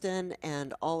Kristen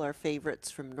and all our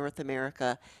favorites from North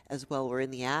America as well were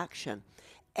in the action.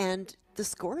 And the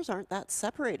scores aren't that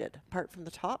separated, apart from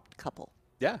the top couple.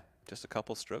 Yeah, just a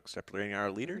couple strokes separating our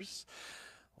leaders.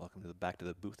 Welcome back to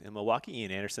the booth in Milwaukee. Ian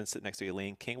Anderson sitting next to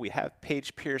Elaine King. We have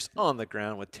Paige Pierce on the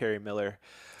ground with Terry Miller.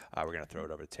 We're going to throw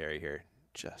it over to Terry here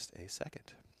just a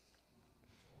second.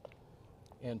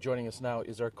 And joining us now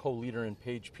is our co-leader in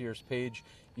Paige Pierce. Paige,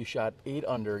 you shot 8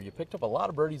 under. You picked up a lot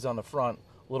of birdies on the front,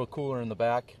 a little cooler in the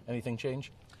back. Anything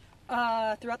change?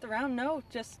 Throughout the round, no.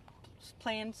 Just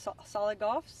playing solid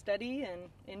golf, steady and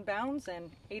inbounds,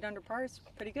 and 8 under par is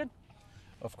pretty good.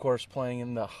 Of course, playing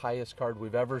in the highest card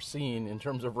we've ever seen in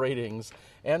terms of ratings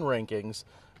and rankings.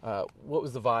 What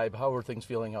was the vibe? How were things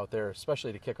feeling out there,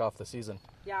 especially to kick off the season?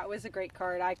 Yeah, it was a great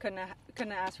card. I couldn't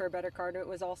ask for a better card. It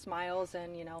was all smiles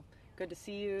and, you know, good to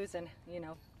see yous and, you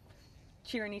know,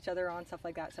 cheering each other on, stuff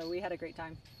like that. So we had a great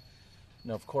time.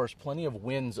 Now, of course, plenty of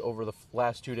wins over the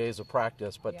last 2 days of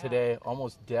practice, but today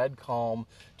almost dead calm.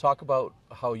 Talk about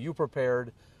how you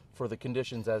prepared for the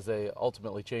conditions as they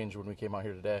ultimately changed when we came out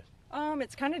here today.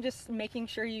 It's kind of just making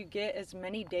sure you get as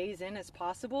many days in as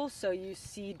possible so you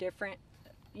see different,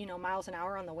 you know, miles an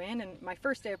hour on the wind. And my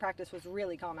first day of practice was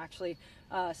really calm, actually.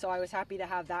 So I was happy to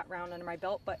have that round under my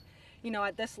belt. But, you know,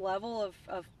 at this level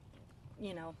of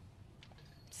you know,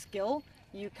 skill,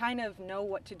 you kind of know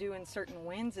what to do in certain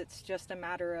winds. It's just a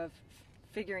matter of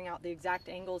figuring out the exact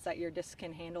angles that your disc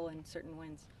can handle in certain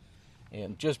winds.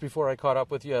 And just before I caught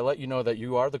up with you, I let you know that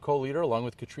you are the co-leader along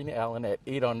with Katrina Allen at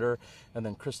 8 under, and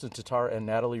then Kristen Tatar and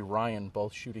Natalie Ryan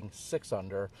both shooting 6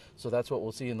 under. So that's what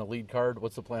we'll see in the lead card.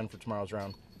 What's the plan for tomorrow's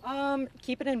round?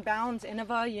 Keep it in bounds.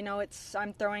 Innova, you know,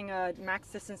 I'm throwing a max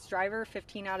distance driver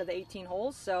 15 out of the 18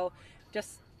 holes, so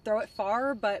just throw it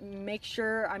far, but make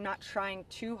sure I'm not trying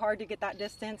too hard to get that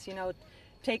distance. You know,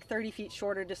 take 30 feet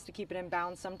shorter just to keep it in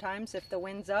bounds sometimes. If the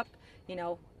wind's up, you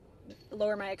know,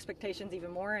 lower my expectations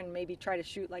even more and maybe try to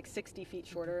shoot like 60 feet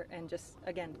shorter and just,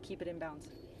 again, keep it in bounds.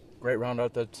 Great round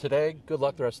out there today. Good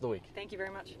luck the rest of the week. Thank you very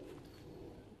much.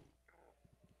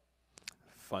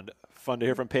 Fun to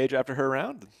hear from Paige after her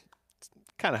round. It's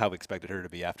kind of how we expected her to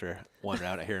be after one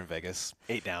round here in Vegas.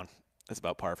 8 down. That's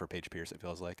about par for Paige Pierce, it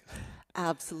feels like.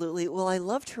 Absolutely. Well, I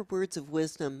loved her words of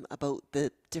wisdom about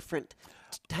the different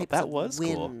types that of was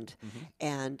cool. wind.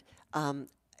 And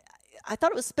I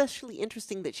thought it was especially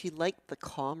interesting that she liked the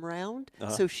calm round,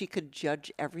 so she could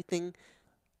judge everything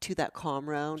to that calm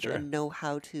round and know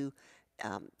how to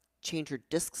change her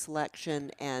disc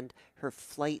selection and her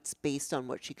flights based on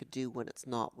what she could do when it's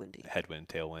not windy. Headwind,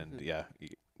 tailwind, yeah. You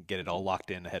get it all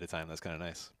locked in ahead of time. That's kind of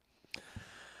nice.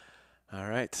 All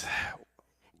right.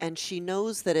 And she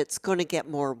knows that it's going to get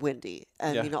more windy.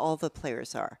 I mean, all the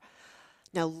players are.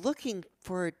 Now, looking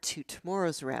forward to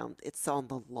tomorrow's round, it's on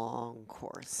the long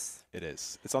course. It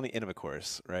is. It's on the Innova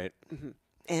course, right?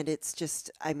 And it's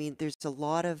just, I mean, there's a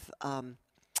lot of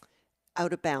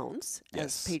out of bounds,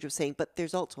 as Paige was saying, but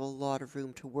there's also a lot of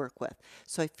room to work with.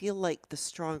 So I feel like the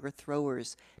stronger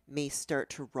throwers may start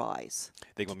to rise. I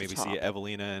think we'll maybe see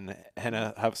Evelina and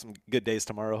Henna have some good days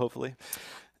tomorrow, hopefully.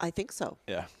 I think so.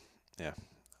 Yeah, yeah.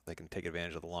 They can take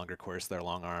advantage of the longer course, their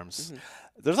long arms.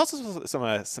 There's also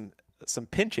some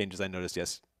pin changes I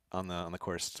noticed on the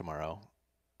course tomorrow.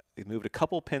 They moved a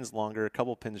couple pins longer, a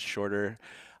couple pins shorter.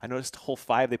 I noticed hole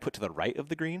 5 they put to the right of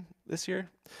the green this year.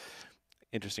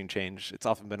 Interesting change. It's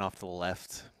often been off to the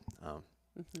left.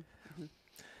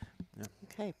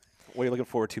 Okay. What are you looking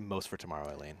forward to most for tomorrow,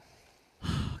 Eileen?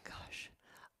 Oh, gosh.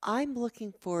 I'm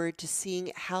looking forward to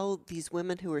seeing how these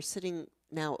women who are sitting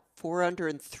now 4 under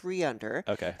and 3 under,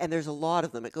 and there's a lot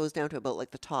of them. It goes down to about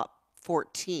like the top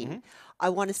 14. I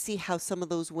want to see how some of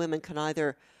those women can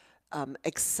either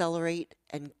accelerate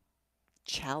and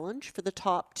challenge for the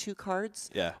top 2 cards,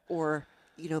 or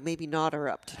maybe not are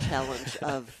up to challenge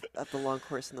of the long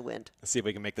course in the wind. Let's see if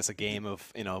we can make this a game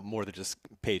of more than just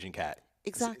Paige and Kat.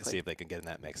 Exactly. See if they can get in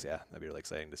that mix. Yeah, that'd be really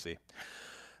exciting to see.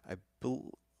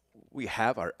 We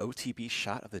have our OTB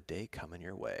shot of the day coming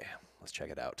your way. Let's check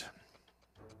it out.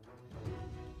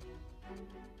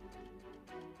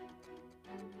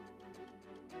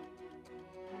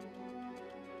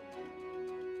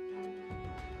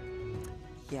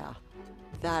 Yeah,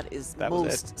 that is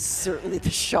most certainly the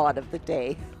shot of the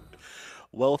day.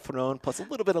 Well thrown, plus a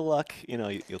little bit of luck.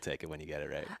 You'll take it when you get it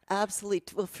right.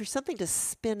 Absolutely. Well, for something to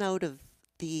spin out of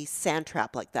the sand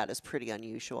trap like that is pretty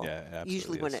unusual. Yeah, absolutely.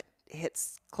 Usually when it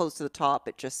hits close to the top,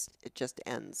 it just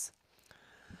ends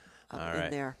all right.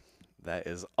 in there. That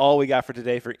is all we got for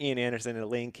today. For Ian Anderson and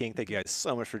Elaine King, thank you guys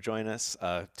so much for joining us.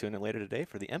 Tune in later today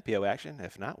for the MPO action.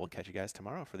 If not, we'll catch you guys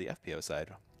tomorrow for the FPO side.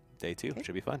 Day 2.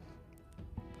 Should be fun.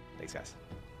 Thanks, guys.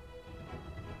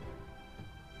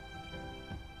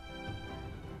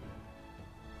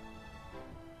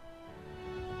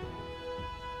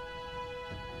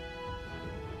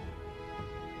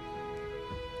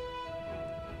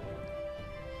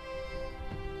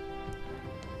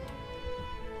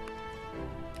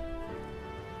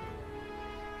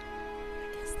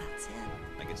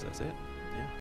 I guess that's it.